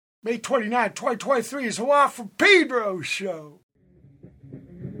May 29, 2023 is a walk from Pedro Show.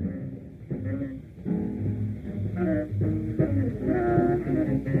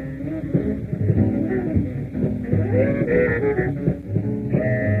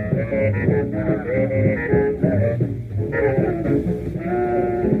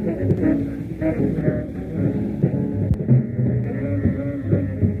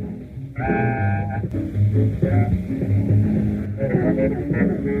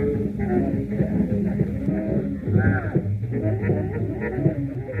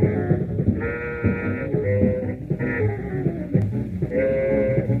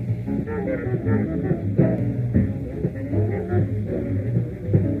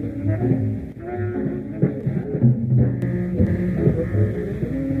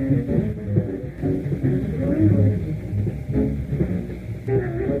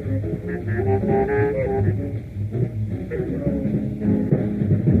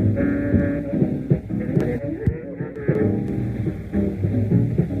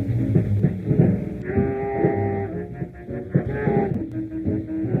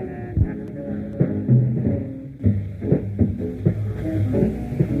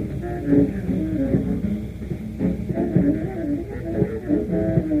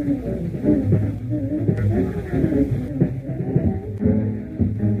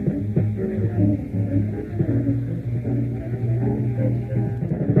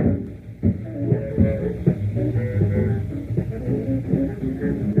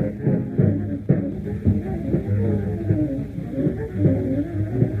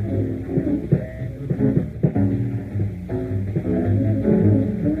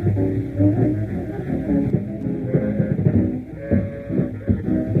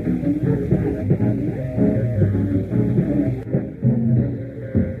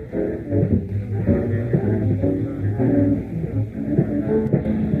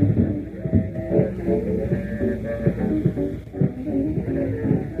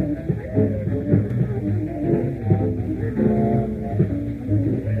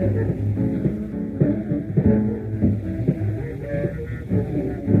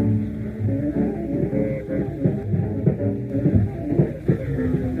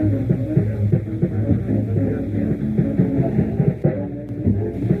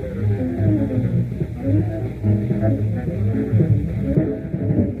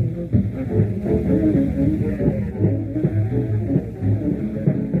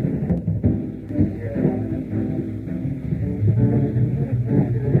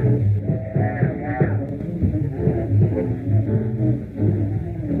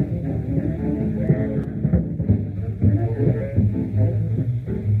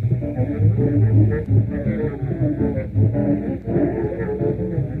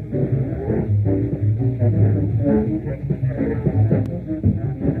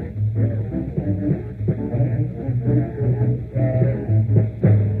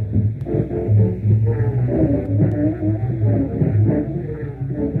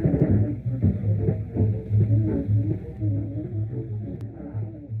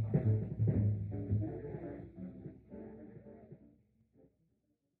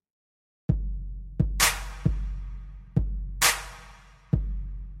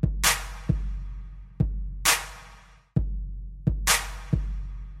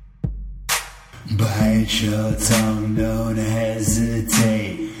 Bite your tongue, don't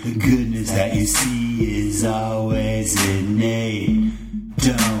hesitate. The goodness that you see is always innate.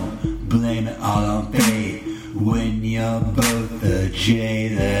 Don't blame it all on fate. When you're both the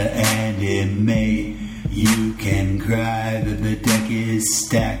jailer and inmate, you can cry that the deck is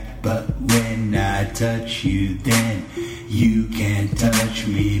stacked, but when I touch you then you can't touch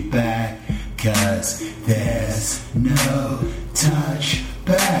me back, 'cause there's no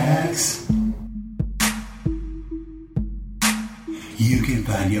touchbacks. You can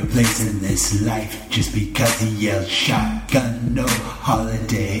find your place in this life just because he yelled shotgun. No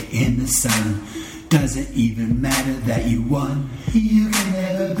holiday in the sun. Doesn't even matter that you won. You can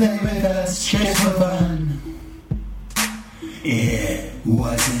never play with us just for fun. It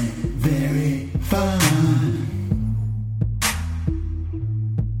wasn't very fun.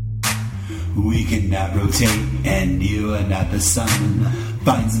 We cannot rotate and you are not the sun.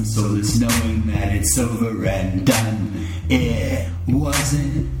 Find some solace knowing that it's over and done. It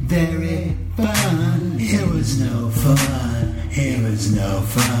wasn't very fun. It was no fun. It was no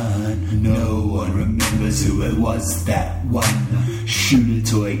fun. No one remembers who it was that won. Shoot a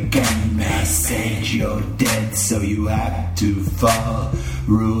toy gun, they said you're dead, so you have to fall.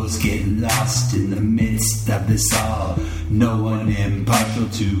 Rules get lost in the midst of this all. No one impartial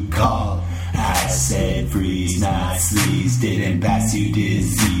to call. I said freeze, not sleaze, didn't pass you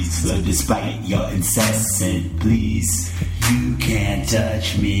disease. So despite your incessant pleas, you can't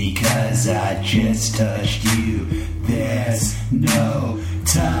touch me, 'cause I just touched you. There's no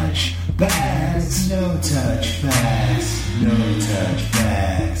touchbacks, no touchbacks, no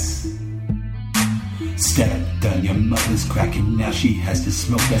touchbacks. Stepped on your mother's crack and now she has to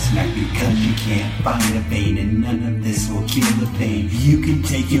smoke that smack because she can't find a vein, and none of this will kill the pain. You can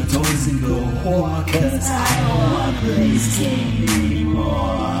take your toys and go whore, 'cause I don't want to play this game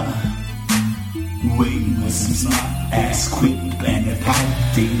anymore. Waiting with some smart ass quip and a power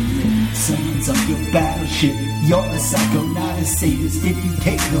thing. Someone's on your battleship. You're a psycho, not a sadist. If you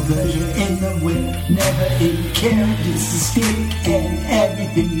take no pleasure in the whip, never in characters to stick, and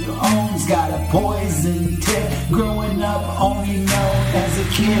everything you own's got a poison tip. Growing up, only known as a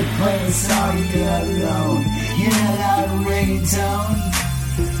kid playing Sorry Alone. You're not out of ringtone.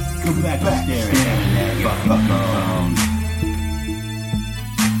 Go back to staring at your phone.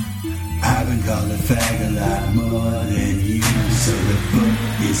 I've been called a fag a lot more than you, so the foot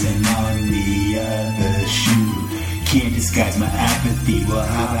isn't on the other shoe. Can't disguise my apathy, well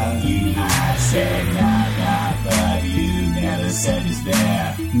how about you? I said nah, but you never said it's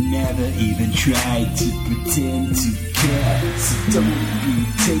there. Never even tried to pretend to care. So don't be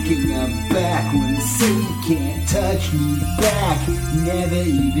taken aback when I say you can't touch me back. Never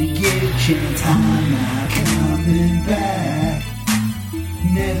even get a chance, I'm not coming back.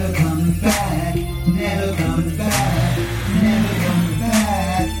 Never coming back, never coming back, never coming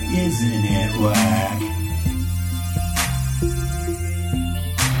back. Isn't it whack?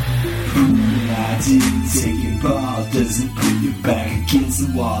 Proving I didn't take your ball doesn't put you back against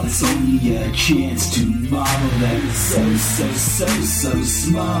the wall. It's only a chance to model that it's so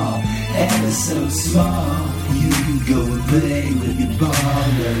small, ever so small. You can go and play with your ball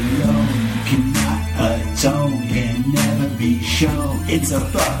alone. You cannot atone, can never be shown. It's a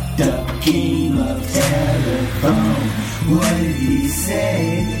fucked up game of telephone. What did he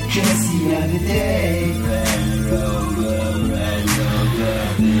say just the other day? Red Rover,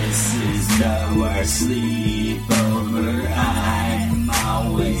 this is the worst sleepover. I'm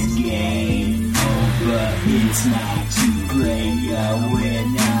always game over. It's not to play ya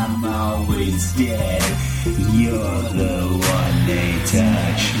when I'm always dead. You're the one they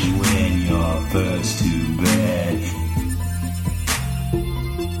touch when you're first to bed.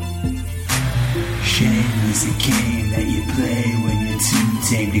 Shame is a game that you play when you're too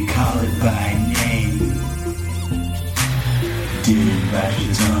tame to call it by name. Didn't bite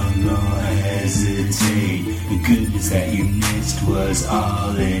your tongue nor hesitate. The goodness that you missed was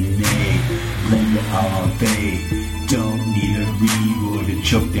all innate. Blame it all on fate. Don't need a reward to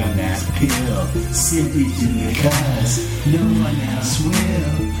choke down that pill. Simply do it 'cause no one else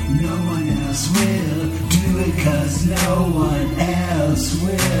will. No one else will. Do it 'cause no one else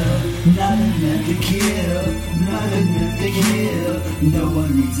will. Nothing left to kill. Nothing left to kill. No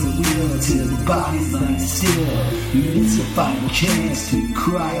one reads the will till the body's lying still. It's your final chance to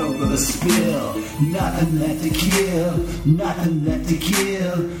cry over a spill. Nothing left to kill. Nothing left to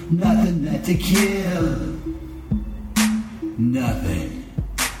kill. Nothing left to kill. Nothing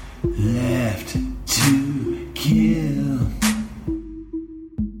left to kill.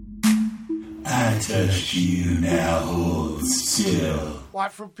 I touch you, now hold still.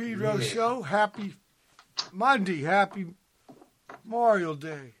 Watt from Pedro Show. Happy Monday. Happy Memorial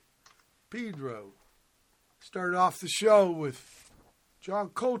Day. Pedro. Started off the show with John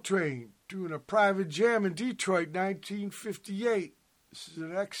Coltrane doing a private jam in Detroit, 1958. This is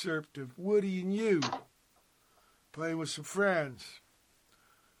an excerpt of Woody and You, playing with some friends.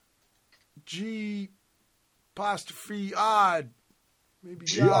 G apostrophe odd. Maybe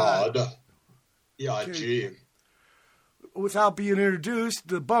God. Yeah, okay. G. Without being introduced,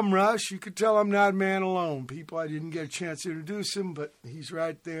 the Bum Rush, you could tell I'm not a man alone. People, I didn't get a chance to introduce him, but he's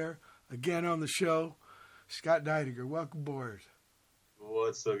right there again on the show. Scott Neidiger, welcome aboard.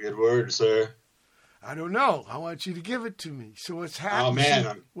 What's the good word, sir? I don't know. I want you to give it to me. So what's happened? Oh,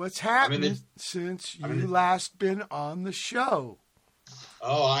 man. What's happened since you last been on the show?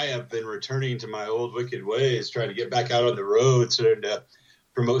 Oh, I have been returning to my old wicked ways, trying to get back out on the road, starting to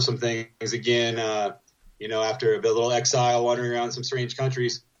promote some things again. After a little exile, wandering around some strange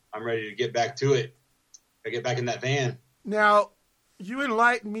countries, I'm ready to get back to it. I get back in that van. Now, you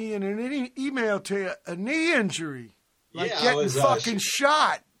enlightened me in an email to a knee injury. Like getting fucking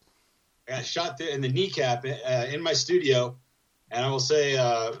shot. I got shot in the kneecap in my studio. And I will say,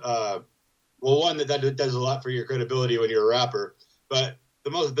 one, that does a lot for your credibility when you're a rapper. But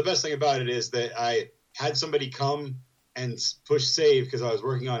the best thing about it is that I had somebody come and push save because I was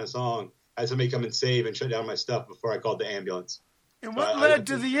working on a song. I had somebody come and save and shut down my stuff before I called the ambulance. And what led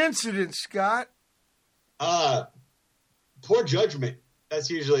to the incident, Scott? Poor judgment. That's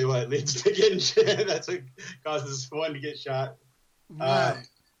usually what leads to getting shit. That's what causes one to get shot. Right.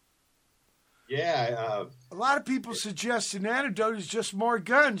 Yeah. A lot of people suggest an antidote is just more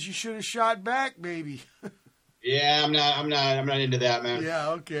guns. You should have shot back, maybe. Yeah, I'm not into that, man. Yeah,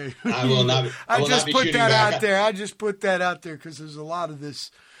 okay. I will not. I just put that out there. I just put that out there because there's a lot of this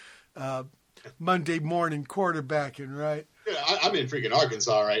Monday morning quarterbacking, right? Yeah, I'm in freaking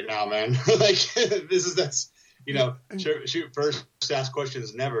Arkansas right now, man. Like that's shoot first, ask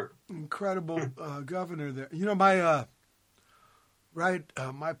questions never. Incredible governor there. You know my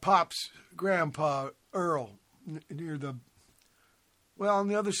my pop's grandpa Earl near on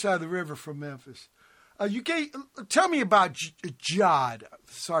the other side of the river from Memphis. Tell me about jihad.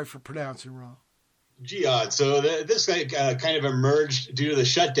 Sorry for pronouncing wrong. Jihad. So this kind of emerged due to the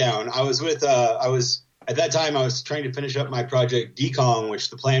shutdown. I was at that time I was trying to finish up my project Dekong, which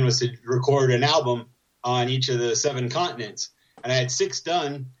the plan was to record an album on each of the 7 continents. And I had 6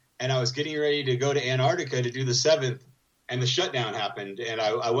 done, and I was getting ready to go to Antarctica to do the 7th, and the shutdown happened, and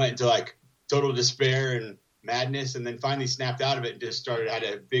I went into like total despair and madness, and then finally snapped out of it and just had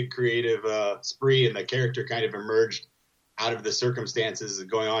a big creative spree, and the character kind of emerged out of the circumstances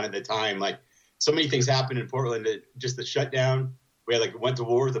going on at the time. Like so many things happened in Portland, just the shutdown. We had went to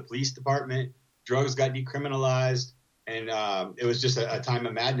war with the police department, drugs got decriminalized, and it was just a time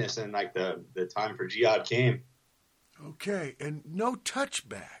of madness, and like the time for jihad came. Okay, and no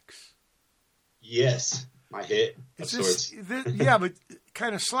touchbacks. Yes, my hit of sorts. Yeah, but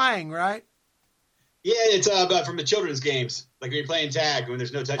kind of slang, right? Yeah, it's about from the children's games, like when you're playing tag when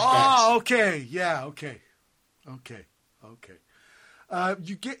there's no touchbacks. Oh, okay, yeah, okay.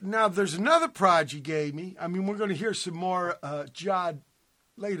 Now. There's another prod you gave me. I mean, we're going to hear some more jihad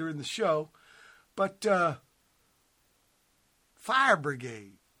later in the show, but Fire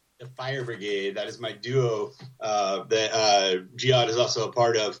Brigade. The Fire Brigade. That is my duo that jihad is also a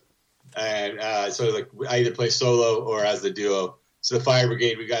part of, and so like I either play solo or as the duo. So the Fire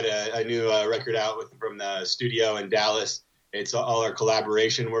Brigade, we got a new record out from the studio in Dallas. It's all our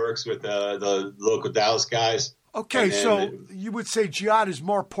collaboration works with the local Dallas guys. Okay, so you would say Jihad is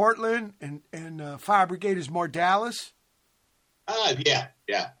more Portland and Fire Brigade is more Dallas? Yeah.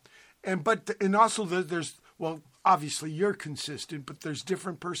 And also there's obviously you're consistent, but there's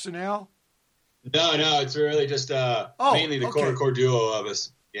different personnel? No, it's really just mainly the core duo of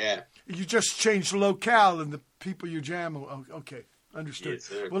us. Yeah. You just changed the locale and the people you jam. Okay, understood. Yes,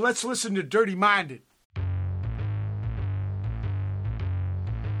 sir. Well, let's listen to Dirty Minded.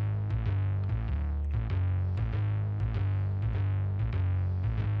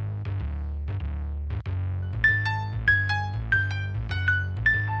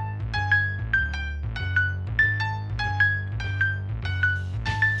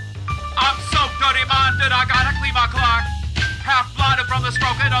 I'm so dirty-minded, I gotta clean my clock. Half blinded from the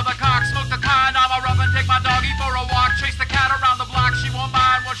stroking of the cock. Smoke the kind, I'm a rough and take my doggy for a walk. Chase the cat around the block, she won't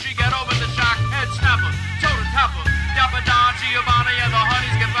mind once she get over the shock. Head snapper, toe tapper, Dapper Don, Giovanni and the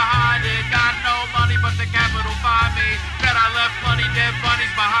honeys get behind it. Got no money but the capital find me. Bet I left plenty dead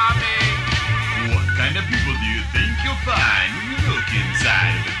bunnies behind me. What kind of people do you think you'll find when you look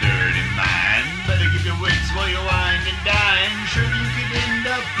inside of a dirty mind? Better keep your wits while you wine and dine. Sure you could end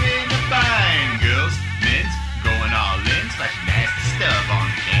up in a bind. Girls, men's, going all in, splashing nasty stuff on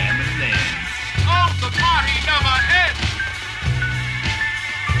the camera lens. Oh, the party never ends.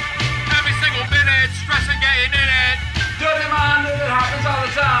 Every single minute, stressing getting in it. Dirty minded, it happens all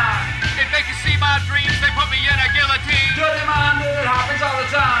the time. If they can see my dreams, they put me in a guillotine. Dirty minded, it happens all the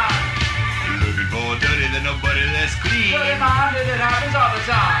time. Looking for dirty than nobody less clean. Dirty minded, it happens all the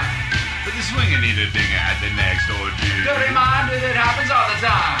time. But the swinger need a dinger at the next orgy. Dirty minded, it happens all the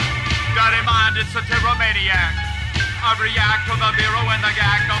time. Dirty minded, satiromaniac. I react to the bureau and the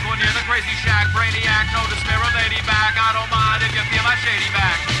gag. Don't go near the crazy shack. Brainiac, no despair, a lady back. I don't mind if you feel my shady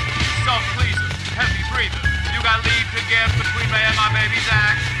back. Self-pleaser, heavy breather. You got leave to give between me and my baby's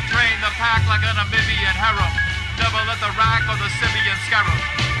act. Train the pack like an amphibian harem. Never let the rack or the Sibian scarab.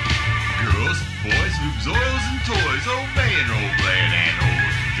 Girls, boys, loops, oils, and toys. Obeying, role-playing, and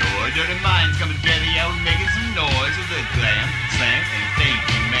old joy. Dirty minds coming together, yeah, we're making some noise with the glam, slam, and thank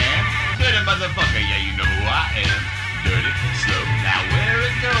you, man. Dirty motherfucker, yeah, you know who I am. Dirty, slow, now where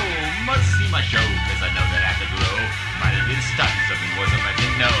it go? Must see my show, cause I know that I could grow. Might have been starting something, wasn't meant to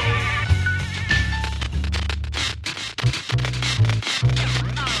know.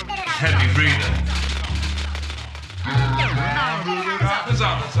 Heavy breather. Happens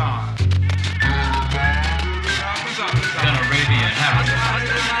all the time. Happens all the time. An Arabian habit.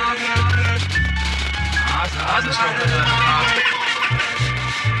 From the stroke under the cock.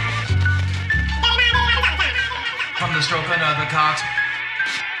 From the stroke under the cock.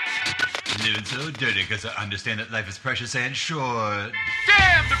 Living so dirty because I understand that life is precious and short.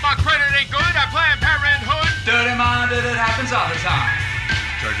 Damn, if my credit ain't good, I Planned Parenthood. Dirty-minded, it happens all the time.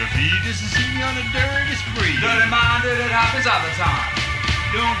 Charge a fee just to see me on a dirty spree. Dirty-minded, it happens all the time.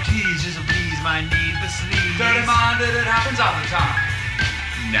 Don't tease, just please my need for sleep. Dirty-minded, it happens all the time.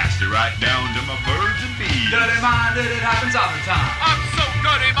 Nasty right down to my birds and bees. Dirty-minded, it happens all the time. I'm so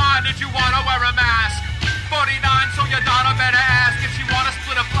dirty-minded, you wanna wear a mask. 49, so your daughter better ask if she wanna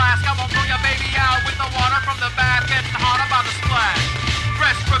split a flask. I won't throw your baby out with the water from the back, getting hotter by the splash.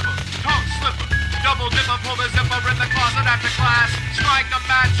 Breast stripper, tongue slipper, double dipper, pull the zipper in the closet after class. Strike a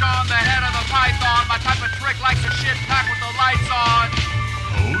match on the head of the python. My type of trick likes a shit pack with the lights on.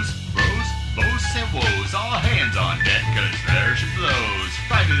 Hose, bros, bows and woes, all hands on deck, cause there she blows.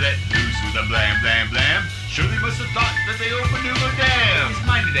 Finally let loose with a blam, blam, blam. Surely must have thought that they opened to a dam. It's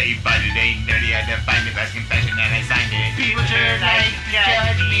mine today, but it ain't dirty. I had to find the best confession and I signed it. People sure like to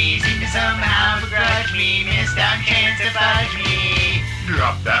judge me, seem to somehow begrudge me, missed out chance to fudge me.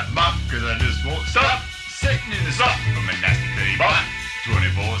 Drop that mop, cause I just won't stop. Sitting in the slop from a nasty pretty bot.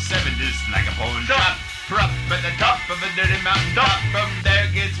 24/7 just like a porn shop. Up at the top of a dirty mountain top. From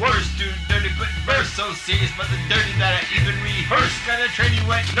there gets worse, too dirty but verse. So serious but the dirty that I even rehearse. Got a trainee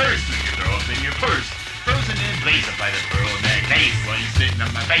wet nurse who you throw up in your purse. Frozen in place up by the pearl necklace. While you sitting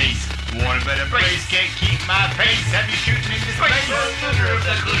on my face, want a better brace. Can't keep my pace, have you shooting into space. Looter of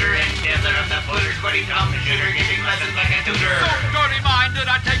the cooter and dealer of the footers. Sweaty Tom the shooter, giving lessons like a tutor. So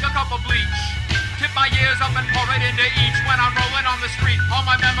dirty-minded, I take a cup of bleach. Tip my ears up and pour it into each. When I'm rolling on the street, all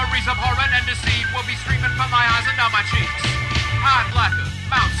my memories of horror and deceit will be streaming from my eyes and down my cheeks. Eye blacker,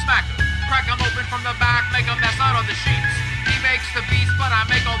 mouth smacker, crack 'em open from the back, make a mess out of the sheets. He makes the beast, but I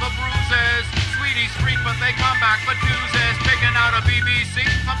make all the bruises. Sweeties freak, but they come back for doozies. Picking out a BBC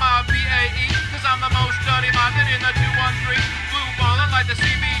for my BAE, cause I'm the most dirty-minded in the 213. Blue ballin' like the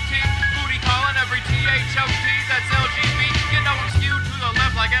CBT, booty calling every THOT that's LGBT. You know I'm skewed to the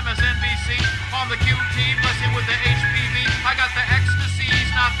left like MSNBC. On the QT, blessing with the HPV. I got the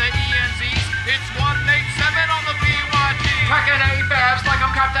ecstasies, not the ENZs. It's 187 on the BYT. Cracking A-fabs like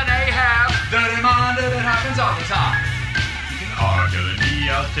I'm Captain Ahab. Dirty-minded, it happens all the time. Killing me,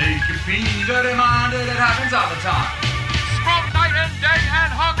 I'll take your pee. Dirty-minded, it happens all the time. Scrub night and day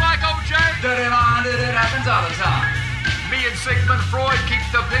and hung like OJ. Dirty-minded, it happens all the time. Me and Sigmund Freud keep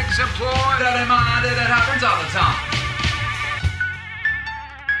the pigs employed. Dirty-minded, it happens all the time.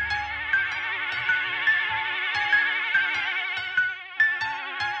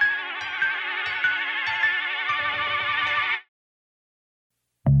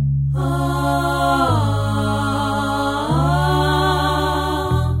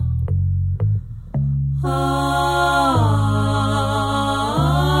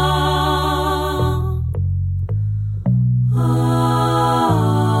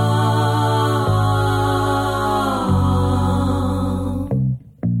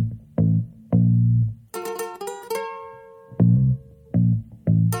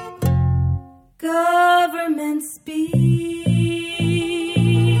 Government speak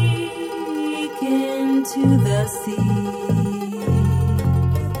into the sea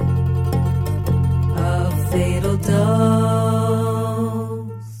of fatal dose.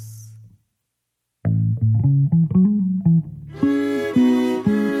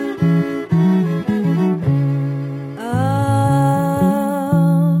 Of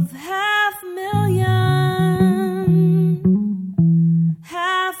 500,000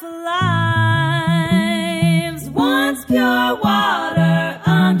 half lives, once pure water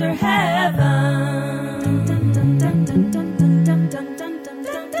under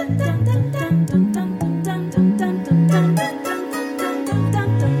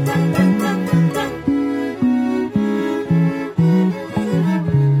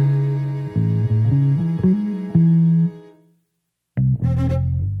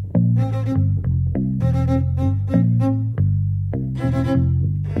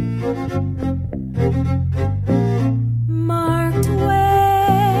marked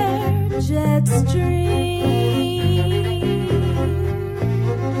where jet stream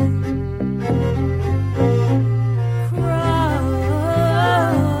cross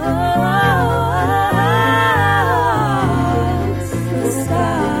the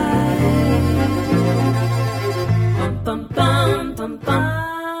sky. Bum bum bum bum bum.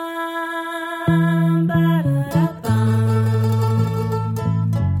 Ba-da-da-bum.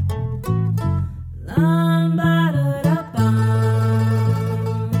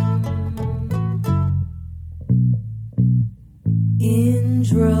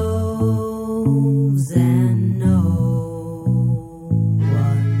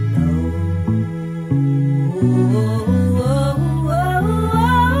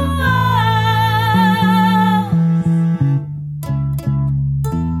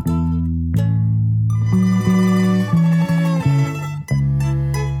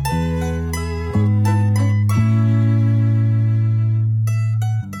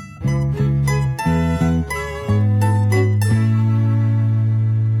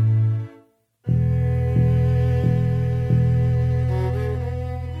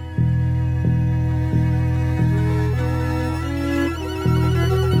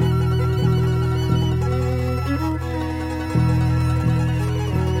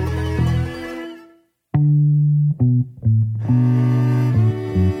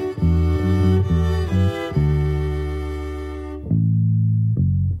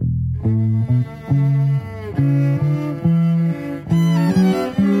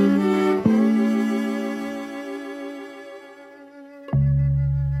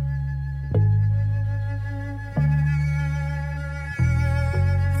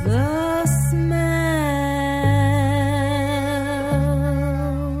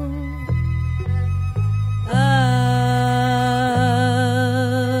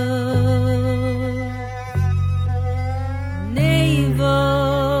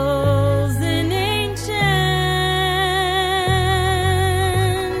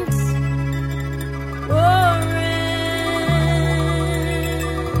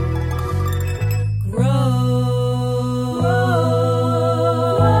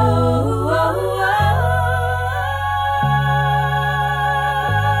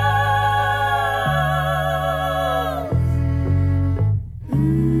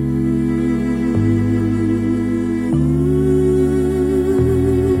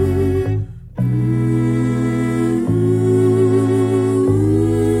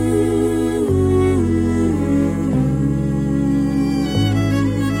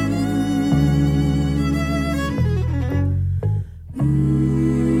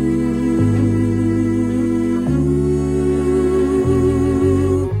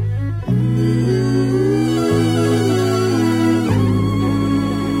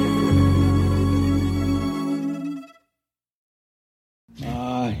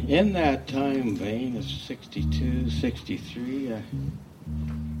 in that time vein of 62, 63,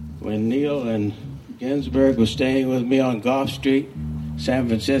 when Neil and Ginsberg was staying with me on Gough Street, San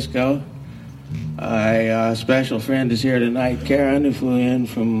Francisco, a special friend is here tonight, Karen, who flew in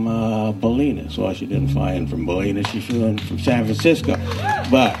from Bolinas. Well, she didn't fly in from Bolinas, she flew in from San Francisco.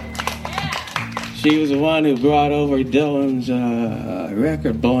 But she was the one who brought over Dylan's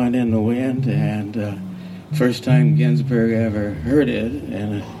record, Blowing in the Wind, and first time Ginsberg ever heard it.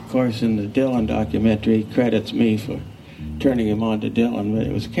 And, of course, in the Dylan documentary, credits me for turning him on to Dylan, but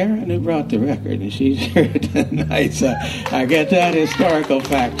it was Karen who brought the record, and she's here tonight, so I get that historical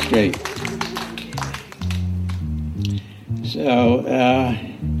fact straight. So,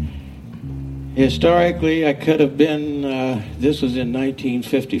 historically, I could have been, this was in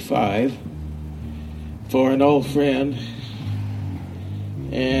 1955, for an old friend,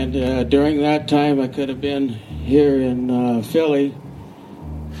 and during that time I could have been here in Philly,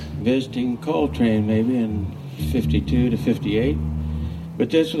 visiting Coltrane maybe in 52 to 58, but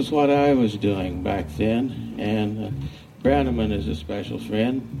this was what I was doing back then, and Branneman is a special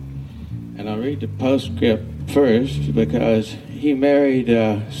friend, and I'll read the postscript first because he married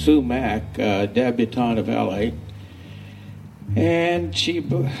Sue Mack, a debutante of LA, and she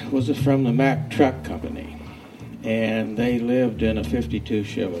was from the Mack Truck Company, and they lived in a 52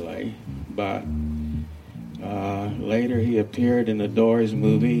 Chevrolet, but later he appeared in the Doors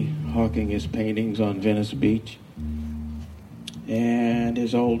movie, hawking his paintings on Venice Beach, and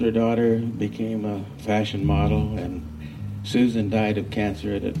his older daughter became a fashion model, and Susan died of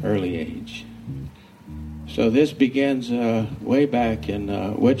cancer at an early age. So this begins way back in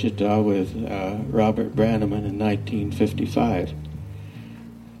Wichita with Robert Branneman in 1955.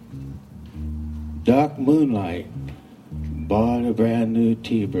 Doc Moonlight bought a brand new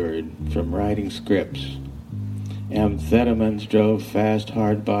T-Bird from writing scripts. Amphetamines drove fast,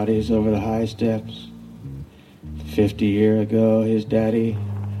 hard bodies over the high steps. 50 years ago, his daddy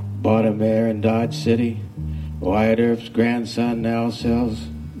bought a mare in Dodge City. Wyatt Earp's grandson now sells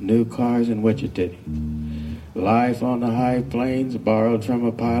new cars in Wichita. Life on the high plains, borrowed from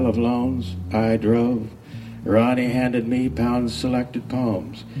a pile of loans. I drove. Ronnie handed me pounds selected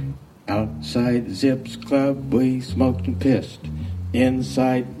poems. Outside Zip's club, we smoked and pissed.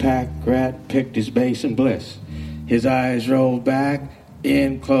 Inside Pack Rat picked his bass and bliss. His eyes rolled back,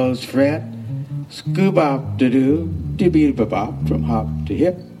 in closed fret. Scoo-bop-da-doo, dee-bee-bop, from hop to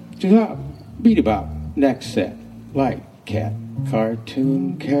hip to hop, beat-a-bop, next set. Light cat,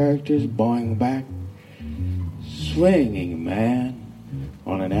 cartoon characters boing back. Swinging man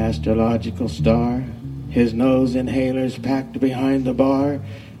on an astrological star. His nose inhalers packed behind the bar.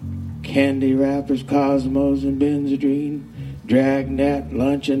 Candy wrappers, Cosmos, and Benzedrine. Dragnet,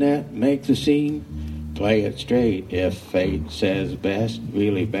 luncheonette, make the scene. Play it straight if fate says best.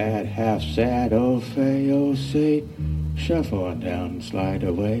 Really bad, half sad, oh fay, oh say. Shuffle on down and slide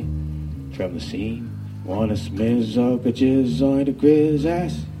away from the scene. Wanna smiz, okaches, on to grizz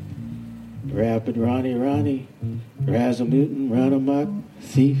ass. Rapid Ronnie, Razamutin, run amok,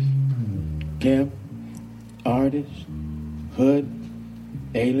 thief, pimp, artist, hood,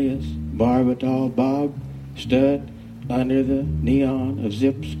 alias, Barbitol Bob, stud under the neon of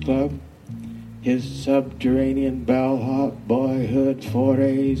Zip's club. His subterranean bellhop boyhood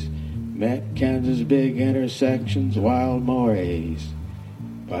forays met Kansas big intersections, wild mores.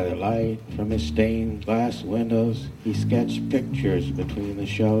 By the light from his stained glass windows, he sketched pictures between the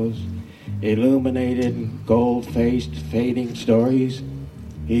shows, illuminated gold-faced fading stories.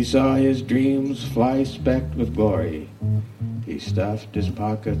 He saw his dreams fly specked with glory. He stuffed his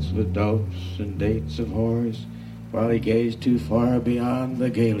pockets with dopes and dates of horrors, while he gazed too far beyond the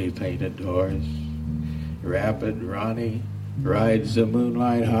gaily painted doors. Rapid Ronnie rides the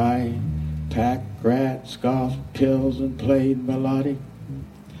moonlight high, packed rat, scoffed pills and played melodic,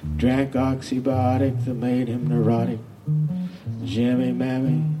 drank oxybiotic that made him neurotic. Jimmy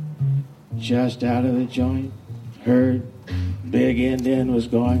Mammy, just out of the joint, heard Big Indian was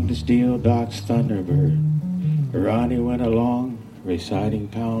going to steal Doc's Thunderbird. Ronnie went along, reciting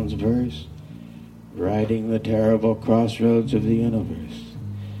Pound's verse, riding the terrible crossroads of the universe.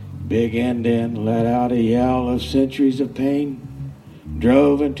 Big Indian let out a yell of centuries of pain,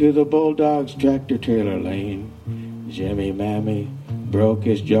 drove into the Bulldog's tractor-trailer lane. Jimmy Mammy broke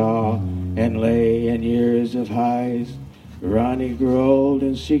his jaw and lay in years of highs. Ronnie grew old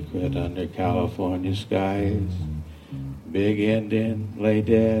in secret under California skies. Big Indian lay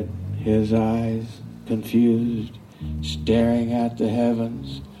dead, his eyes confused, staring at the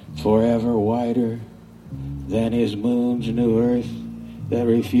heavens, forever whiter than his moon's new earth that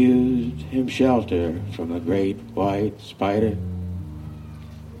refused him shelter from the great white spider.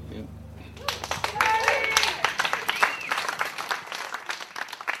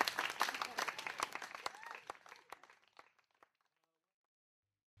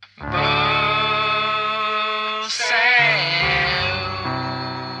 céu.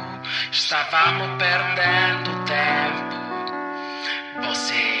 Estávamos perdendo tempo,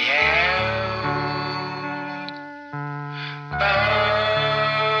 você e eu.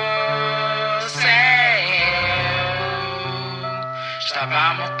 Você e eu.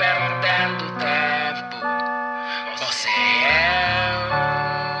 Estávamos perdendo tempo, você e eu.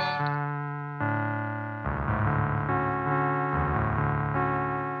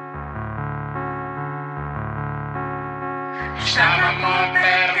 Estávamos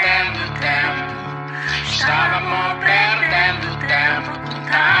perdendo tempo, estávamos perdendo tempo,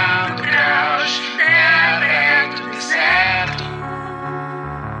 contando graus de areia do deserto.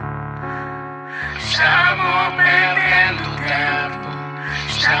 Estávamos perdendo tempo,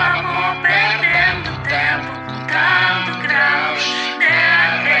 estávamos perdendo tempo, contando graus de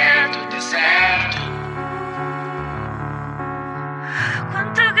areia do deserto.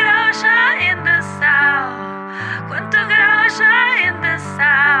 Quanto grau já ainda sal? Quanto grau já ainda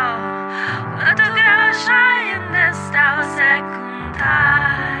sal? Quanto grau já ainda sal sem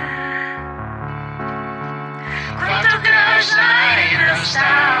contar? Quanto grau já ainda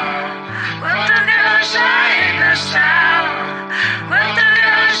sal? Quanto grau já ainda sal? Quanto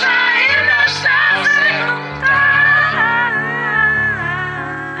grau já ainda sal sem contar?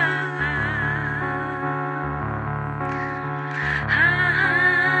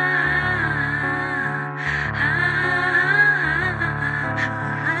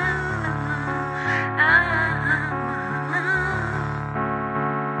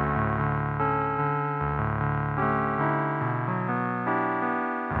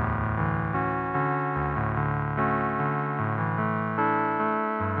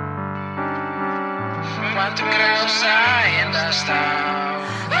 Quanto graus ainda estão?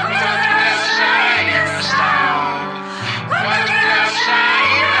 Quanto graus ainda estão? Quanto graus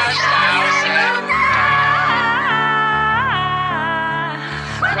ainda estão sem contar?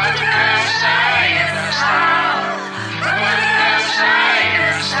 Quanto graus ainda estão? Quanto graus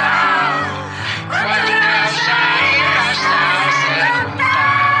ainda estão? Quanto graus ainda estão sem contar?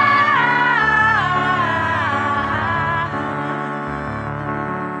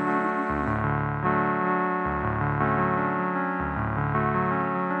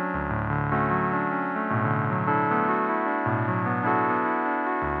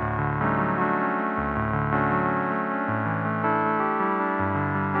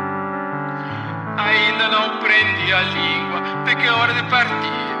 Ainda não prendi a língua, perché è ora di partire.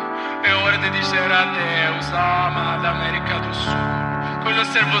 È ora di dizer adeus, amada América do Sul.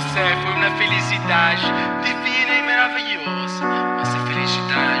 Conhecer você foi uma felicidade divina e maravilhosa. Mas a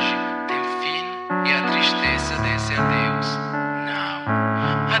felicidade tem fim e a tristeza desse adeus.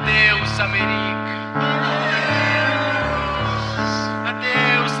 Não. Adeus, América.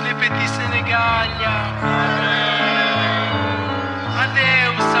 Adeus, le petit Senegalia.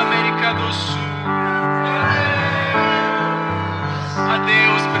 Adeus, América do Sul.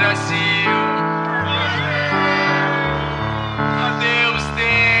 Adeus, Brasil. Adeus,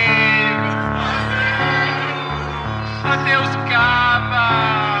 Deus. Adeus, Cava.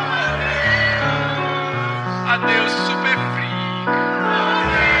 Adeus, Superfreak.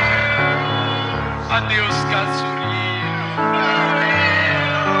 Adeus, Caçurinho.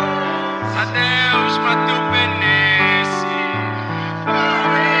 Adeus, Matheus.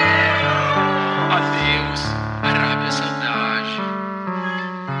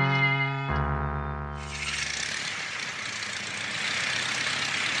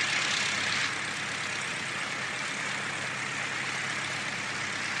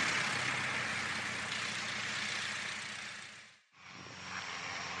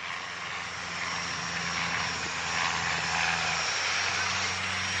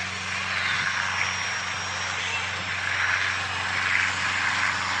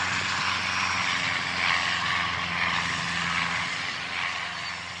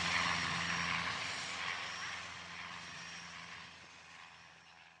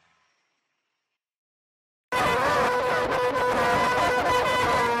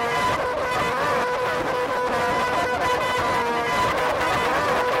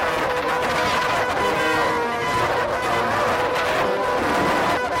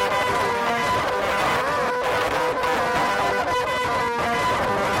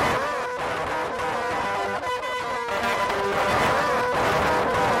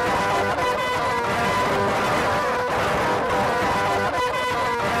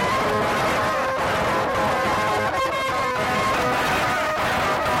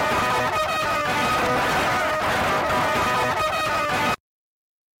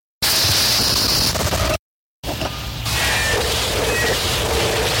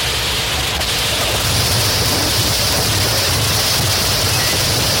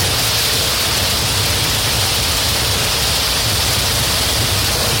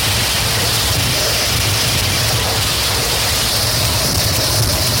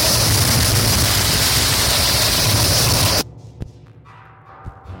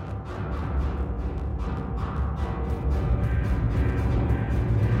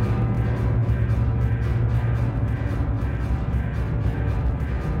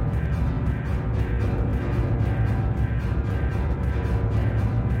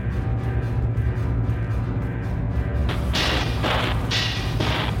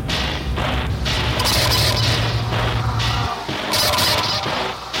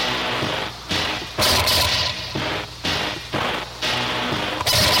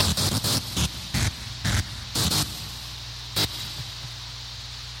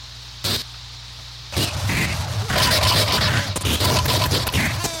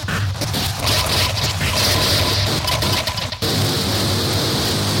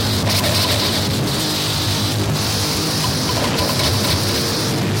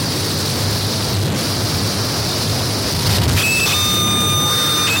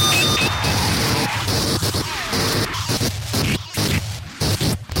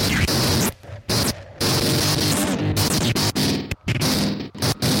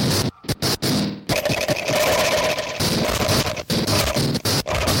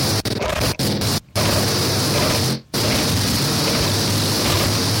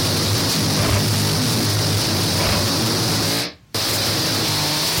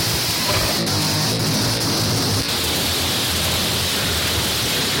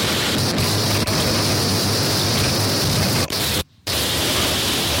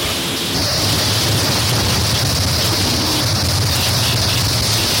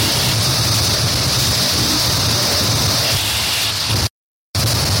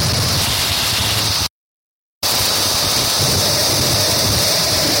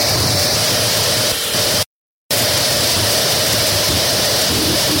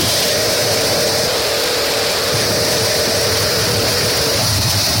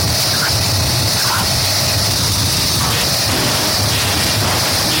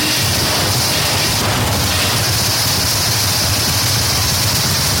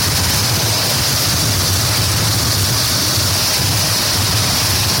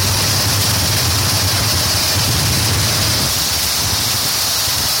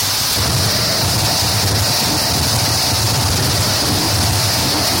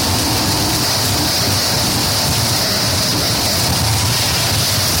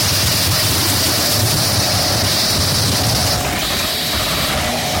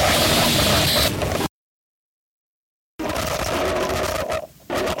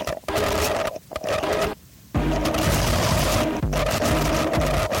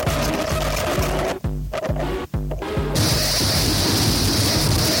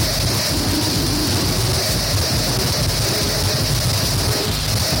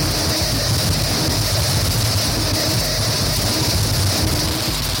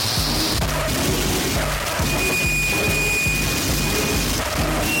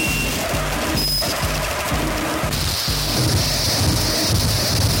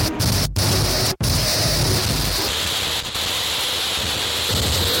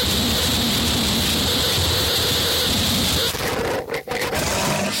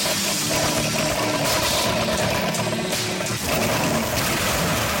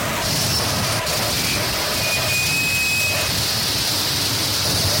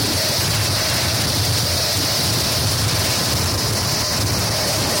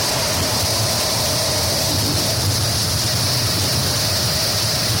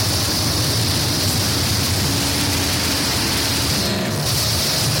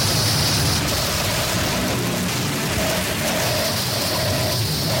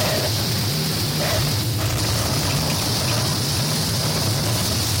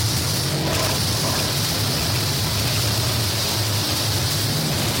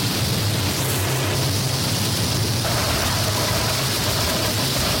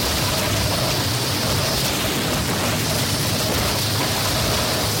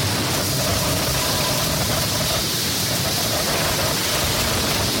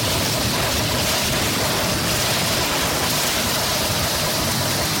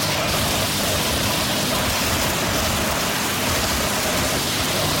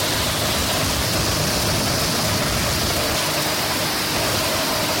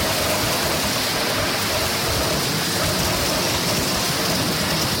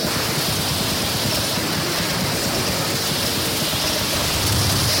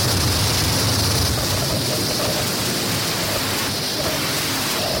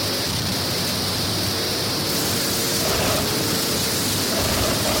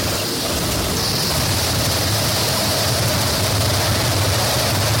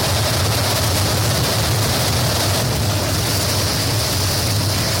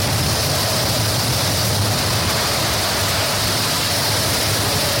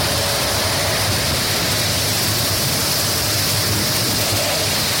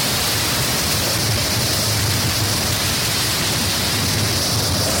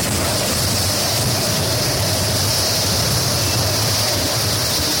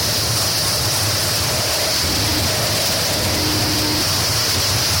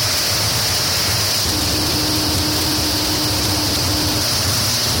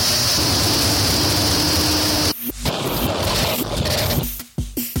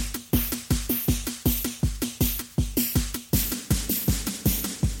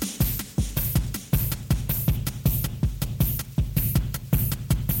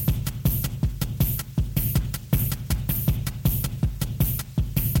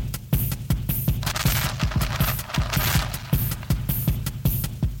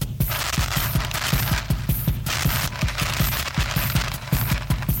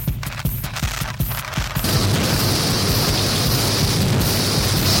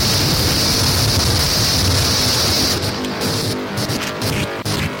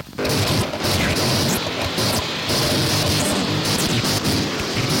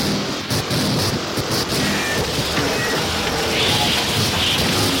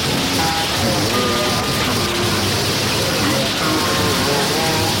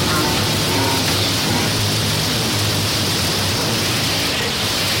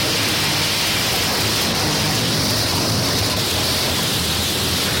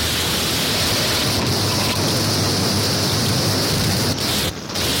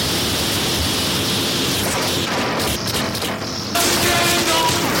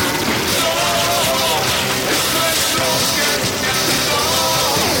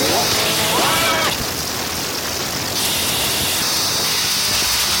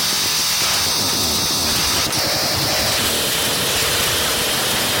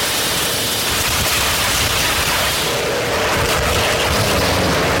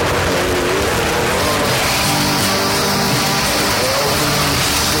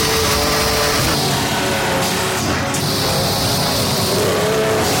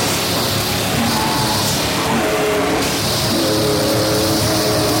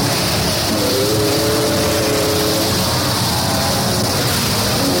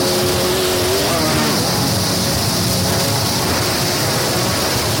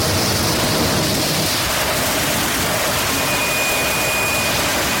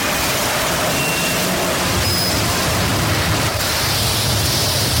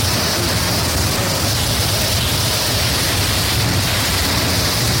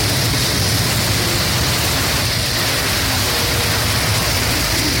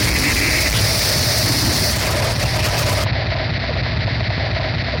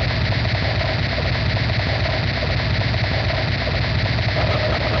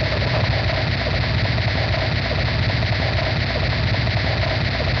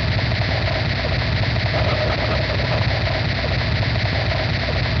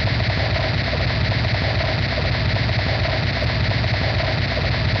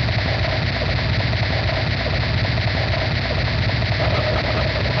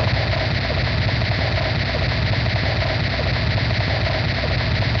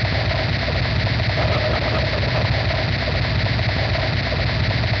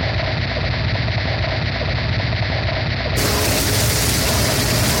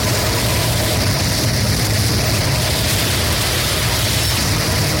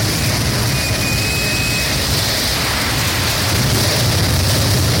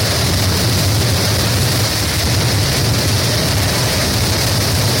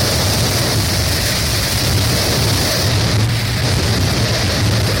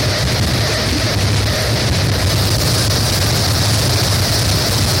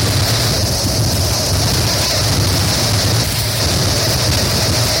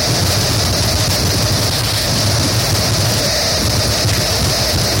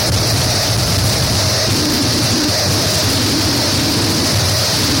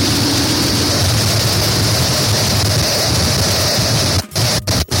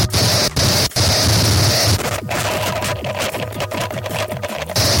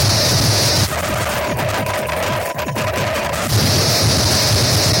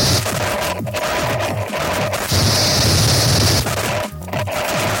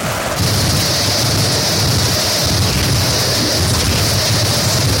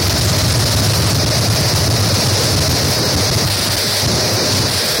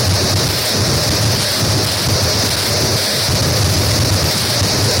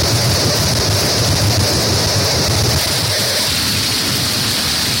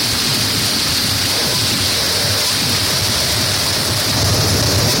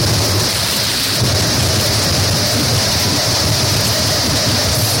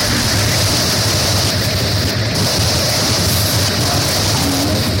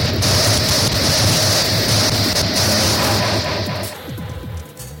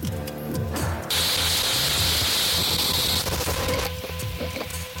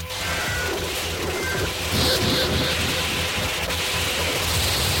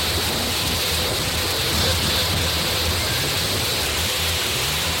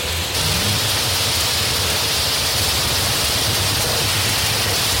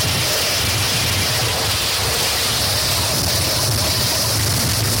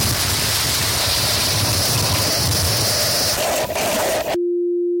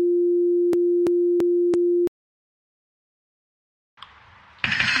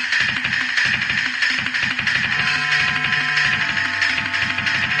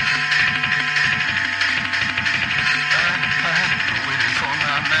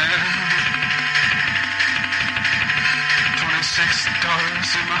 dollars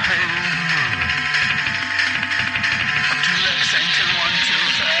in my hand. Two legs ain't one too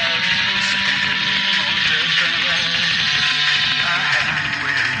fast. Second day, more dead than that. I'm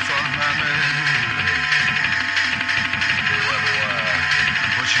waiting for my man. Hey,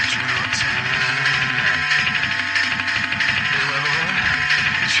 what you do no time? Hey,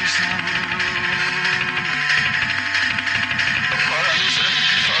 what you say? What I said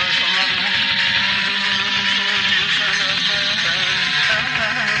for my man.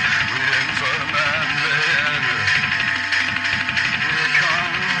 Waiting for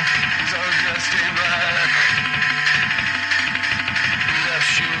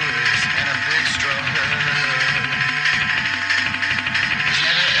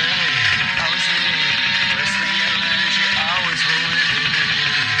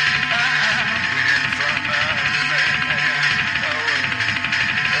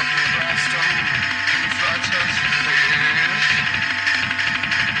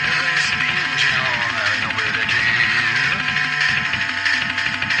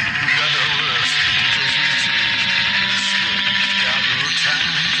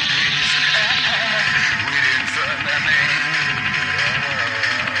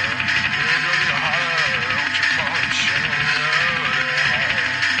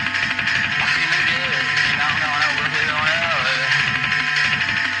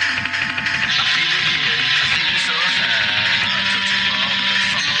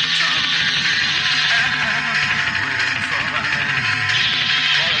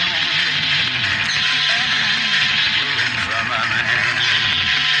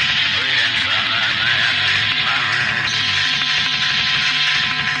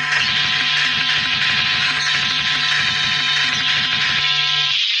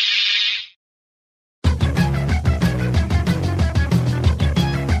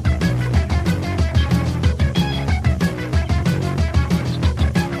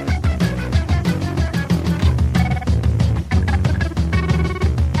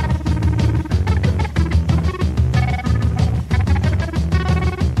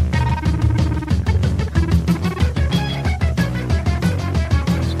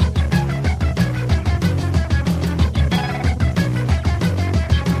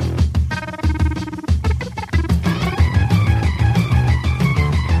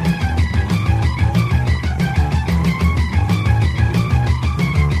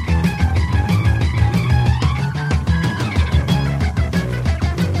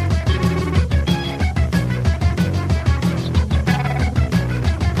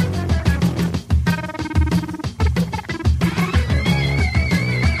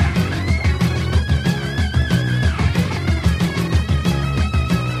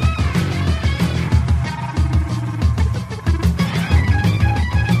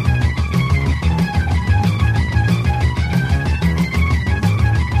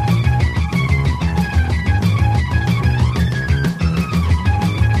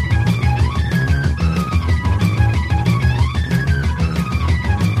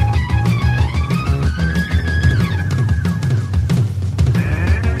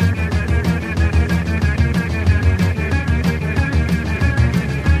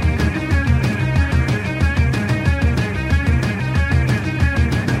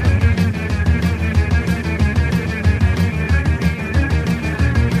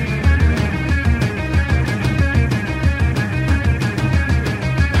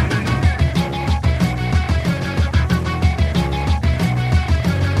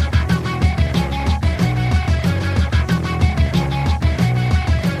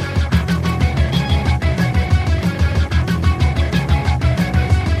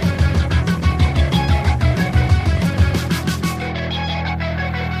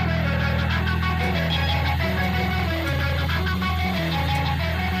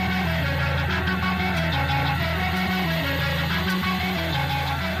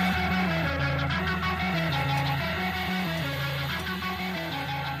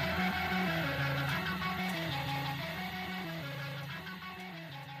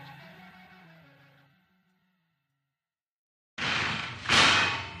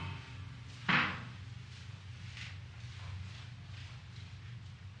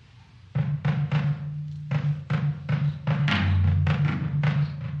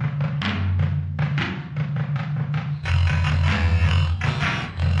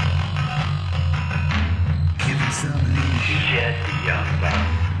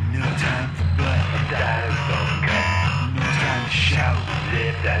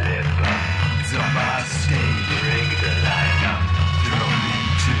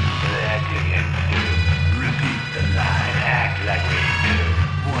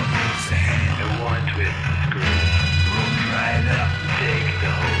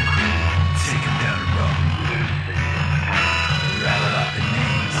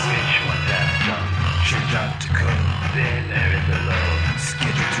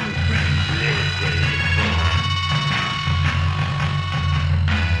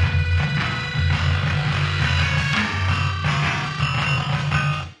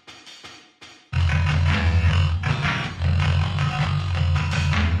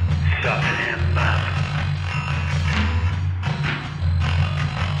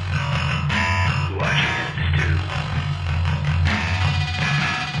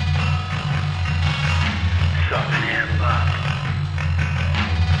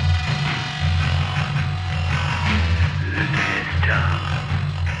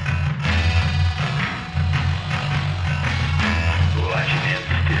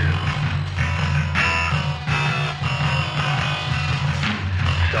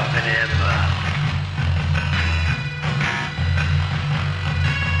Summon him up.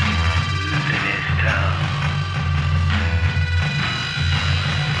 Losing his tongue.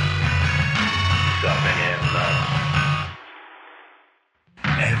 Summon him up.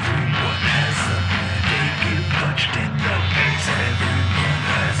 Everyone has a plan. They get punched in the face. Everyone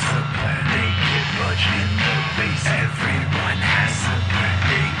has a plan. They get punched in the face. Everyone has a plan.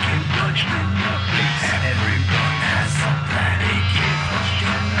 They get punched in the face. Everyone has a plan. They get punched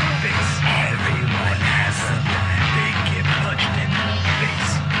in the face. Everyone has a plan. They get punched in the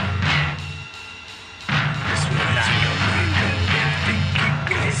face. This will not go away if they think it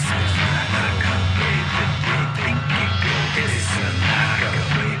goes. This will not go away if they think it goes. This will not go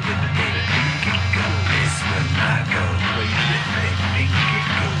away if they think it goes. This will not go away if they think it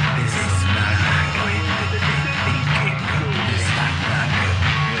goes. This is not go away if they think it goes. This will not go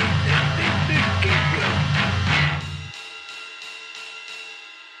away if they think it goes.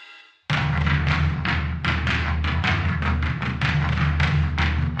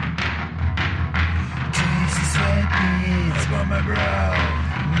 Tears and sweat beads upon my brow.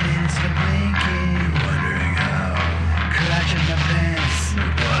 Minutes for blinking, wondering how. Clutching my pants, the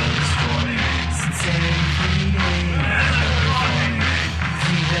bottle is forming. Sincerely bleeding, I'm not performing.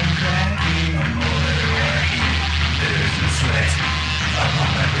 Feet them cracking, I'm more than wacky. There's no sweat upon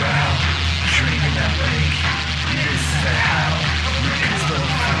my brow. Drinking that lake, this is the how. It's both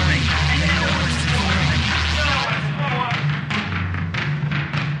forming, and no one's informing.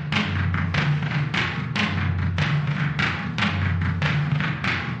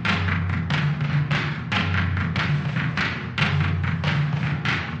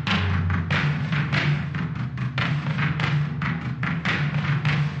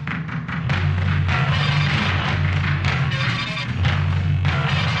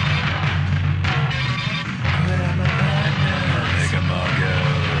 But I'm a partner, make 'em all go.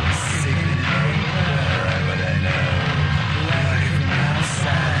 Sick of the paper, write what I know. Like from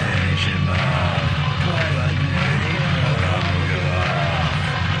outside, Asian mob. Play like nerdy, or I will go off.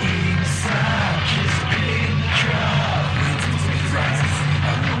 Eating slop, just big in the trough. Winter's been rising,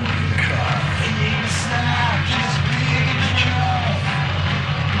 I won't even cough. Eating slop, just big in the trough.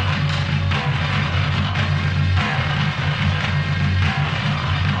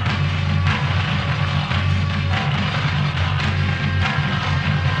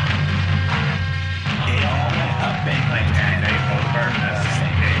 It all went up in like 10 days, will burn us.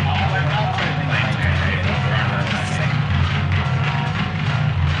 It all went up in like 10 days, will burn us.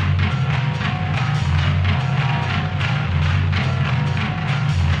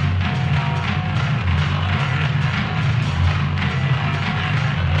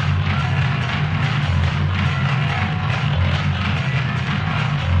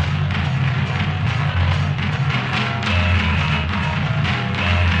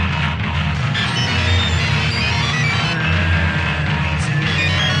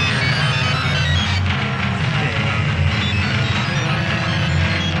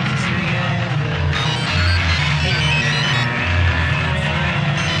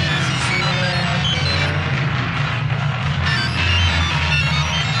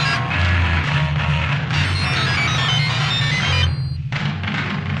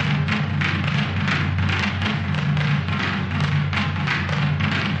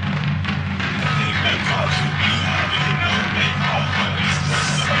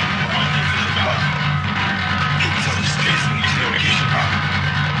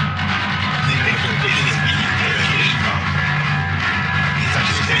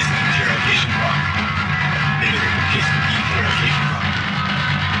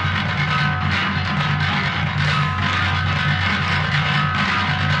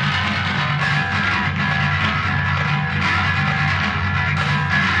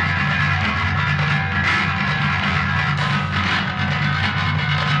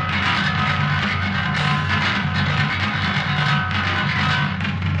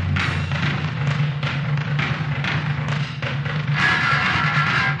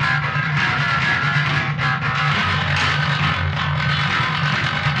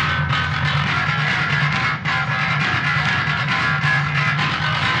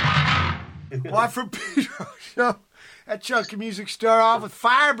 Live from Pedro Show. That chunk of music started off with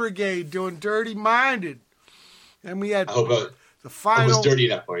Fire Brigade doing Dirty Minded. And we had I hope the it final. was dirty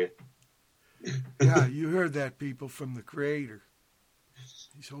enough for you. Yeah, you heard that, people, from the creator.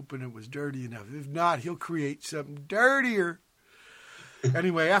 He's hoping it was dirty enough. If not, he'll create something dirtier.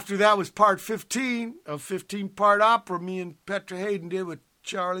 Anyway, after that was part 15 of 15-part opera me and Petra Hayden did with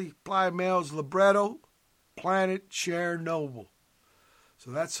Charley Plymell's libretto, Planet Chernobyl. So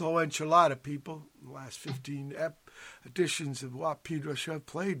that's the whole enchilada, people. The last 15 editions of what Pedro Show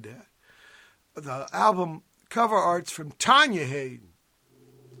played that. The album cover art's from Tanya Hayden.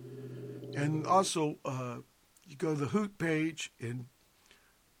 And also, you go to the Hoot page, and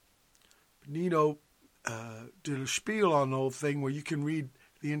Nino did a spiel on the whole thing where you can read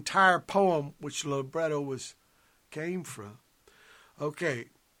the entire poem, which the libretto came from. Okay.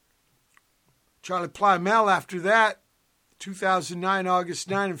 Charley Plymell after that, 2009, August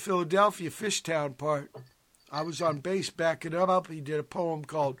 9 in Philadelphia, Fishtown part. I was on bass backing him up. He did a poem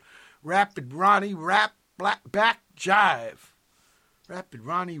called Rapid Ronnie Rap Back Jive. Rapid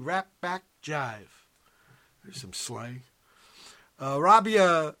Ronnie Rap Back Jive. There's some slang.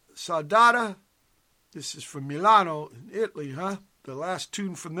 Rabia Saudade. This is from Milano in Italy, huh? The last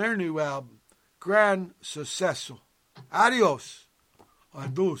tune from their new album, Grande Sucesso. Adeus.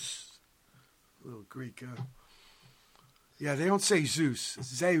 Adeus. A little Greek, huh? Yeah, they don't say Zeus.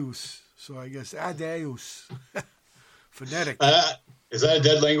 It's Zeus. So I guess adeus. Phonetic. Is that a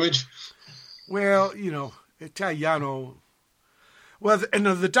dead language? Well, Italiano. Well, and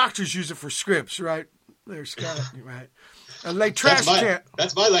the doctors use it for scripts, right? There's Scott, right? Lay trash can.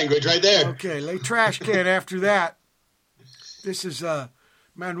 That's my language right there. Okay, lay trash can after that. This is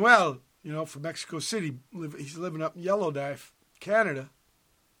Manuel, from Mexico City. He's living up in Yellowknife, Canada.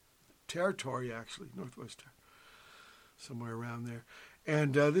 Territory, actually, Northwest, somewhere around there.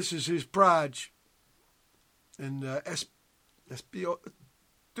 And this is his proj. And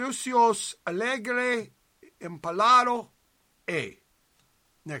episodicos alegre, empalado,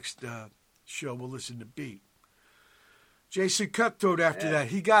 Next show, we'll listen to B. Jason Cutthroat after that.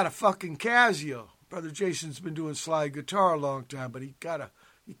 He got a fucking Casio. Brother Jason's been doing slide guitar a long time, but he got a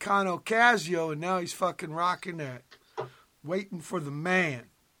Econo Casio, and now he's fucking rocking that. Waiting for the Man.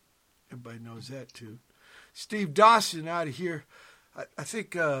 Everybody knows that, too. Steve Dawson out of here, I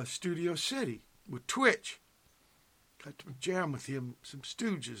think Studio City with Twitch. Got to jam with him, some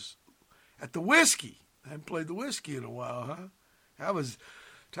Stooges. At the Whiskey. I haven't played the Whiskey in a while, huh? I was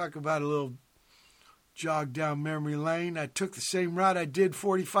talking about a little jog down memory lane. I took the same route I did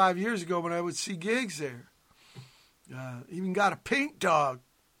 45 years ago when I would see gigs there. Even got a Pink Dog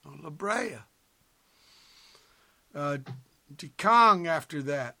on La Brea. Kang after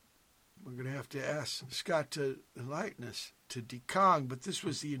that. We're going to have to ask Scott to enlighten us to Kang, but this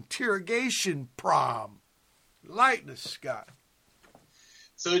was the interrogation prom. Enlighten us, Scott.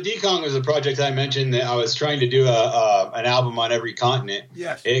 So Kang was a project I mentioned that I was trying to do an album on every continent.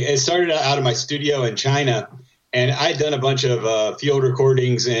 Yes. It started out of my studio in China, and I'd done a bunch of field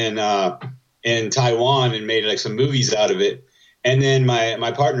recordings in Taiwan and made like some movies out of it. And then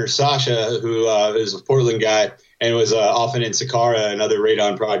my partner Sasha, who is a Portland guy and was often in Sikhara and other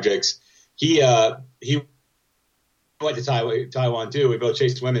radon projects, he went to Taiwan too. We both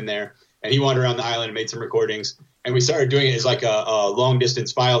chased women there, and he wandered around the island and made some recordings. And we started doing it as like a long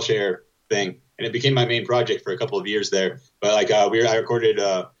distance file share thing, and it became my main project for a couple of years there. But like I recorded,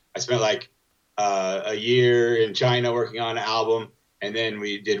 I spent like a year in China working on an album, and then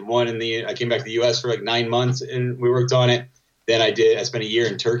we did one I came back to the U.S. for like 9 months, and we worked on it. Then I spent a year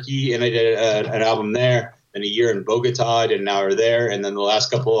in Turkey, and I did an album there. Then a year in Bogota, and now we're there. And then the last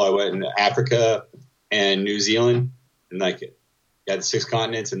couple, I went in Africa and New Zealand, and like the 6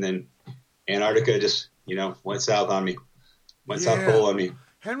 continents, and then Antarctica just went south on me, South Pole on me.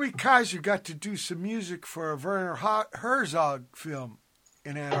 Henry Kaiser got to do some music for a Werner Herzog film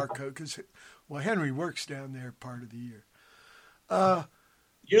in Antarctica because, Henry works down there part of the year. The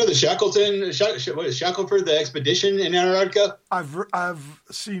Shackelford, the expedition in Antarctica? I've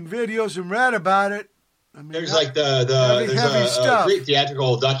seen videos and read about it. I mean, there's like there's a great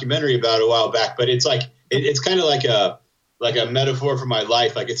theatrical documentary about it a while back, but it's like it's kind of like a metaphor for my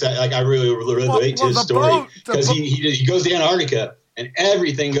life. Like it's like I really relate to his story because he goes to Antarctica and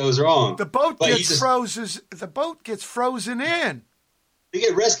everything goes wrong. The boat gets frozen. The boat gets frozen in. They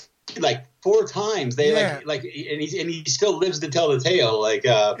get rescued like 4 times. They and he still lives to tell the tale. Like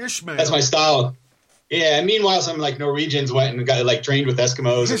Ishmael. That's my style. Yeah. And meanwhile, some like Norwegians went and got like trained with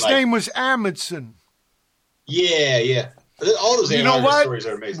Eskimos. His name was Amundsen. Yeah. All those Antarctica stories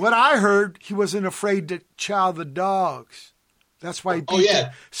are amazing. What I heard, he wasn't afraid to chow the dogs. That's why he beat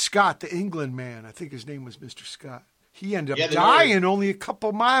Scott, the England man. I think his name was Mr. Scott. He ended up dying only a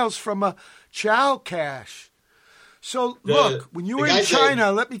couple miles from a chow cache. So, look, when you were in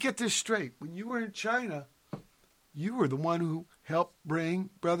China, let me get this straight. When you were in China, you were the one who helped bring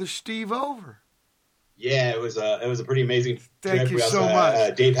Brother Steve over. Yeah, it was a pretty amazing trip. Thank you so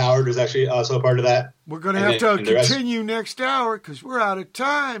much. Dave Howard was actually also a part of that. We're going to have to continue next hour because we're out of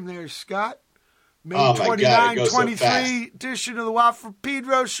time there, Scott. May 29, it goes 23 so fast. edition of the Watt from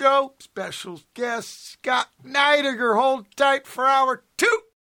Pedro Show. Special guest Scott Neidiger. Hold tight for hour 2.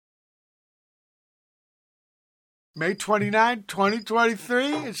 May 29, 2023.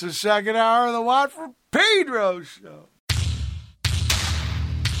 It's the second hour of the Watt from Pedro Show.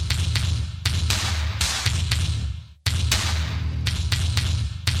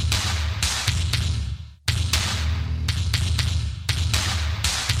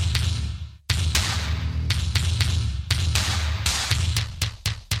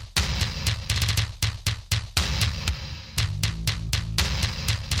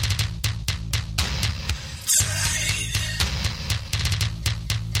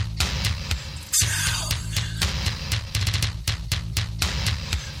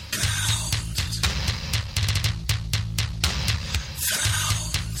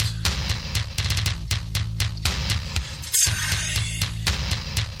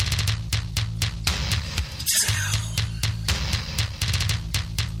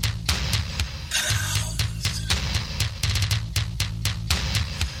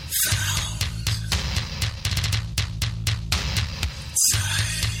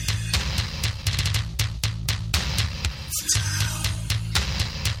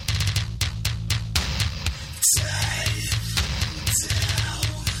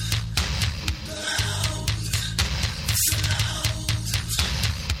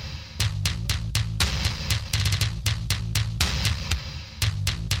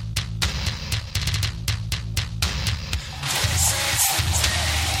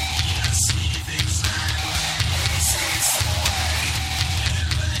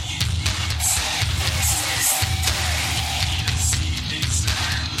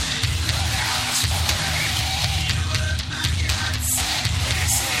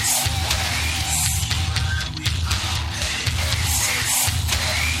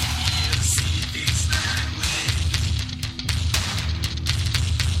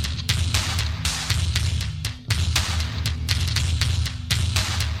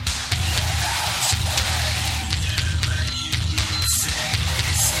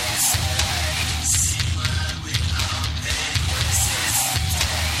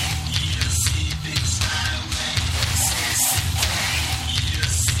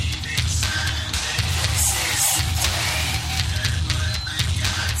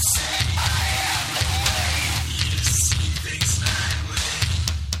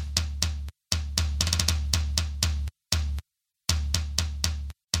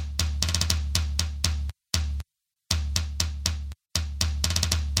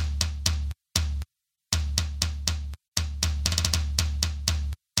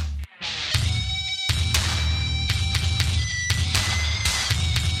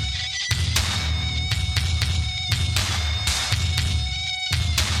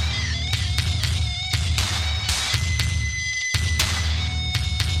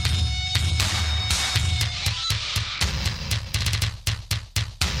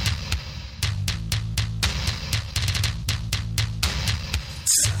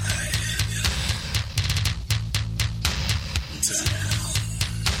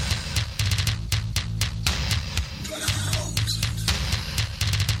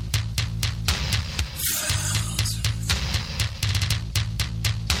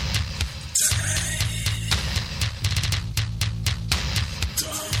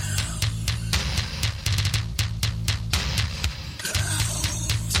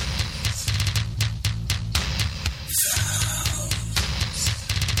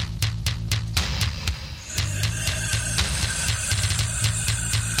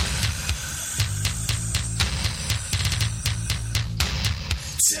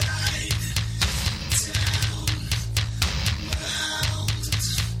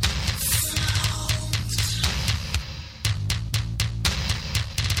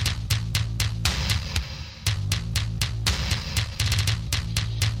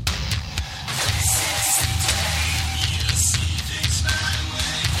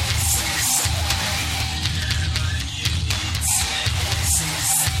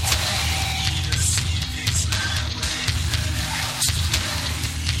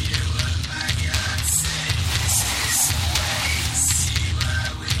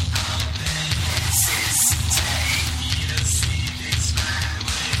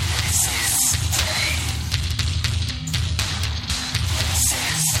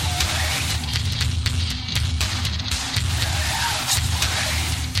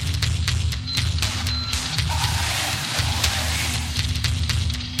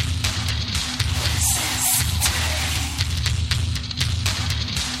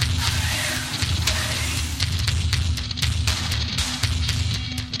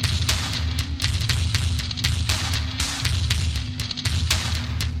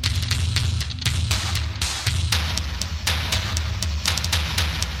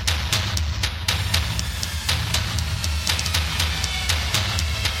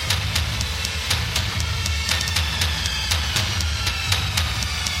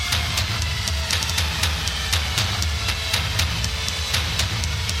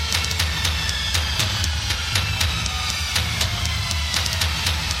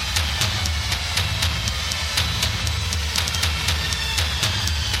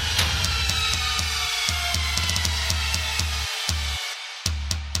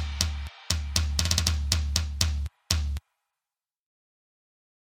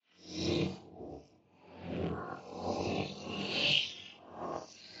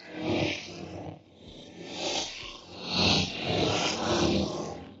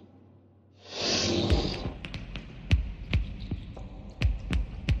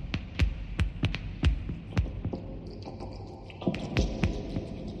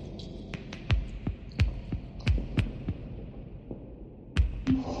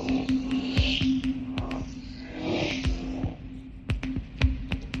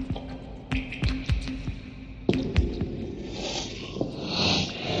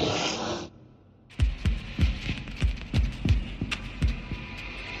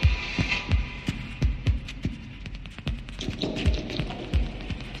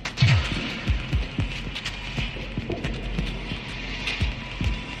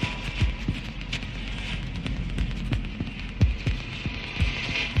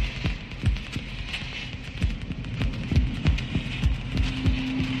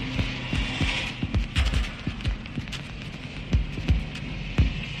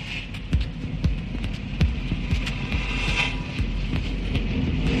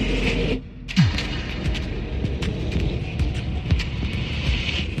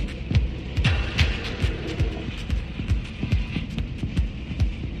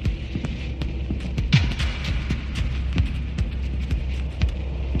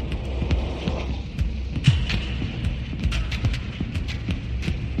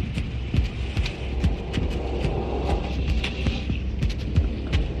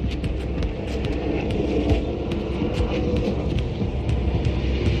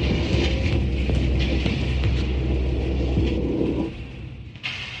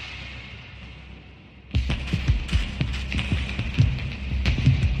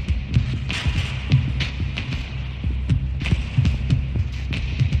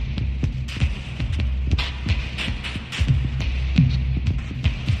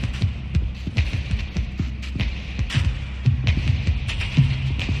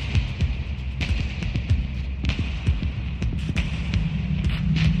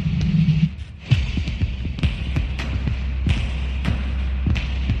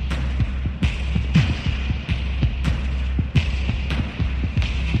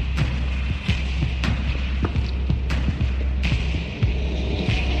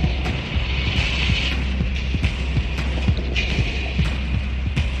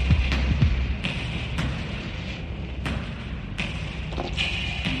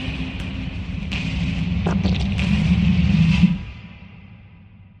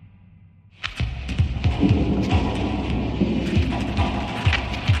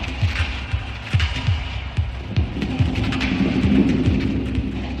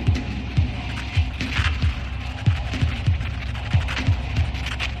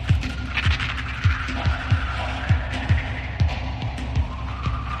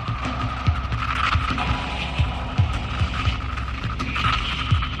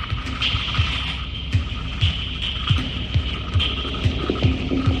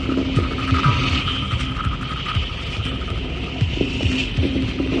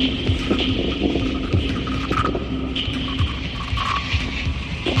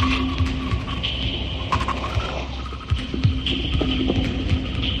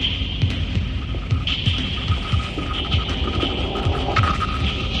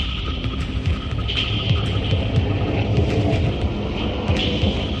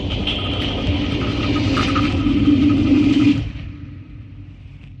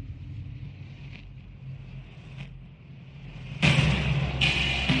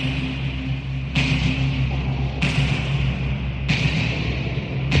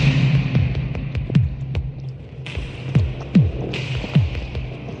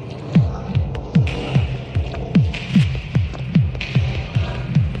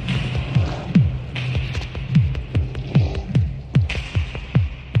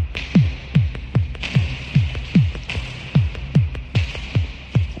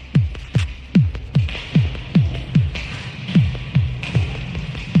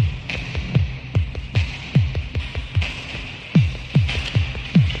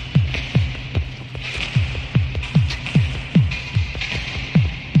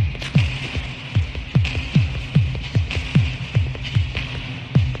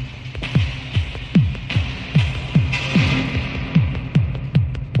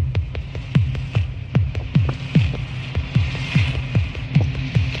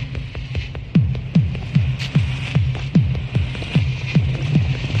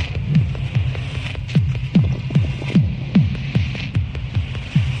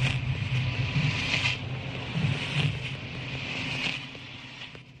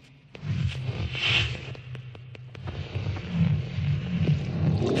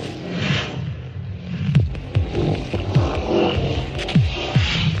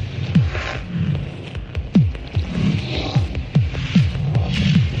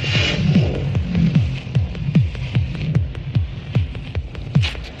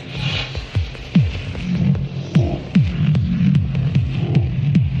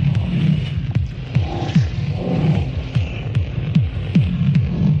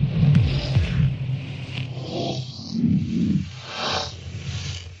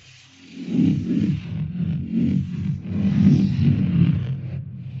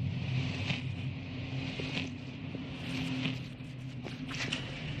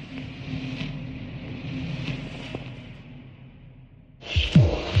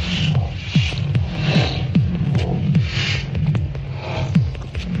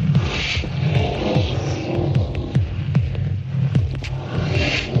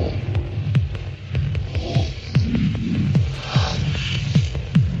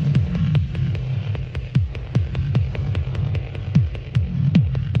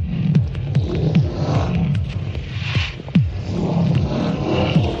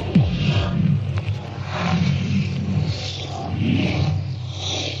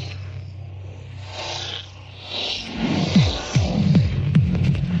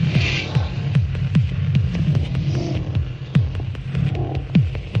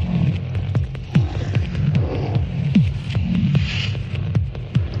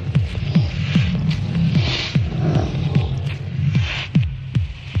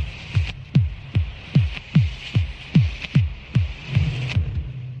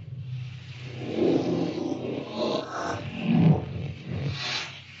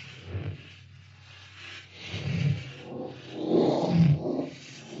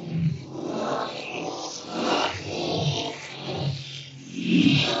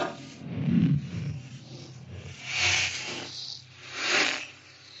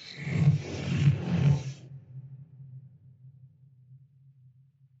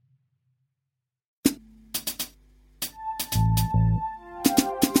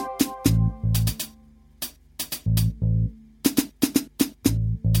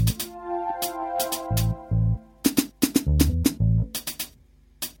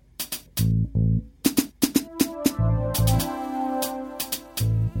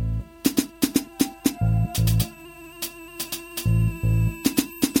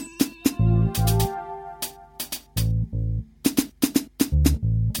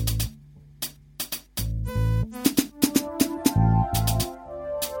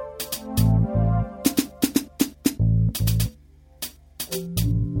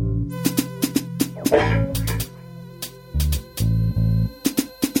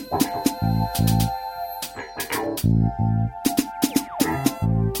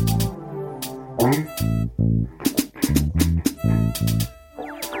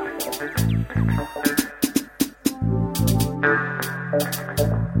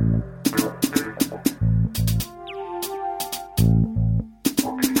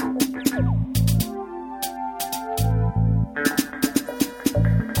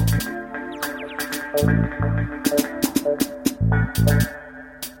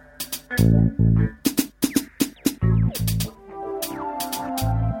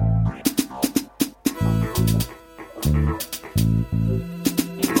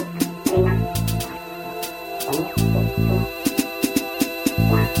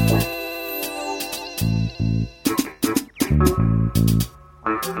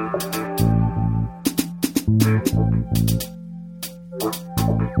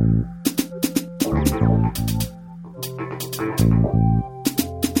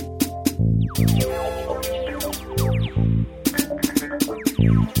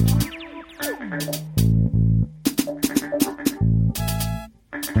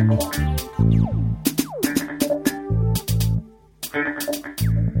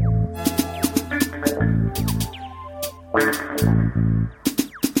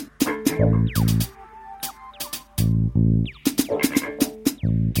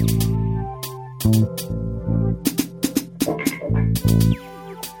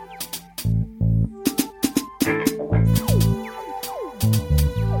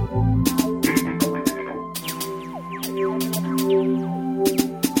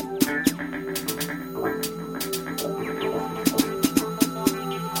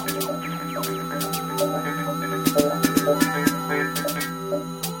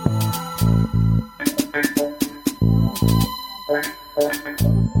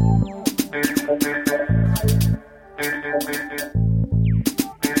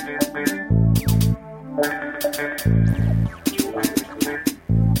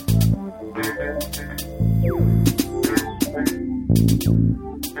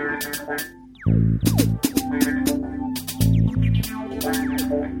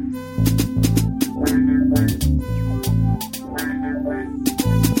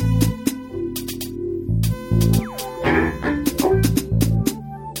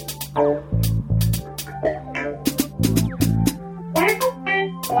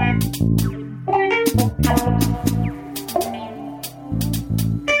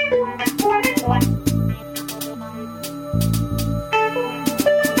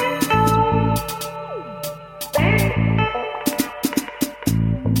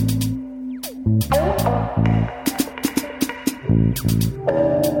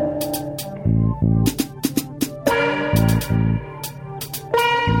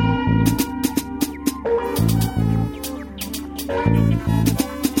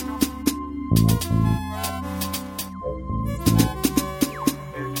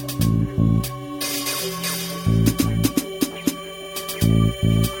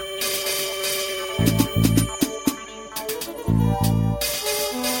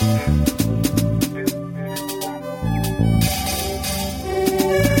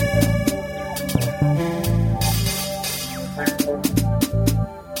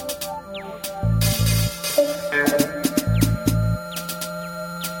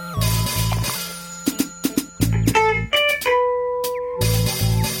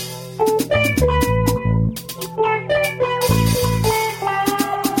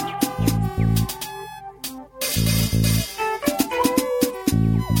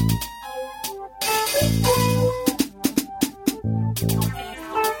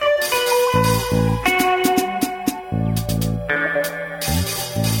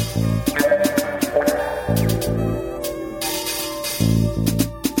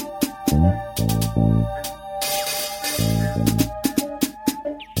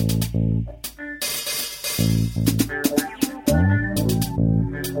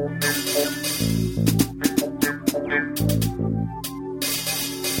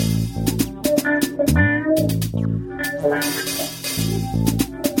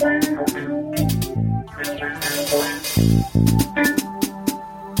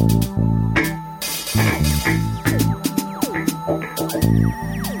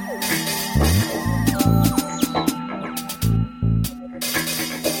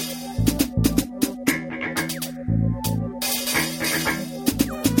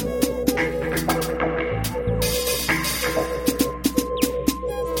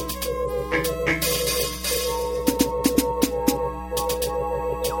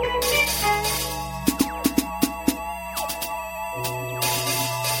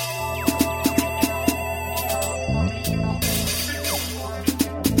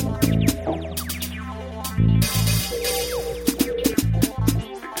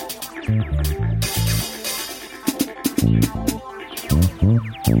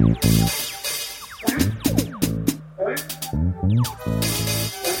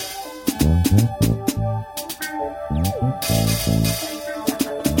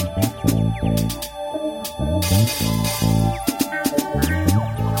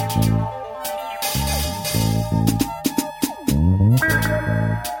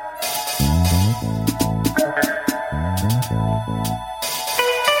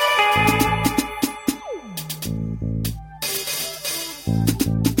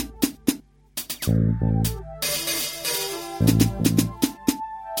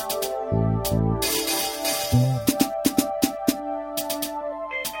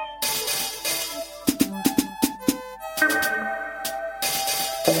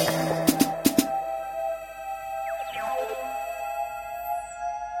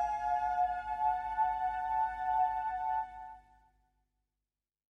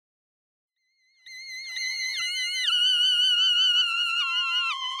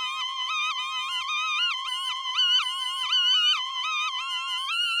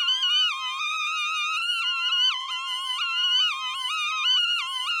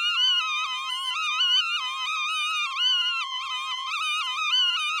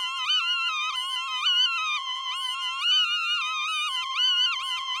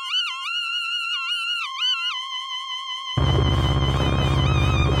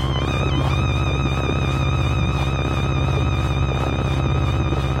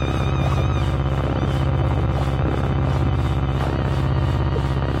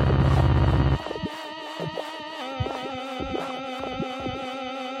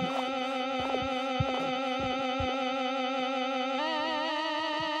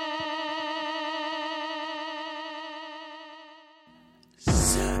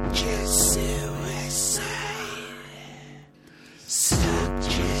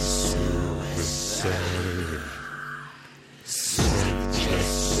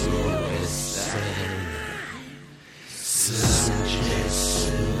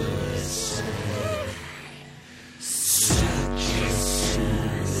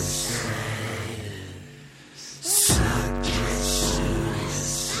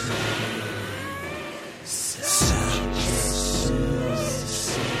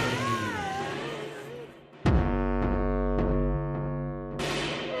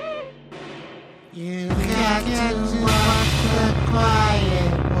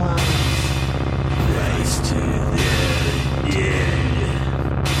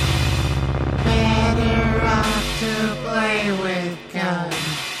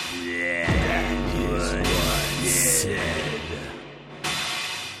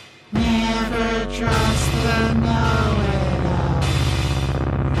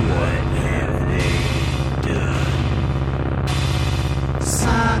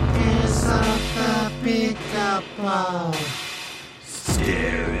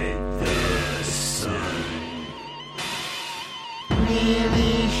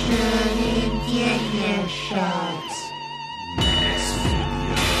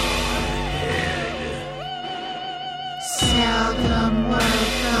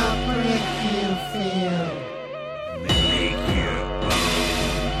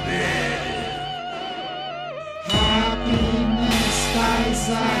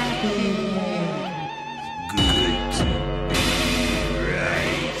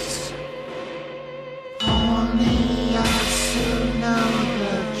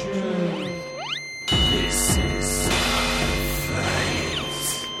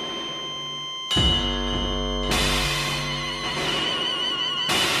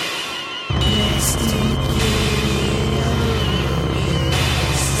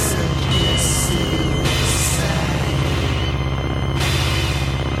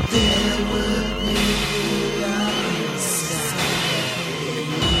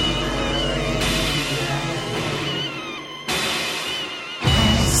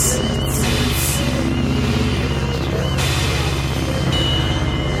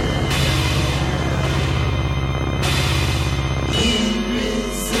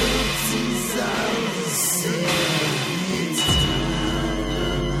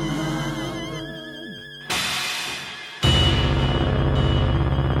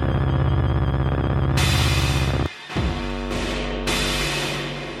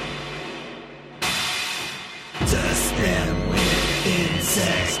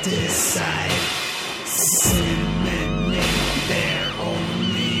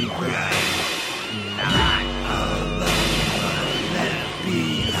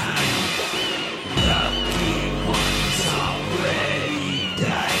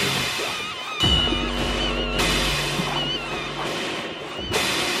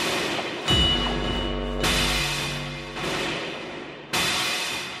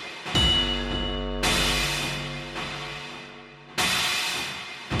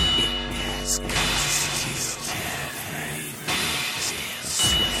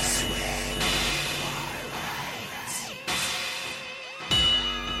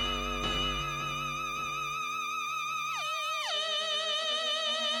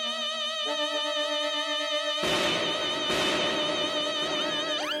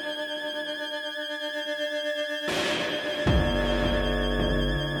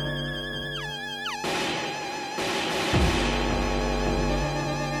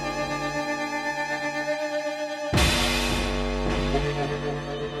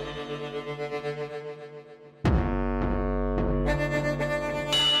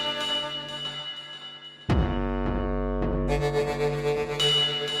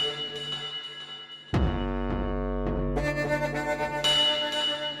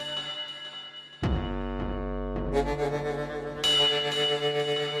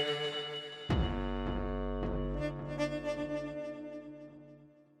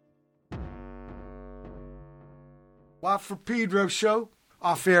 Watt for Pedro Show.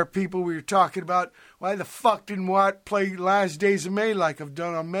 Off-air people, we were talking about why the fuck didn't Watt play Last Days of May like I've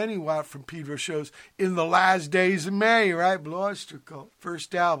done on many Watt from Pedro shows in the last days of May, right? Blue Oyster Cult,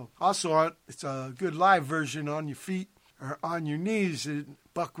 first album. Also, it's a good live version on your feet or on your knees.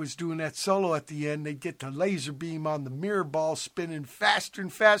 Buck was doing that solo at the end. They get the laser beam on the mirror ball spinning faster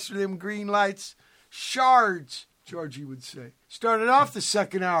and faster, them green lights. Shards, Georgie would say. Started off the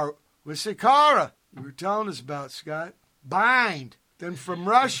second hour with Sikhara. You were telling us about, Scott. Bind. Then from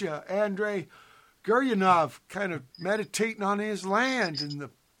Russia, Andrey Guryanov kind of meditating on his land and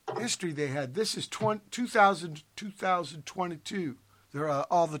the history they had. This is 2022.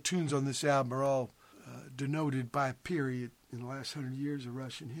 All the tunes on this album are all denoted by a period in the last 100 years of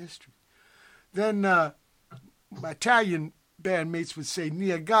Russian history. Then my Italian bandmates would say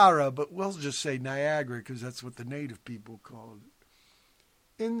Niagara, but we'll just say Niagara because that's what the native people called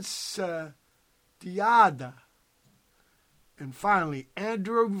it. Incendiada. And finally,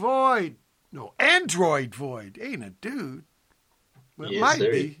 Android Void. Ain't a dude. Well, yes,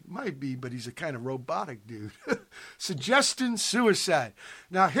 might be, but he's a kind of robotic dude. Suggesting suicide.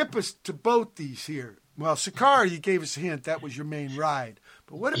 Now, hip us to both these here. Well, Sikhara, you gave us a hint. That was your main ride.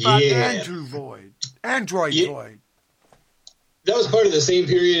 But what about Android Void? Void. That was part of the same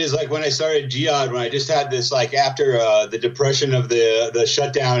period as like when I started Jihad, when I just had this like after the depression of the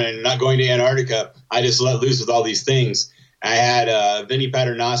shutdown and not going to Antarctica, I just let loose with all these things. I had Vinny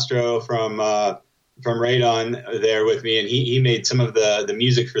Paternostro from Radon there with me, and he made some of the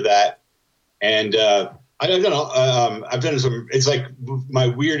music for that. And I've done some. It's like my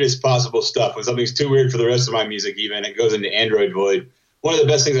weirdest possible stuff. When something's too weird for the rest of my music, even it goes into Android Void. One of the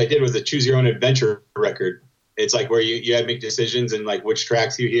best things I did was the Choose Your Own Adventure record. It's like where you have to make decisions and like which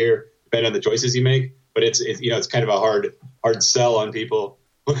tracks you hear depending on the choices you make. But it's it's kind of a hard sell on people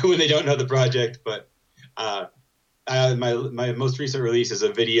when they don't know the project. But my most recent release is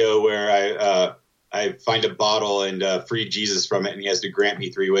a video where I find a bottle and free Jesus from it, and he has to grant me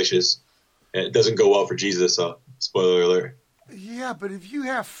 3 wishes. It doesn't go well for Jesus, so spoiler alert. Yeah, but if you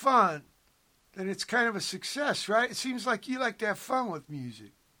have fun, then it's kind of a success, right? It seems like you like to have fun with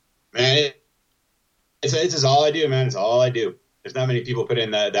music. Man, it's just all I do, man. It's all I do. There's not many people put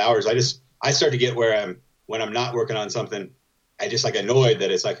in the hours. I start to get where when I'm not working on something, I just like annoyed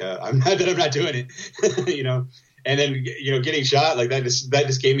that it's like I'm not doing it, And then getting shot like that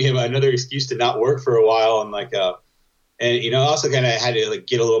just gave me another excuse to not work for a while, and also kind of had to like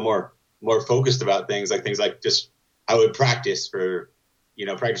get a little more focused about things like just I would practice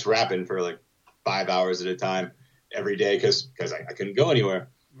rapping for like 5 hours at a time every day because I couldn't go anywhere.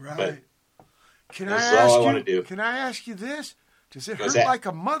 Right. But can that's all I want to do. Can I ask you this? Does it hurt that? like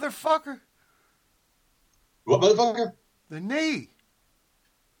a motherfucker? What motherfucker? The knee.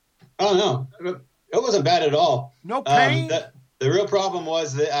 Oh no. It wasn't bad at all. No pain? The real problem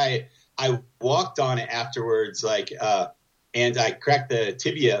was that I walked on it afterwards, and I cracked the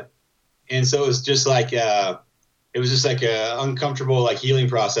tibia. And so it was just like a uncomfortable healing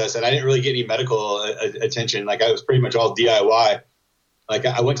process. And I didn't really get any medical attention. Like I was pretty much all DIY. Like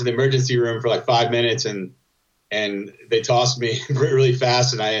I went to the emergency room for like 5 minutes and they tossed me really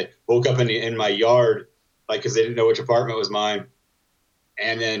fast. And I woke up in my yard, cause they didn't know which apartment was mine.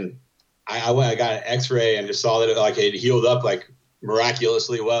 And then I got an X-ray and just saw that it healed up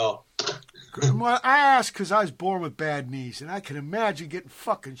miraculously well. Well, I asked because I was born with bad knees, and I can imagine getting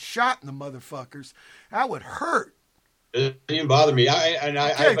fucking shot in the motherfuckers. That would hurt. It didn't even bother me.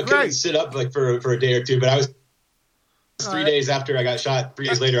 I couldn't sit up for a day or two, but I was 3 days after I got shot. 3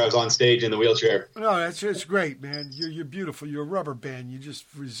 days later, I was on stage in the wheelchair. No, it's great, man. You're beautiful. You're a rubber band. You're just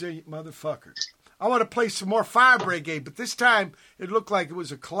resilient motherfucker. I want to play some more Fire Brigade, but this time it looked like it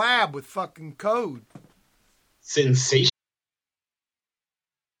was a collab with fucking Code. Sensation.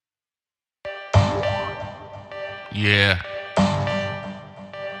 Yeah.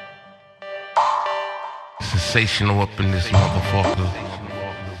 Sensational up in this motherfucker.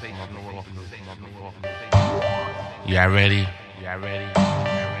 Y'all ready?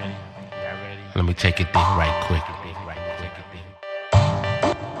 Let me take it there right quick.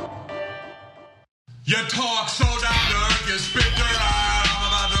 You talk so down to earth, you spit dirt out. I'm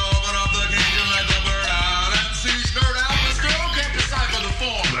about to open up the cage and let the bird out. MC skirt out, but still can't decipher the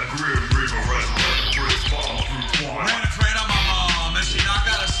form. That grim reaper wrestler, with his palm through twine. Ran a train on my mom, and she knocked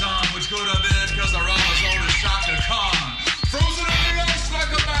out a son, which could have been because the raw was old as Shaka Khan. Frozen in the ice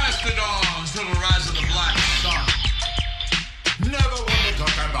like a mastodon, till the rise of the black sun. Never want to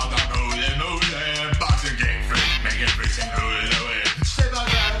talk about that no boxing game fake.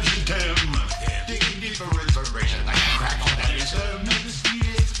 vibration like a crack on that is. No, the speed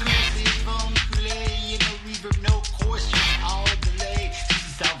is progressive, enculé. No reverb, no chorus, just all delay. This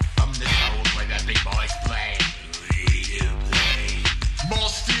is out from the soul where the big boys play. We do play. Mon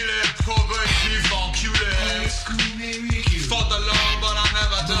style est progressif, enculé. Fought the law, but I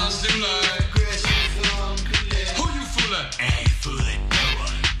never done stupid. Who you fooling? Ain't fooling no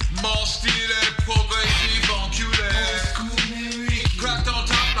one. Mon style est progressif, enculé. Cracked on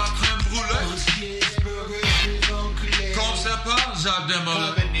top la crème brûlée. Comme c'est pas, j'ai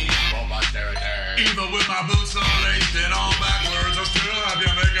démolé. Even with my boots unlaced and all backwards, I still have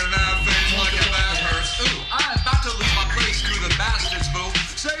you making that face like a back hurts. Ooh, I'm about to lose my place to the bastards, boo.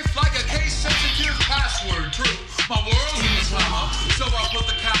 Safe like a case-sensitive password, true. My world's in the slammer, so I put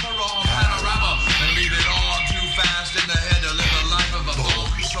the camera on panorama and leave it on too fast in the head to live the life of a fool.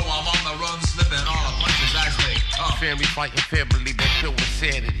 So I'm on the run, slipping all the punches as they come. Family fighting family that filled with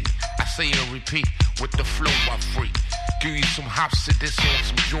sanity. I say and repeat with the flow I freak. Give you some hops to this on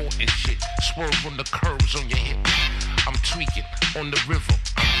some Jordan shit. Swerve on the curves on your hip. I'm tweaking on the river.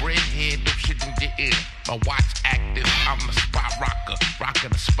 I'm redhead, no shit in your ear. My watch active, I'm a spot rocker.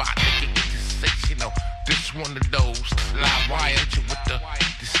 Rocking the spot, nigga, get this sensational. This one of those. Live wire you with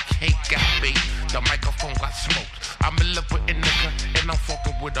this cake got baked. The microphone got smoked. I'm in love with a nigga and I'm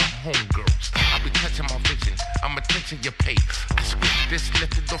fucking with the homegirls. I be touching my vision, I'm attention your pay. I spit this,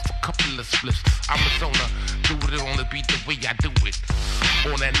 lifted off a couple of spliffs. I'm a zoner, do it on the beat the way I do it.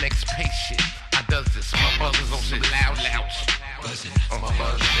 On that next pace shit, I does this. My buzz is on some loud shit. My buzz is some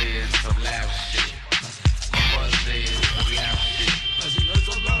loud shit. My buzz is some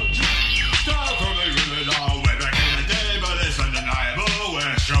loud shit. Start from the river all way back in the day, but it's undeniable.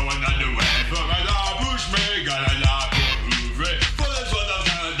 We're showing the new way. For my law, push me, got a law for ouvre. For this one, the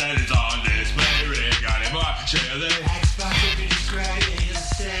talent that is on display. Regardez-moi, chérie.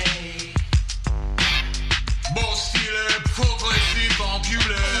 Mon style est progressif,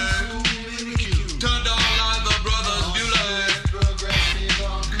 enculé. Turned on like the brothers Mulet.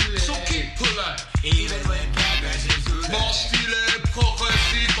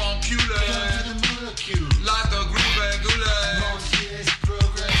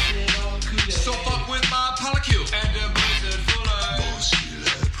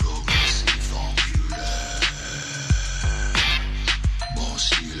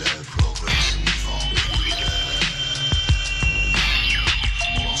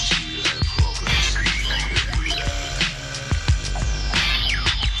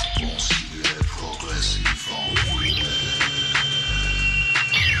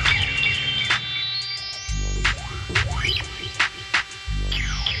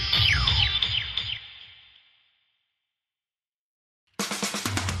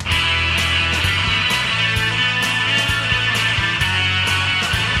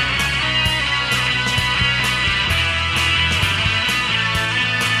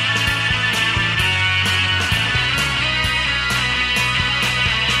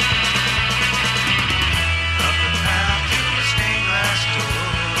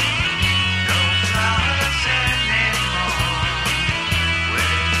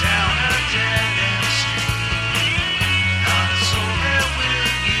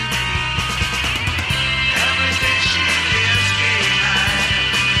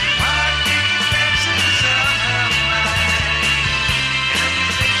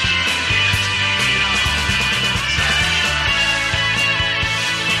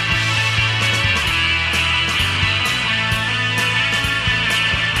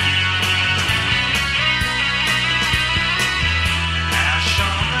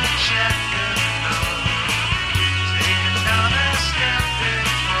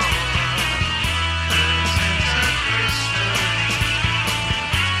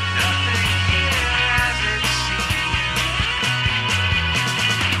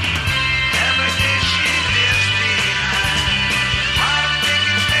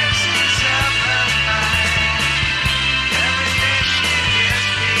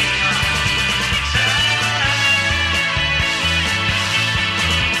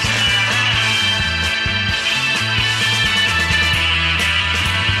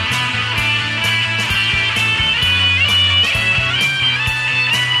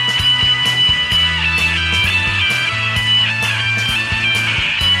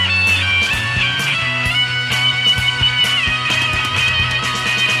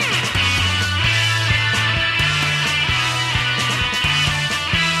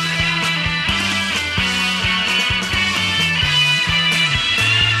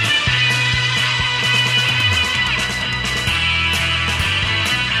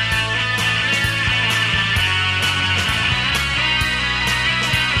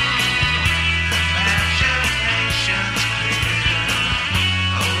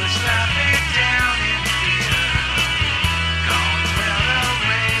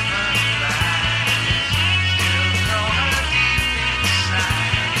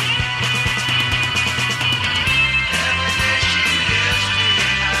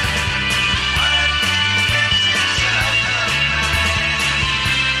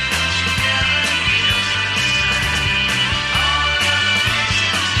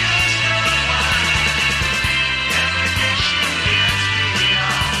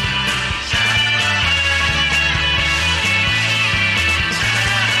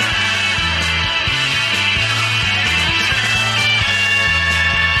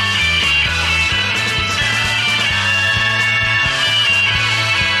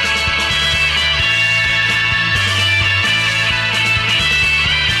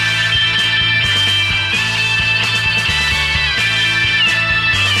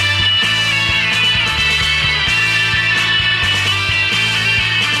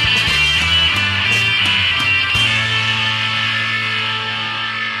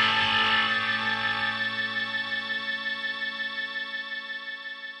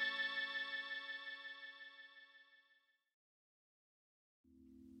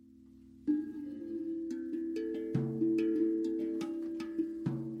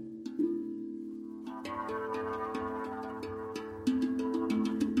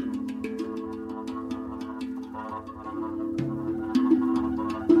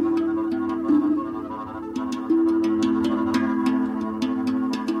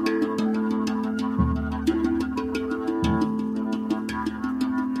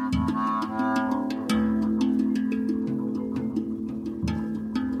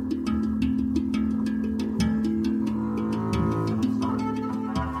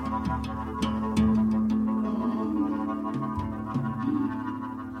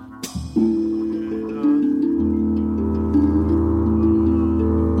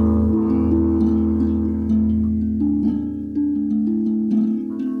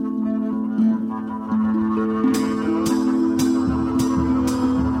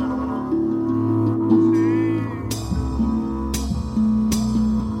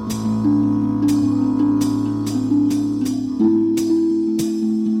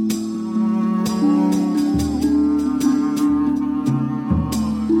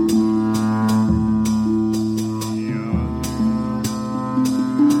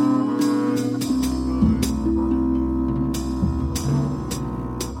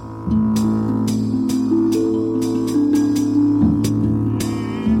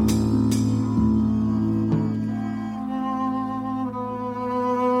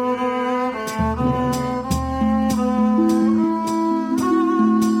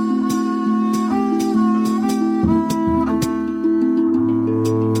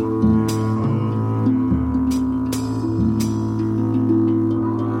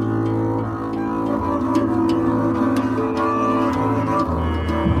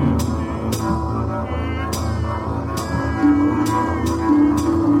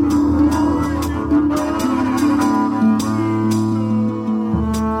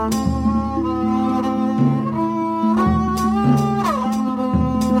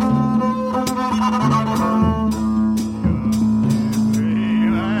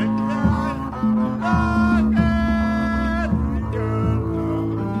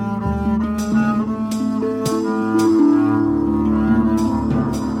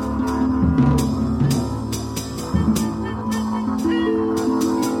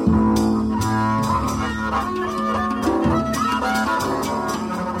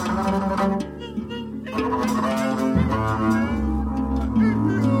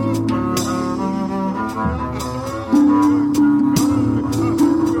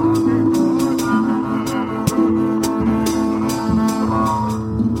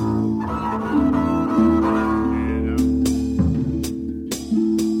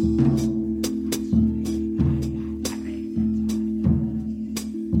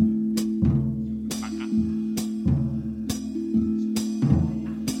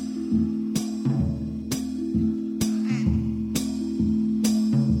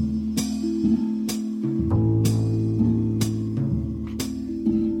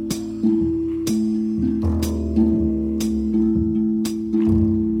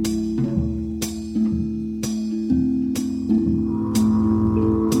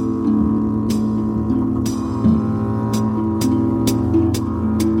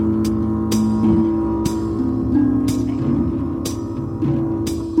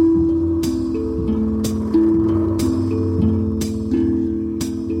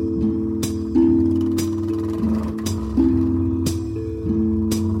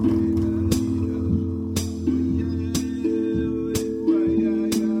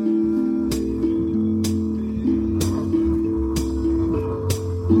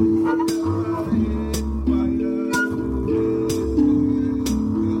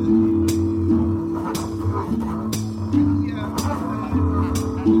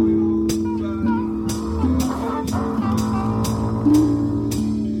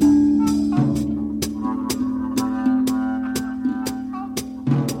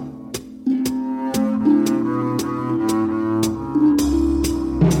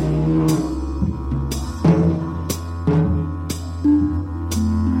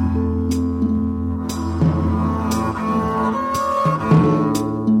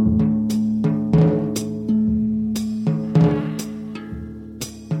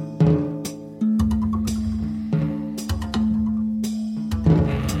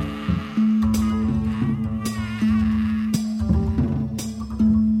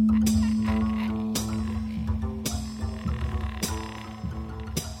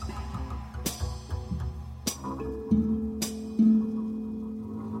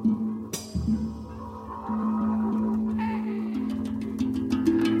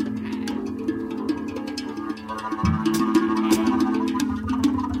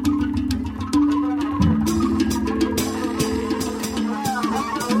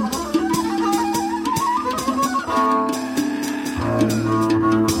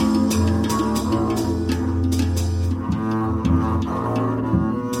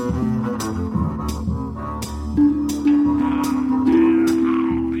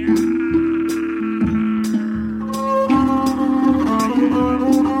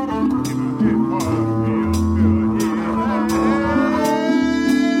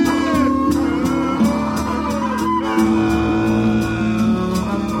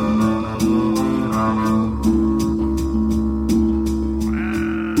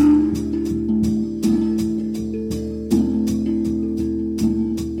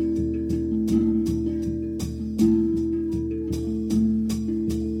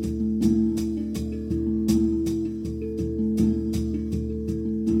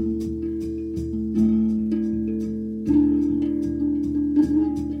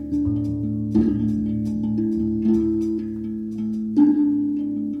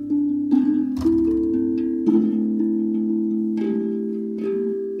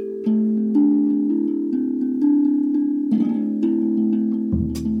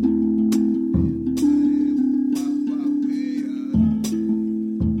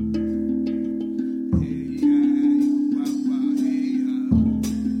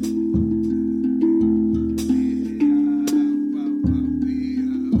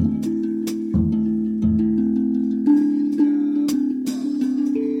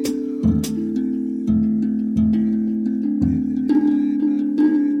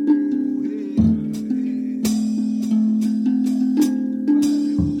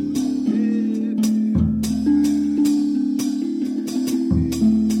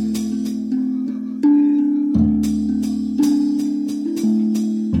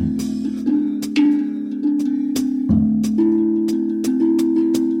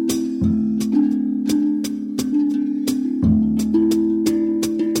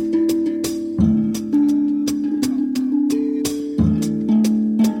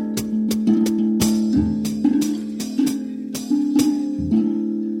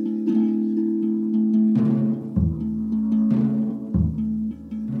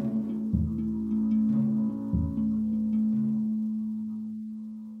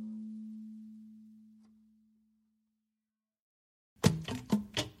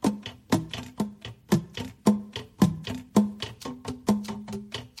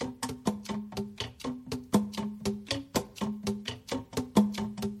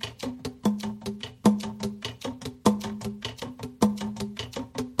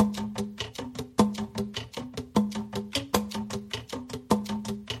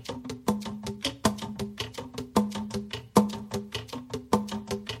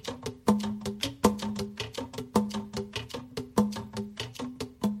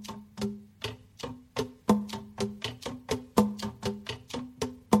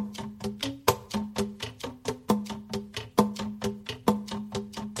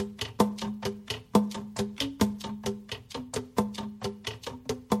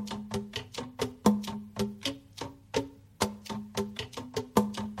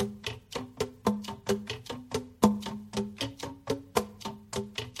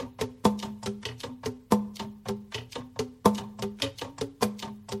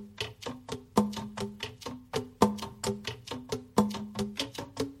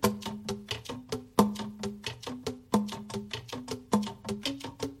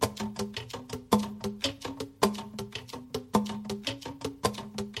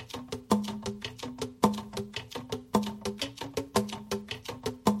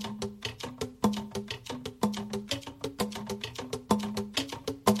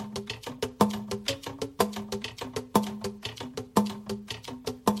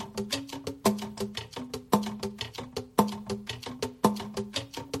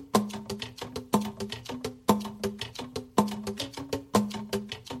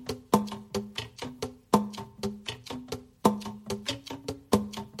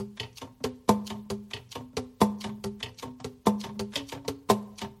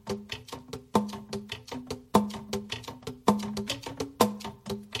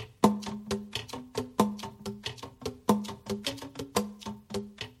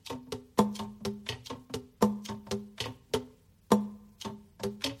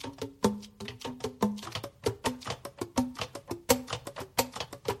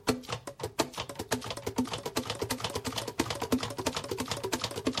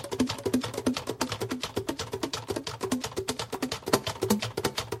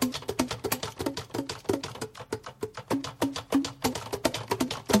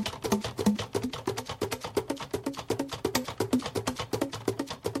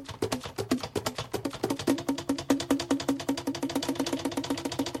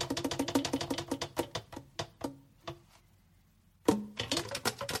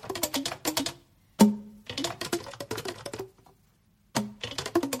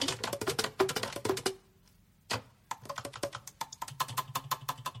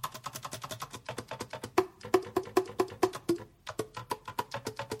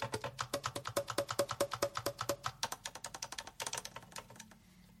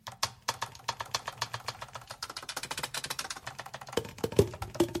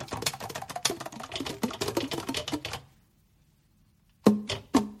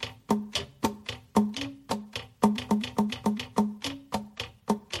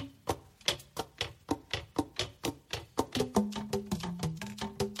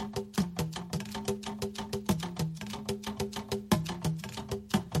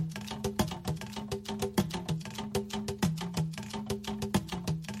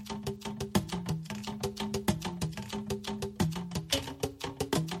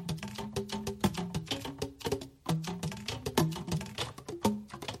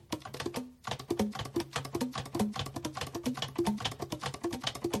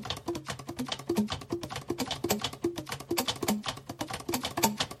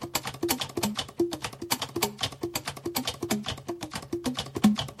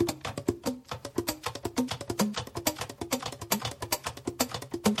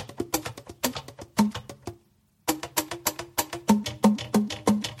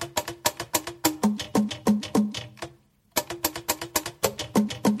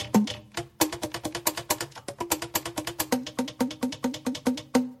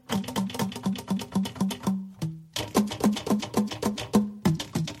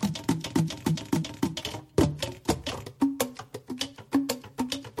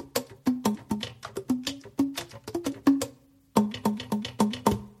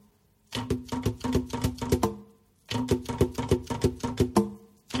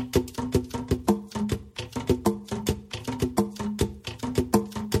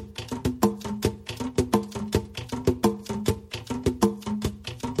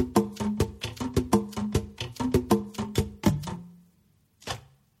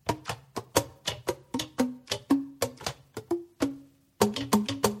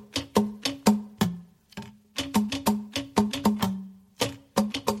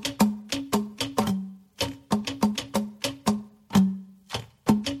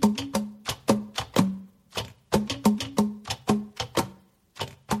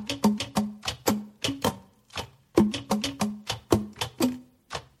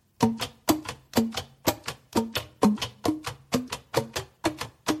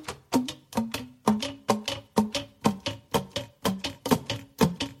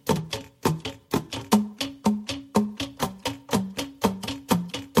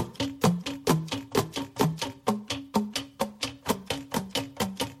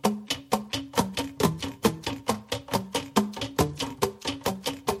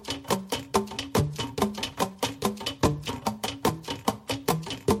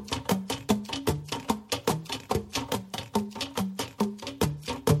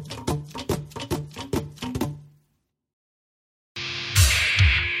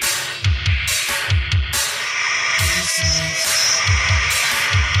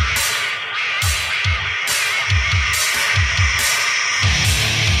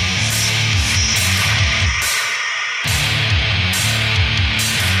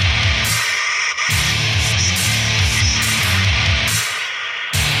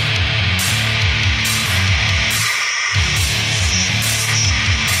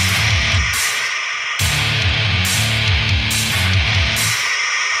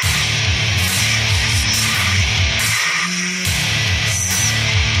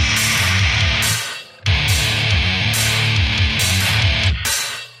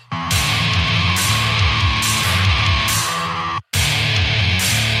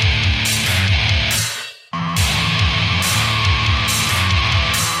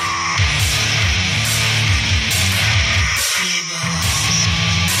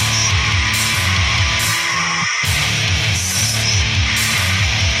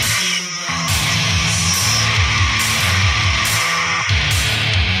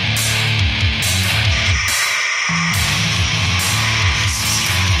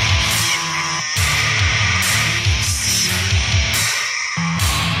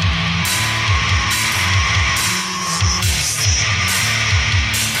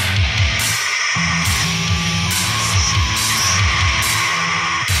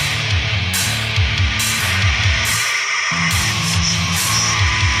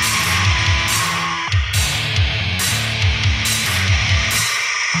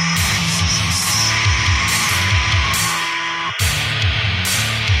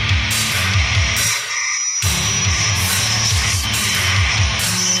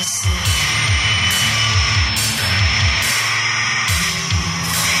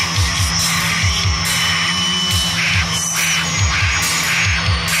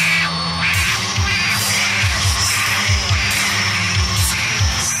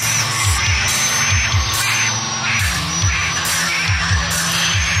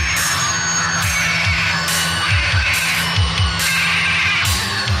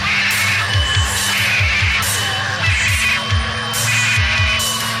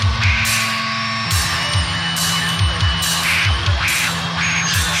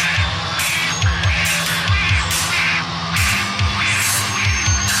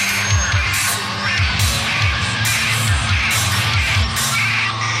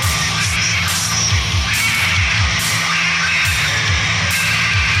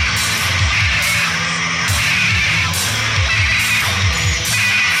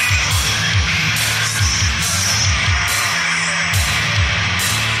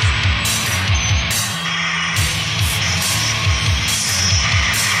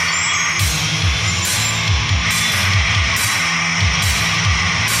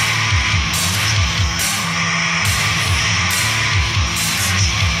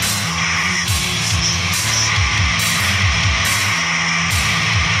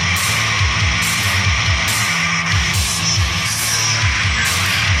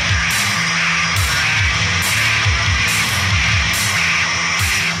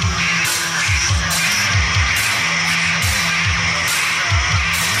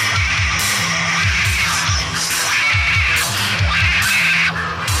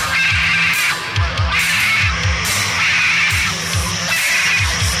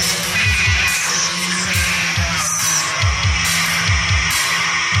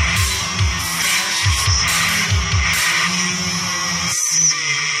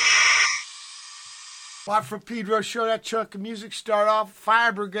 Spot for Pedro Show. That chunk of music start off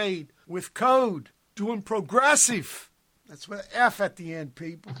Fire Brigade with Code doing progressive. That's with F at the end,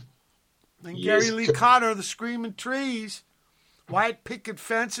 people. Then Yes. Gary Lee Conner, The Screaming Trees. White Picket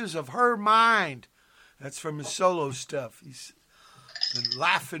Fences of Her Mind. That's from his solo stuff. He's the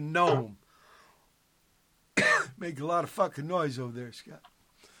Laughing Gnome. Make a lot of fucking noise over there, Scott.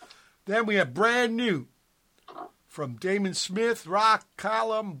 Then we have Brand New from Damon Smith, Rock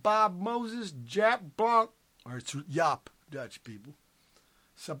Column, Bob Moses, Jap Blanc, or it's Yap, Dutch people.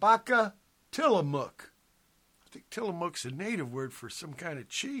 Sabaka, Tillamook. I think Tillamook's a native word for some kind of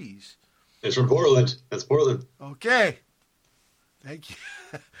cheese. It's from Portland. That's Portland. Okay. Thank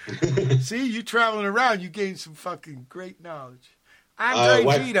you. See, you traveling around, you gain some fucking great knowledge. Andrey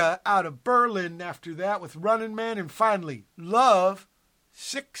Vita out of Berlin after that with Running Man. And finally, Love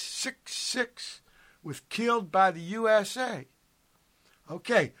 666 with Killed by the USA.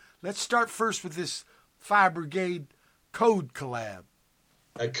 Okay, let's start first with this Fire Brigade Code collab.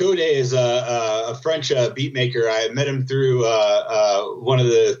 Code is a French beat maker. I met him through one of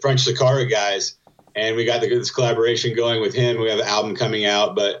the French sikhara guys, and we got this collaboration going with him. We have an album coming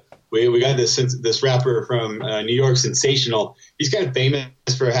out, but we got this rapper from New York, Sensational. He's kind of famous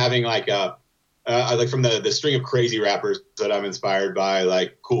for having like from the string of crazy rappers that I'm inspired by,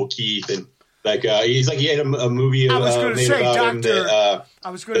 like Cool Keith, and he had a movie I was going to say about Dr. him I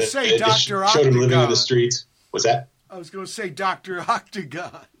was going to say Dr. showed him living on Octagon. the streets. What's that? I was going to say Dr.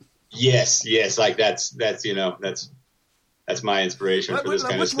 Octagon. Yes, like that's my inspiration for this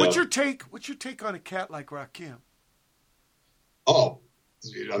kind of stuff. What's your take on a cat like Rakim? Oh,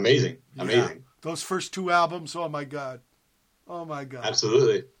 amazing. Yeah. Those first two albums, oh my god.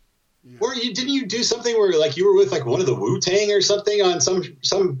 Absolutely. Yeah. Or didn't you do something where like you were with like one of the Wu-Tang or something on some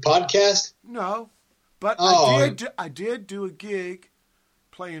podcast? No, but I did do a gig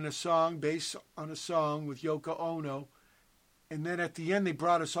playing a song based on a song with Yoko Ono, and then at the end they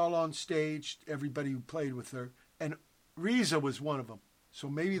brought us all on stage, everybody who played with her, and Reza was one of them. So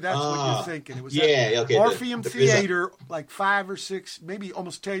maybe that's what you're thinking. It was at Orpheum Theater like 5 or 6, maybe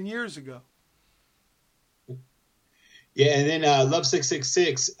almost 10 years ago. Yeah, and then Love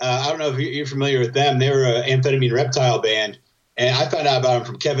 666, I don't know if you're familiar with them. They were an amphetamine reptile band, and I found out about them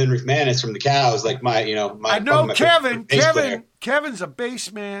from Kevin Rifmanis from the Cows, like my I know Kevin. Kevin's a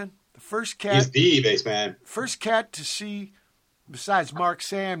bass man. The first cat. He's the bass man. First cat to see, besides Mark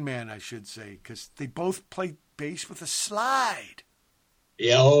Sandman, I should say, because they both played bass with a slide.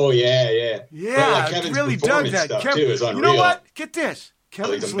 Yeah, yeah. Yeah, I really dug that. Kevin, too, is unreal. You know what? Get this.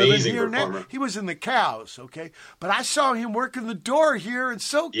 Kevin's living here performer. now. He was in the Cows, okay? But I saw him working the door here in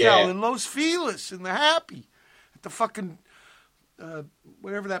SoCal in Los Feliz in the Happy. At the fucking,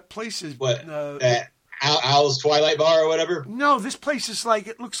 whatever that place is. What? Owl's Twilight Bar or whatever? No, this place is like,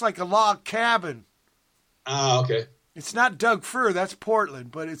 it looks like a log cabin. Oh, okay. It's not Doug Fir, that's Portland,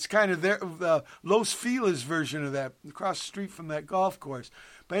 but it's kind of the Los Feliz version of that, across the street from that golf course.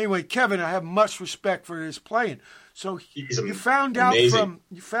 But anyway, Kevin, I have much respect for his playing. So you found out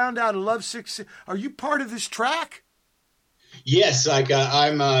a Love 6. Are you part of this track? Yes,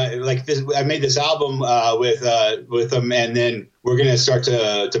 I'm like this. I made this album with him, and then we're gonna start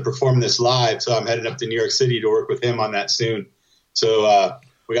to perform this live. So I'm heading up to New York City to work with him on that soon. So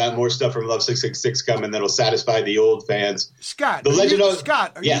we got more stuff from Love 666 coming that'll satisfy the old fans. Scott,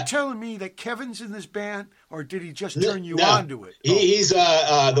 are you telling me that Kevin's in this band, or did he just turn you on to it? He's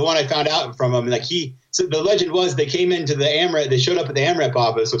the one I found out from him. Like so the legend was they came into the AMREP. They showed up at the AMREP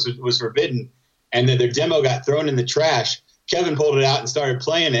office, which was forbidden, and then their demo got thrown in the trash. Kevin pulled it out and started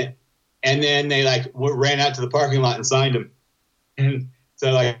playing it, and then they ran out to the parking lot and signed him. And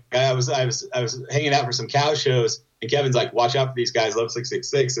so I was hanging out for some Cow shows. And Kevin's like, watch out for these guys, Love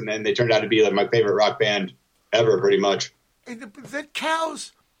 666. And then they turned out to be like my favorite rock band ever, pretty much. And that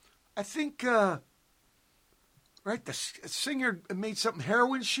Cows, I think, right, the singer made something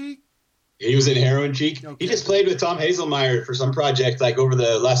Heroin Chic? He was in Heroin Chic. Okay. He just played with Tom Hazelmeyer for some project like over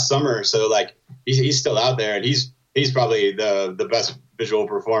the last summer. So like he's still out there, and he's probably the best visual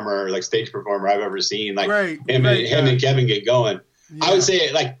performer, like stage performer I've ever seen. Like him and Kevin get going. Yeah. I would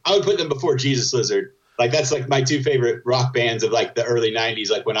say I would put them before Jesus Lizard. Like that's like my two favorite rock bands of like the early 90s,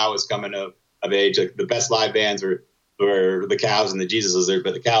 like when I was coming of age. Like the best live bands were the Cows and the Jesus Lizard,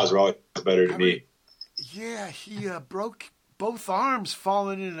 but the Cows were always better to me. Yeah, he broke both arms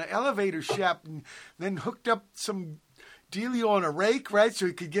falling in an elevator shaft and then hooked up some dealio on a rake, right? So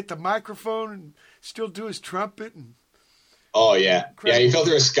he could get the microphone and still do his trumpet. And oh, yeah. Incredible. Yeah, he fell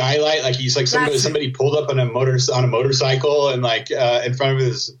through a skylight. Like he's like somebody pulled up on a motorcycle and like in front of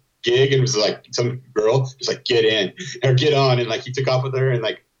his gig and was like some girl just like get in or get on, and like he took off with her and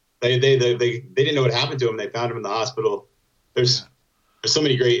like They didn't know what happened to him. They found him in the hospital. There's so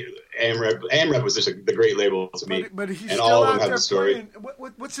many great AMREP was just the great label to me. But he's and still all of out them have there a story.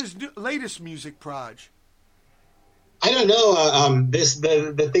 playing. What's his latest music proj? I don't know.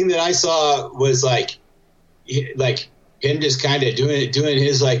 The thing that I saw was like him just kind of doing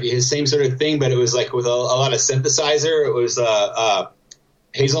his same sort of thing, but it was like with a lot of synthesizer. It was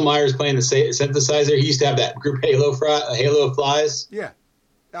Hazelmeyer's playing the synthesizer. He used to have that group Halo Flies. Yeah,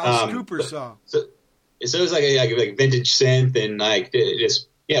 Alice Cooper song. So it was like a vintage synth and like just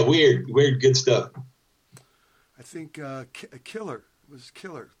weird good stuff. I think Killer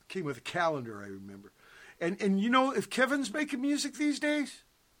came with a calendar. I remember, and you know if Kevin's making music these days.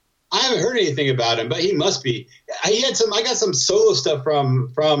 I haven't heard anything about him, but he must be. I got some solo stuff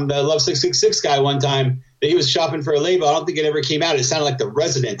from the Love 666 guy one time that he was shopping for a label. I don't think it ever came out. It sounded like The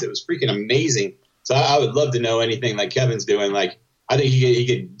Resident. It was freaking amazing. So I would love to know anything like Kevin's doing. Like I think he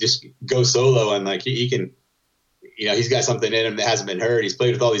could just go solo and like he can, he's got something in him that hasn't been heard. He's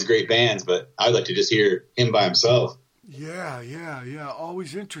played with all these great bands, but I'd like to just hear him by himself. Yeah.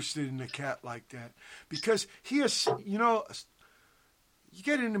 Always interested in a cat like that because he is, you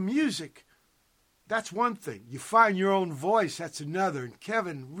get into music, that's one thing. You find your own voice, that's another. And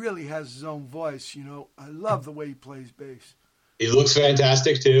Kevin really has his own voice, I love the way he plays bass. He looks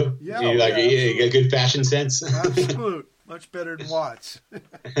fantastic, too. Yeah. He got good fashion sense. Absolute. Much better than Watts.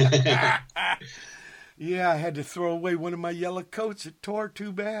 Yeah, I had to throw away one of my yellow coats. It tore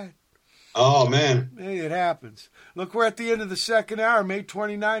too bad. Oh, man. Hey, it happens. Look, we're at the end of the second hour, May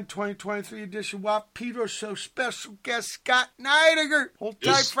 29, 2023 edition of Pedro Show. Special guest Scott Neidiger. Hold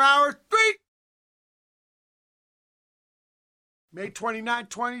tight for hour 3. May 29,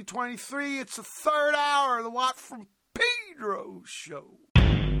 2023. It's the third hour of the Watt from Pedro Show.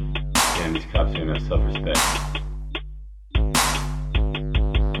 Damn, these cops don't have self-respect.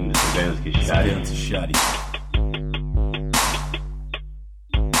 And the surveillance gets shot. Surveillance is shoddy.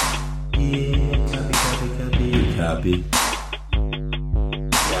 Copy.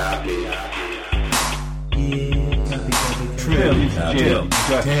 Trail leads to jail.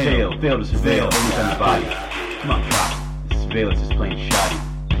 Drive to jail. Fail to surveil. Every time the body. Come on, cop. The surveillance is plain shoddy.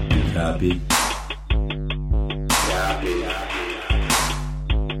 Copy.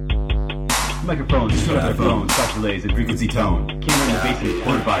 Microphones, shut up their phones, stock delays and frequency tone. Camera in the basement,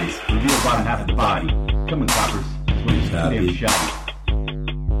 porta bodies. Reveal bottom half of the body. Come on, coppers. This one is damn shoddy.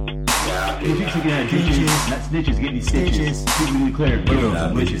 Fix again, bitches. Not snitches, getting these stitches. People declared werewolves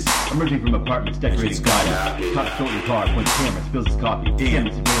and witches. Emerging from apartments, decorated Scotty. Cop stolen the car, points camera, spills his coffee. Damn,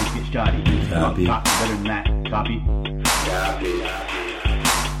 the surveillance gets shoddy. Come on, cop, better than that. Copy.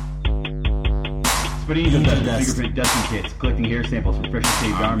 Spreading angel dust, fingerprint dusting kits. Collecting hair samples from freshly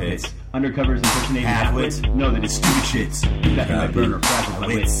shaved armpits. Undercovers impersonating half-wits. Know that it's stupid shits. Back in my burner, frazzles my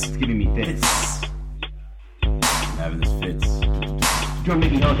wits. It's giving me fits. I'm having this fits. Drum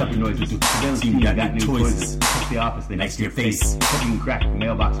making helicopter noises. Surveillance team got new choices. Touch the office, they next to your face. Touching and crack the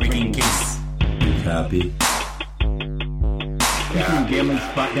mailbox, breaking case. Copy. Featuring gambling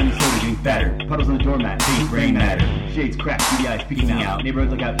spot down the soda, getting fatter. Puddles on the doormat, big brain matter. Shades cracked, beady eyes peeking out. Neighborhood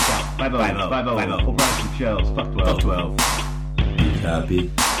look out, shout. 5-0, 5-0. Full price from shells, fuck 12.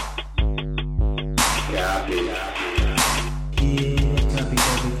 Copy.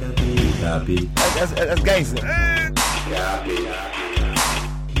 Copy. That's gangster. Copy.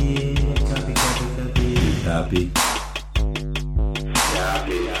 Copy. Copy.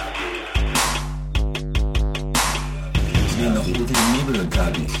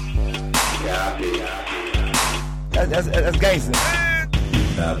 That's gangster.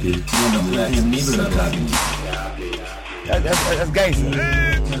 Copy. That's gangster.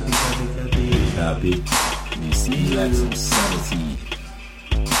 Copy. You see, like some subtlety.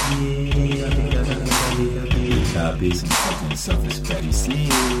 Copy. Some fucking self-respect. You see.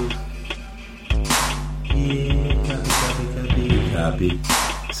 Copy.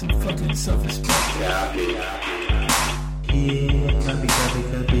 Some fucking self-respect. Copy.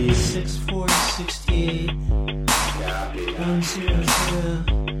 6468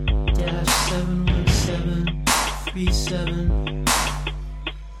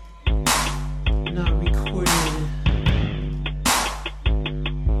 100-71737 not recorded.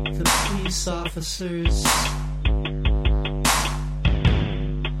 The police officers,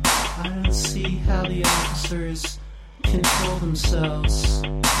 I don't see how the officers control themselves.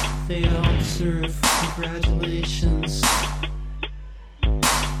 They all deserve congratulations.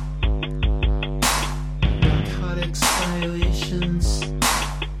 Narcotics violations,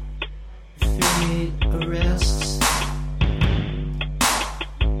 38 arrests,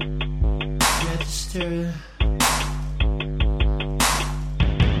 register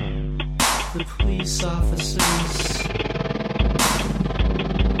the police officers.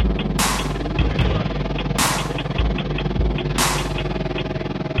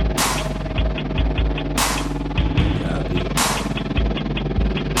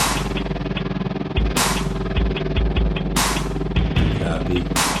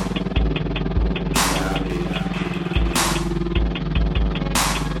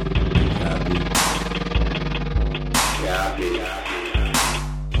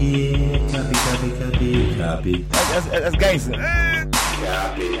 That's gangster.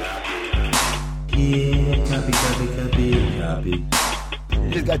 Copy. You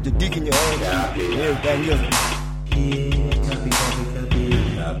just got the dick in your hand and everything else.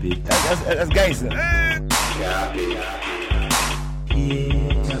 Copy. That's gangster.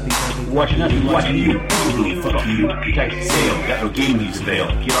 Watching us, watching you. Fuck you. You guys sail. Got no game use fail.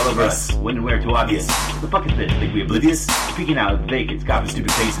 Get all over us. When and where too obvious. What the fuck is this? Think we oblivious? Peeking out of the vacant, copping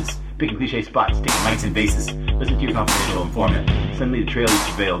stupid faces. Picking cliche spots, taking mics and bases. Listen to your confidential informant. Suddenly the trail you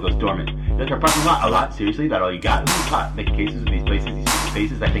surveil goes dormant. You like our parking lot a lot? Seriously? That all you got? Who's hot? Making cases of these places, these stupid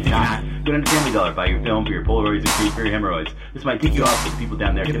faces? I think not. Go down to Family Dollar, buy your film for your Polaroids and cream for your hemorrhoids. This might take you off, but the people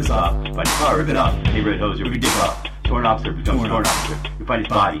down there tip us off. Find your car, rip it off. Neighborhood hoser, rip your dick off. Torn officer becomes torn officer. You find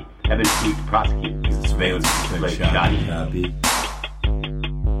his body. Evidence to prosecute. Because the surveillance is play shoddy. Copy.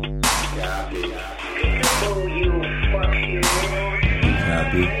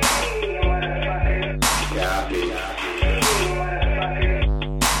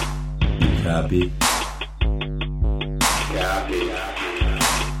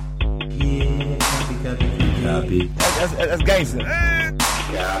 That's gangster.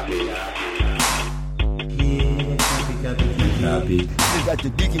 Copy. You just got the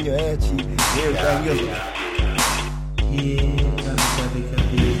dick in your ass cheek and everything else.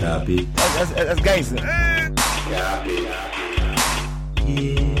 Copy. That's gangster.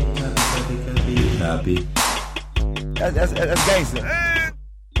 Copy. That's gangster.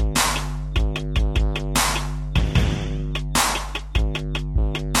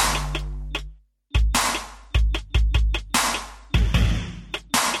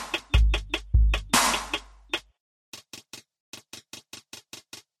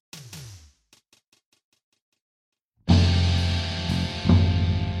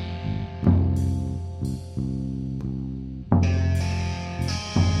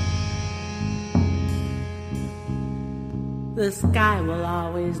 The sky will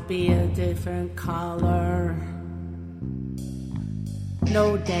always be a different color.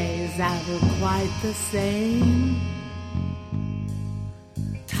 No day is ever quite the same.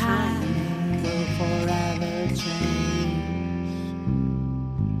 Time will forever change.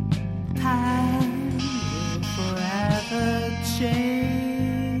 Time will forever change.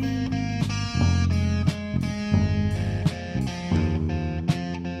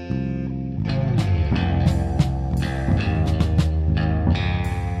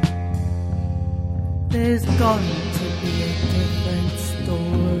 There's going to be a different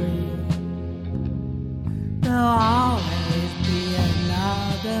story. There'll always be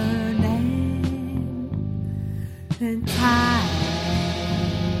another name. And time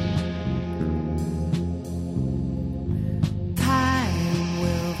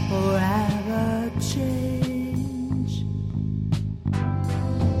will forever change.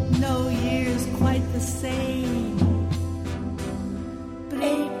 No year's quite the same. But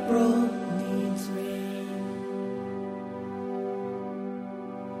April needs rain.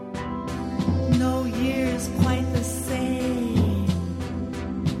 No year's quite the same.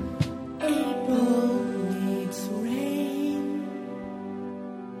 April needs rain.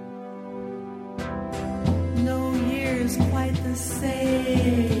 No year's quite the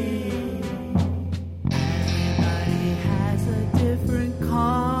same. Everybody has a different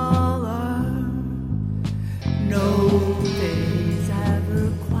color.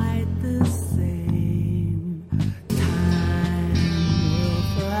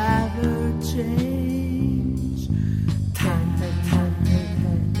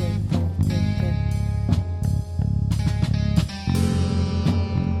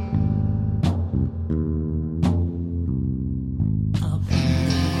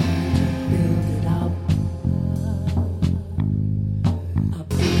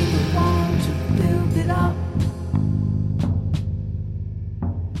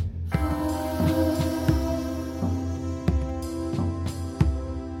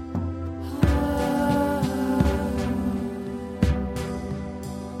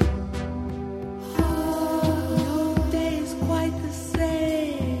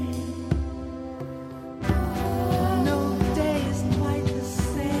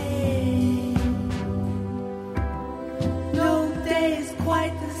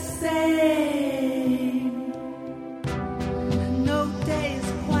 the same. No day is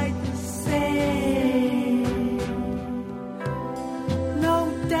quite the same. No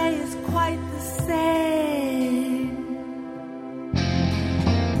day is quite the same.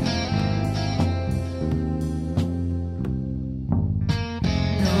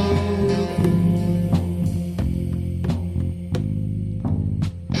 No day.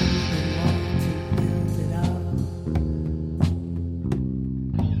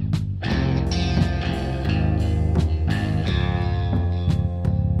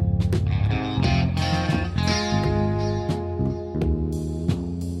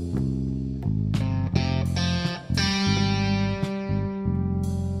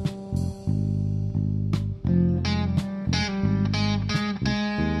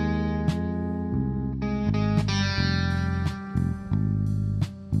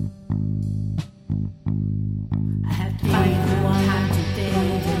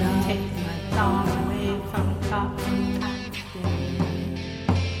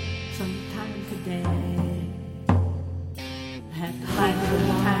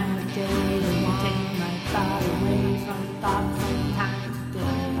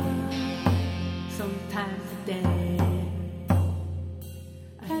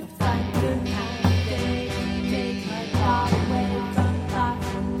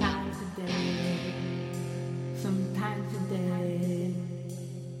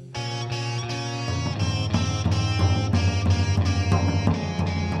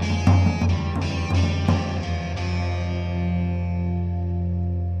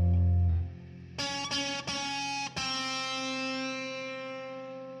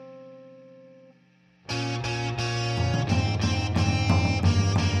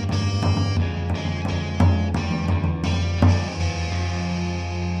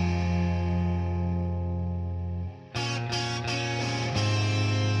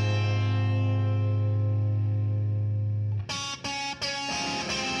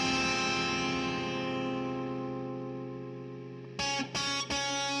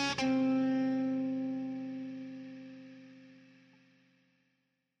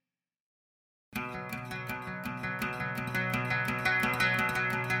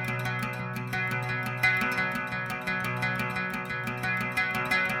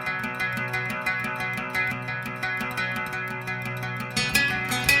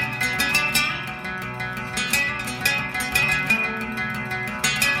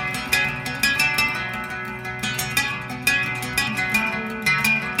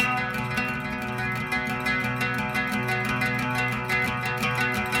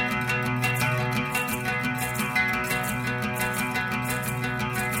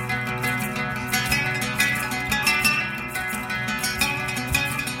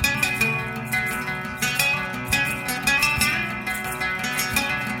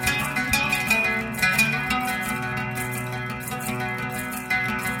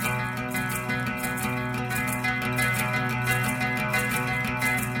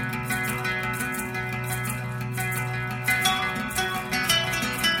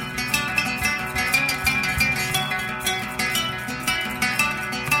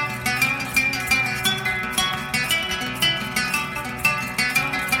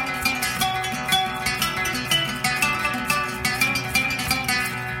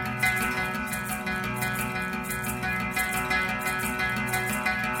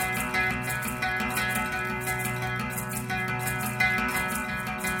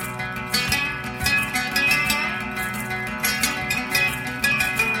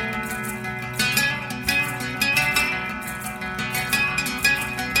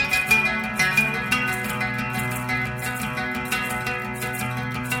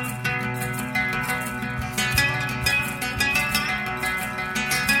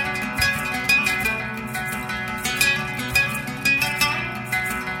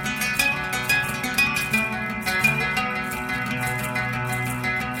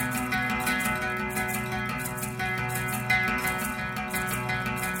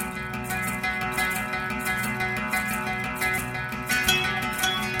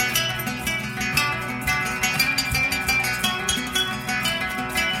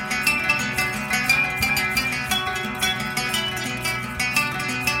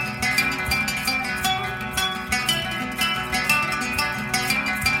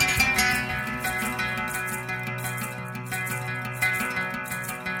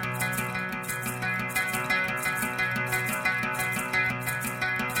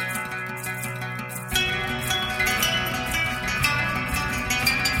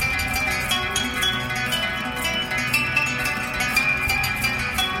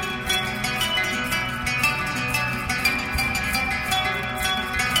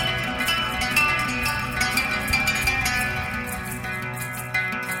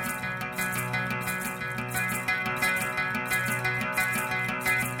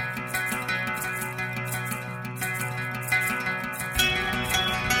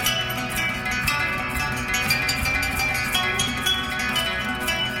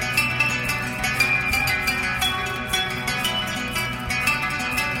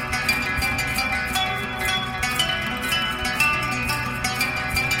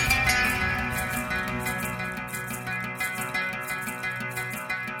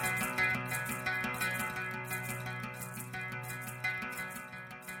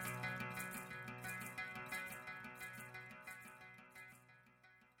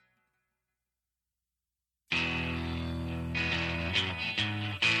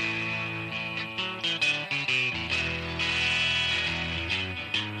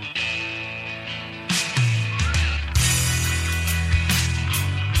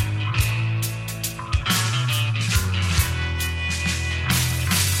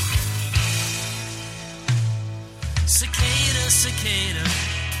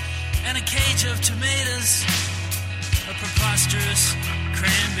 age of tomatoes, a preposterous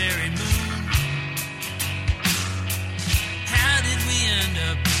cranberry moon. How did we end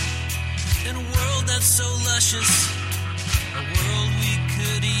up in a world that's so luscious, a world we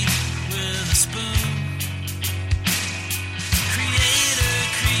could eat with a spoon? Creator,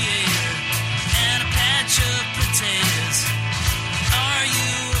 creator, and a patch of potatoes. Are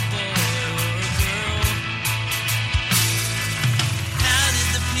you a boy or a girl? How did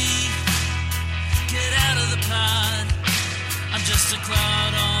the pea get out of the pod? I'm just a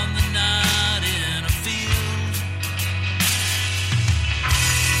clod on the knot in a field.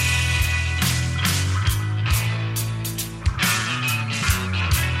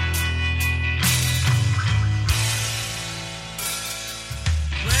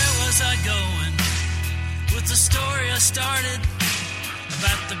 Where was I going with the story I started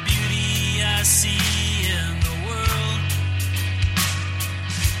about the beauty I see in the world?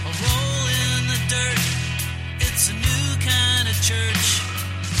 A roll in the dirt, it's a new kind of church.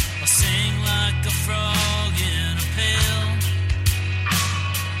 I'll sing like a frog in a pail.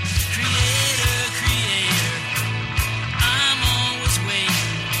 Creator, creator, I'm always waiting.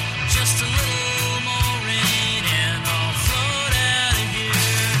 Just a little more rain and I'll float out of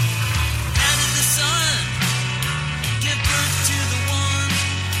here. How did the sun give birth to the one?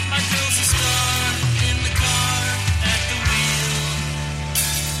 My girl's a star in the car at the wheel.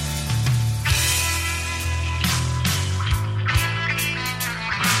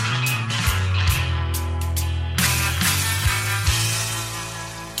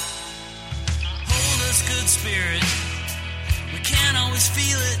 Hold us, good spirit. We can't always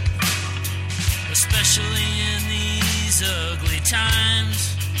feel it, especially in these ugly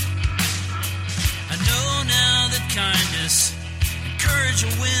times. I know now that kindness and courage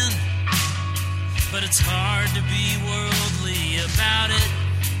will win, but it's hard to be worldly about it.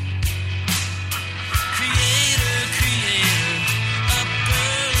 Creator, creator, up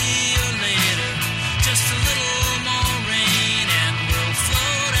early or later, just a little more rain and we'll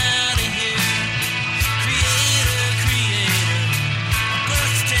float out of here. Creator, creator, a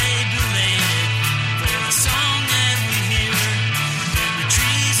birthday belated for the song that we hear in the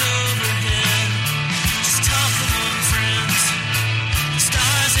trees overhead. Just talk among friends, the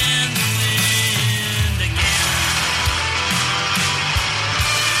stars and the wind again.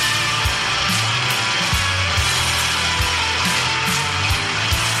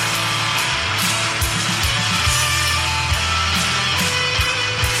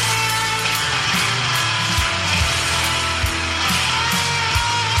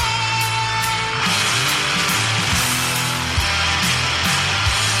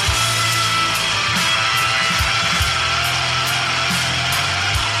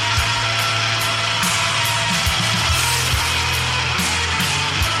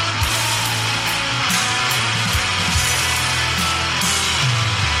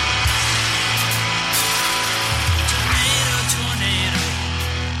 Tornado, tornado,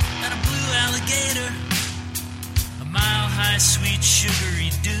 and a blue alligator, a mile-high, sweet,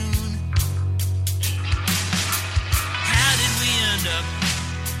 sugary dune. How did we end up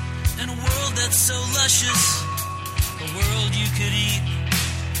in a world that's so luscious, a world you could eat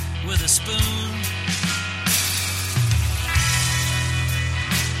with a spoon?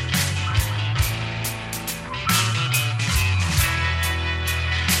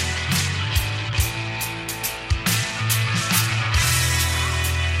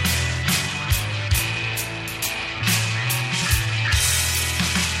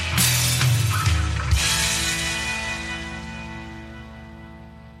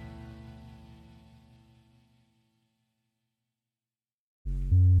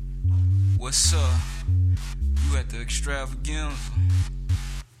 What's up? You at the extravaganza?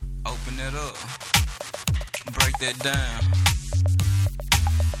 Open it up. Break that down.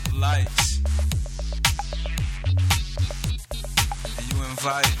 Lights. And you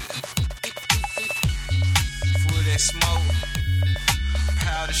invited. Full of that smoke.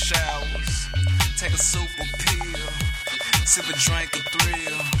 Powder showers. Take a super pill. Sip a drink of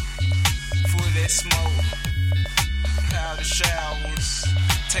thrill. Full of that smoke. Powder showers.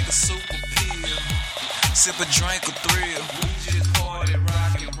 Take a super pill. Sip a drink of thrill. We just party,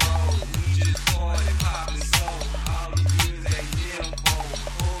 rock and roll. We just party, poppin' soul. All the years they dim for.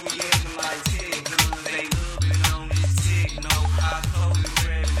 Oh, we actin' like tick. Guns they lookin' on this tick. No, I told you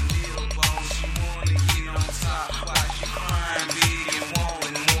grabbing the nil bone. She wanna get on top while she crying big and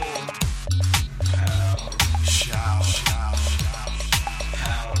wanting more. Power, shower, shower,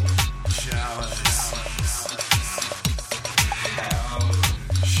 power, shower.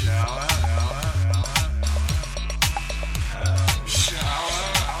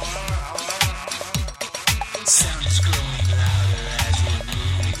 Shower.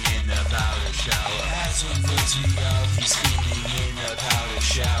 shower. As one puts me off, he's spinning in a powder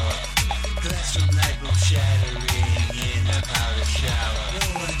shower. Glass from night bulb shattering in a powder shower.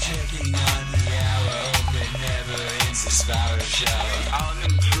 No one checking on the hour, hope it never ends this powder shower. All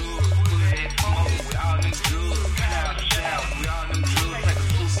them jewels, pull that smoke, we all them jewels, powder shower. We all them jewels, like a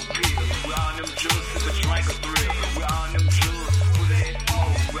super pill. We all them jewels, sip a drink a thrill. We all them jewels, pull that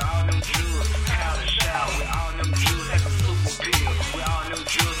smoke, we all them jewels, powder shower. We all them jewels, like a super pill. We all them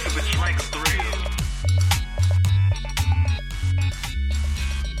jewels, sip a drink a thrill.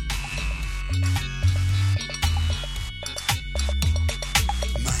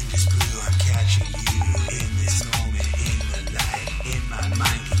 Mind is blue, I'm catching you in this moment, in the light. In my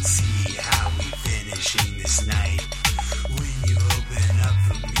mind can see how we finishing this night. When you open up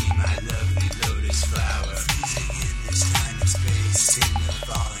for me, my lovely lotus flower, freezing in this time and space, in the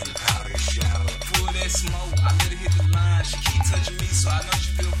falling powder shower. Pull that smoke, I let her hit the line. She keep touching me, so I know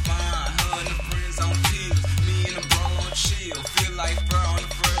she feel fine. Her and the friends on pills, me and the bro on chill. Feel like fur on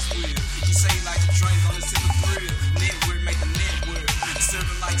the first wheel. You say like the drink on the tip of thrill. Network, make the network.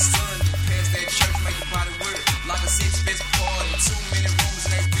 Serving like Sunday, pass that church, make the body work. Like a six-fest party, 2 minute rooms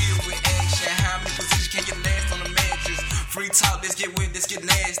and they filled with action. How many positions can get last on the mattress? Free talk, let's get wet, let's get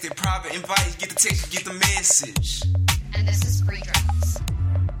nasty. Private invite, get the text, get the message. And this is free drugs.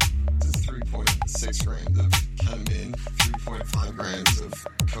 This is 3.6 grams of ketamine, 3.5 grams of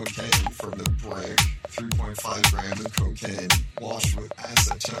cocaine from the brick, 3.5 grams of cocaine washed with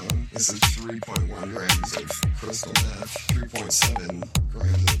acetone. This is 3.1 grams of crystal meth, 3.7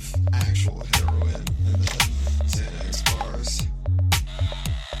 grams of actual heroin, and then Xanax bars.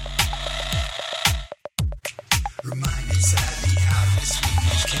 Reminded sadly how this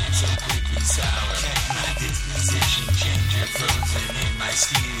sweetness came so quickly sour. Check my disposition, change your frozen in my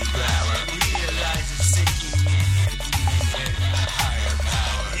steely glower. Realize it's sinking in here, dealing with a higher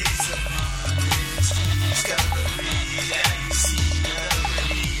power. It's upon this discovery that you see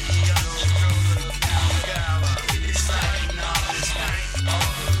already. Control of power. It is fighting all this night. All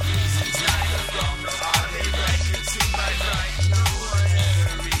the reasons neither wrong nor are they right. To my right, no one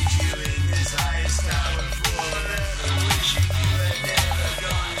ever reached you in this highest tower. Forever wishing you had never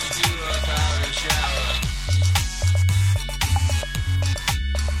gone into a powder shower.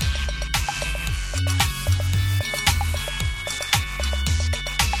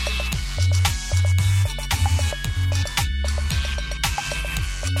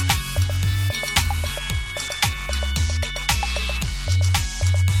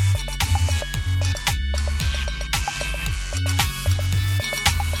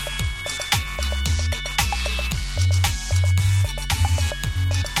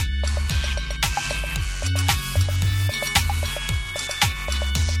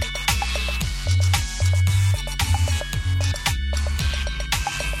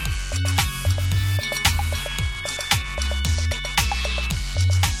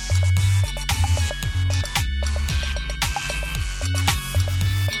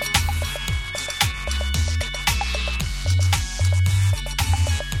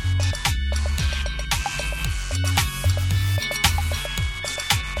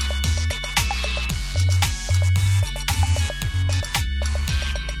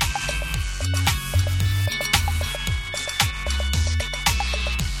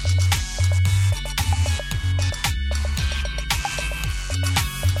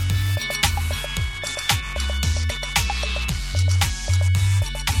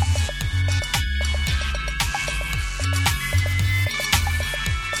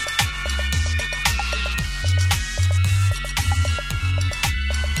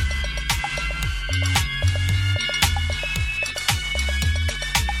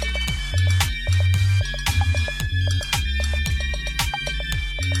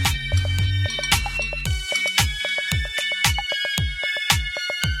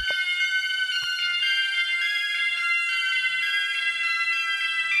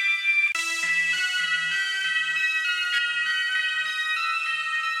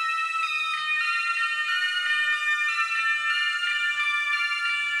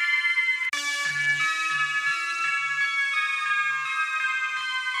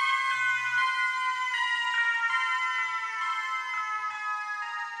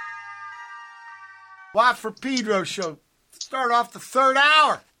 Watt for Pedro Show. Start off the third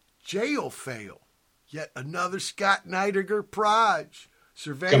hour. Jail fail. Yet another Scott Neidiger Proj.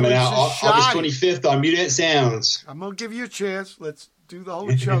 Surveillance coming out August 25th on Mutant Sounds. I'm going to give you a chance. Let's do the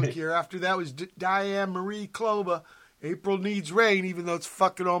whole chunk here. After that was Diane Marie Kloba. April Needs Rain, even though it's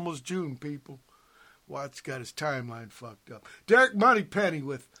fucking almost June, people. Watt's got his timeline fucked up. Derek Moneypenny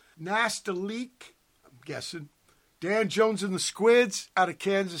with Nastaleek, I'm guessing. Dan Jones and the Squids out of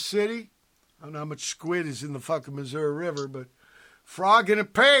Kansas City. I don't know how much squid is in the fucking Missouri River, but frog in a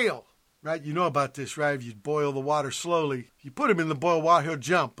pail. Right? You know about this, right? If you boil the water slowly, if you put him in the boiled water, he'll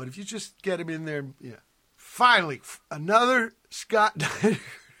jump. But if you just get him in there, yeah. Finally, another Scott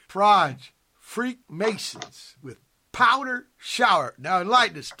Proj, Freak Masons with powder shower. Now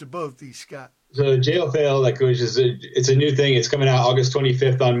enlighten us to both these, Scott. So Jail Fail, it's a new thing. It's coming out August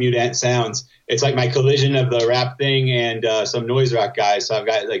 25th on Mutant Sounds. It's like my collision of the rap thing and some noise rock guys. So I've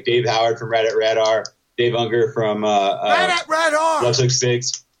got like Dave Howard from Rat at Radar, Dave Unger from Rat at Radar. Love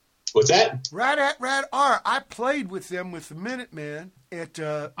 66. What's that? Rat at Radar. I played with them with the Minutemen at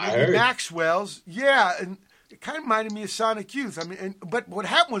Maxwell's. Yeah, and it kind of reminded me of Sonic Youth. I mean, but what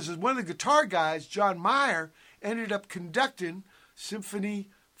happened was one of the guitar guys, John Meyer, ended up conducting Symphony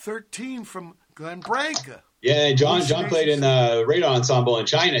 13 from Glen Branca. Yeah, John played in the radar ensemble in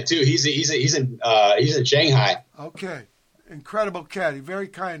China too. He's in Shanghai. Okay, incredible cat. He's very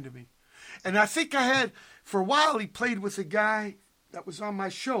kind to me. And I think I had for a while. He played with a guy that was on my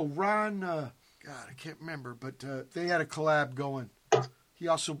show, Ron. God, I can't remember, but they had a collab going. He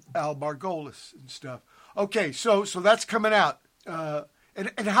also Al Margolis and stuff. Okay, so that's coming out. And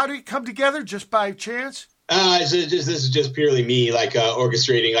how did it come together? Just by chance? This is just purely me, like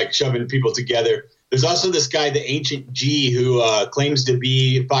orchestrating, like shoving people together. There's also this guy, the Ancient G, who claims to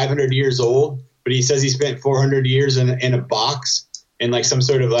be 500 years old, but he says he spent 400 years in a box, in like some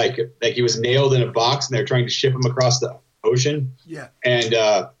sort of like he was nailed in a box, and they're trying to ship him across the ocean. Yeah. And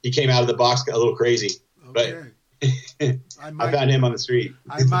he came out of the box a little crazy. Okay. But I found him on the street.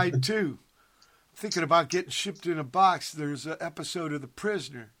 I might too. Thinking about getting shipped in a box. There's an episode of The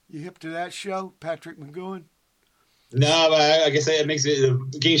Prisoner. You hip to that show, Patrick McGowan? No, but I guess it makes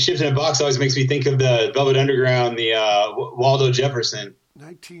it getting shipped in a box always makes me think of the Velvet Underground, the Waldo Jefferson.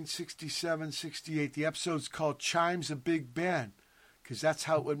 1967, 68. The episode's called Chimes of Big Ben, because that's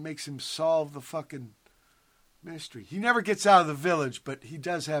what makes him solve the fucking mystery. He never gets out of the village, but he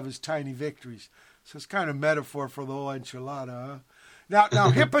does have his tiny victories. So it's kind of metaphor for the whole enchilada, huh? Now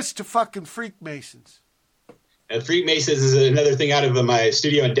hip us to fucking Freak Masons. And Freak Masons is another thing out of my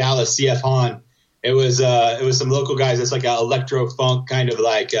studio in Dallas, CF Hahn. It was some local guys. It's like an electro funk kind of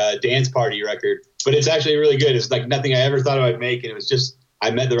like dance party record, but it's actually really good. It's like nothing I ever thought I would make, and it was just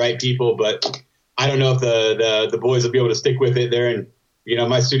I met the right people. But I don't know if the boys will be able to stick with it. They're in,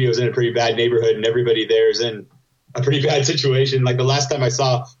 my studio's in a pretty bad neighborhood, and everybody there is in a pretty bad situation. Like the last time I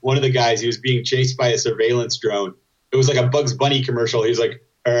saw one of the guys, he was being chased by a surveillance drone. It was like a Bugs Bunny commercial. He was like,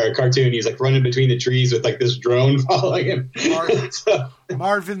 or a cartoon. He's like running between the trees with like this drone following him.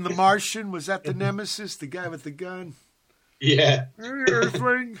 Marvin the Martian, was that the nemesis, the guy with the gun? Yeah.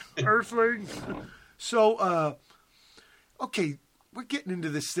 Earthling. So, okay, we're getting into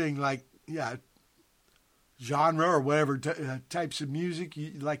this thing like, genre or whatever types of music.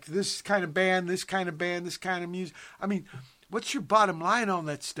 You like this kind of band, this kind of music. I mean, what's your bottom line on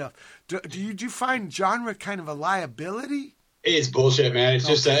that stuff? Do you find genre kind of a liability? It's bullshit, man. It's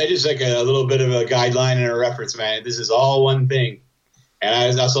just like a little bit of a guideline and a reference, man. This is all one thing. And I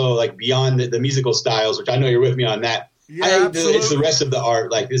was also like beyond the musical styles, which I know you're with me on that. Yeah, absolutely. It's the rest of the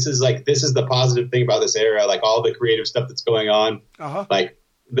art. Like this is the positive thing about this era. Like all the creative stuff that's going on. Like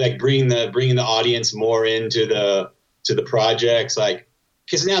bringing the audience more into the projects. Like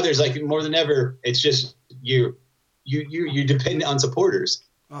because now there's like more than ever. It's just you depend on supporters.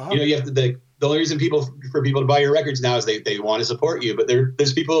 You have to the only reason for people to buy your records now is they want to support you, but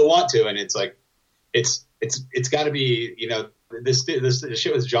there's people who want to, and it's like it's got to be this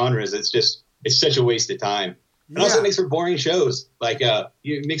shit with genres. It's such a waste of time. And also it makes for boring shows. Like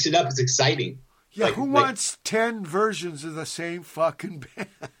you mix it up, it's exciting. Yeah, who wants 10 versions of the same fucking band?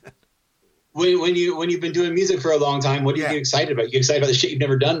 When you've been doing music for a long time, what do you get excited about? You get excited about the shit you've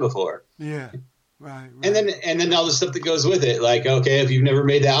never done before. Yeah. Right. And then all the stuff that goes with it. Like, okay, if you've never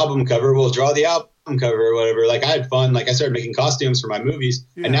made the album cover, we'll draw the album cover or whatever. Like I had fun. Like I started making costumes for my movies,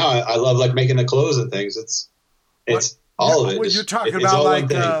 and now I love like making the clothes and things. It's all of it. You're talking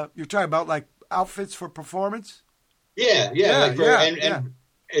about like outfits for performance. Yeah.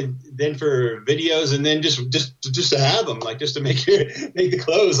 And then for videos, and then just to have them, like just to make the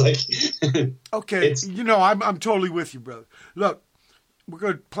clothes. Like okay, I'm totally with you, brother. Look. We're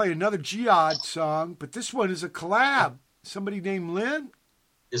going to play another Jihad song, but this one is a collab. Somebody named Lynn?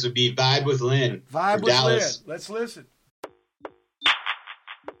 This would be Vibe with Lynn. Vibe with Dallas. Lynn. Let's listen.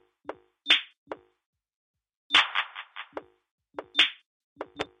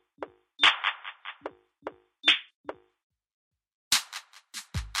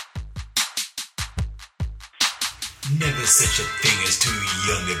 Never such a thing as too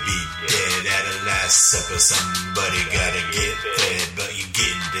young to be dead. At a last supper, somebody gotta get fed. But you're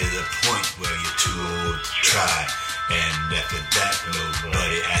getting to the point where you're too old to try. And after that,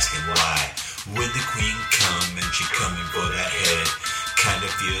 nobody asking why. When the queen come and she coming for that head, kinda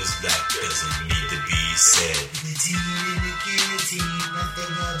feels like doesn't need to be said. The teen and the guillotine,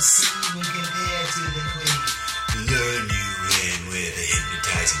 nothing obscene when compared to the queen. Luring you in with a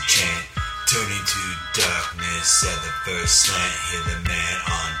hypnotizing chant, turning to darkness at the first slant. Hear the man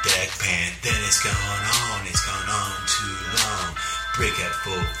on deck pant, then it's gone on too long. Break at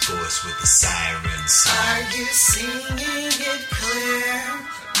full force with the siren song. Are you singing it clear,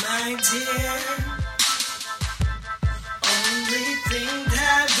 my dear? Only thing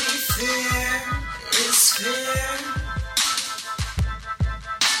that we fear is fear.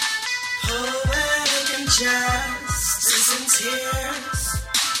 Poetic injustice and tears,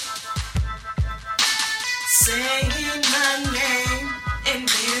 saying my name in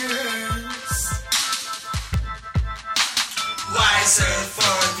mirrors. Wiser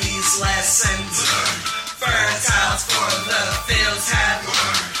for these lessons learned, fertile for the fields have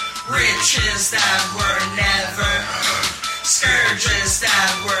learned. Riches that were never earned, scourges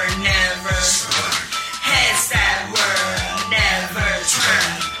that were never spurned, heads that were never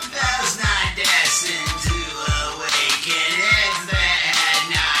turned. Those not destined to awaken, eggs that had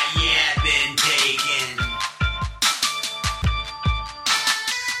not yet been taken.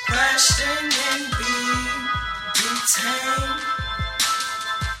 Question and be detained.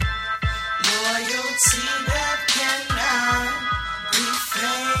 Loyalty that cannot be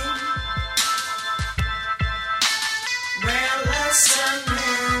feigned. Where lesser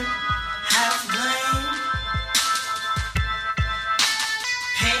men have lain,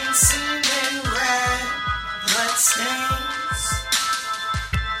 pain seen in red blood stains.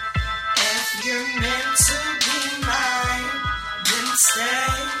 If you're meant to be mine, then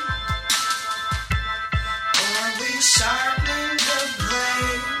stay. Or we sharpen the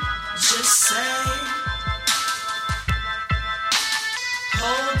blade, just say.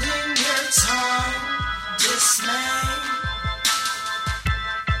 Holding your tongue, dismay.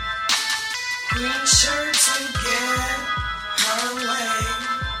 Queen sure to get her way.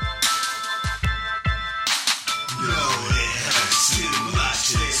 No, it hurts too much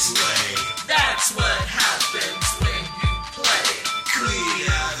this way. That's what happens when you play. Queen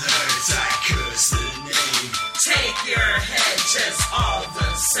of Hearts, I curse the name. Take your head just all the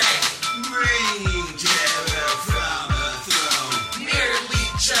same. Bringing terror from a throne. Merely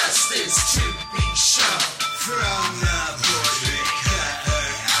justice to be shown. From the portrait, cut her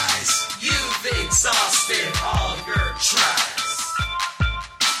eyes. You've exhausted all your tries.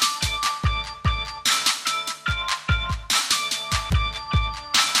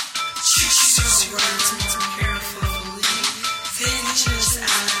 Choose your words carefully. Finish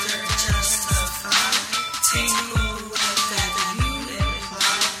after justify. Tangle with that you and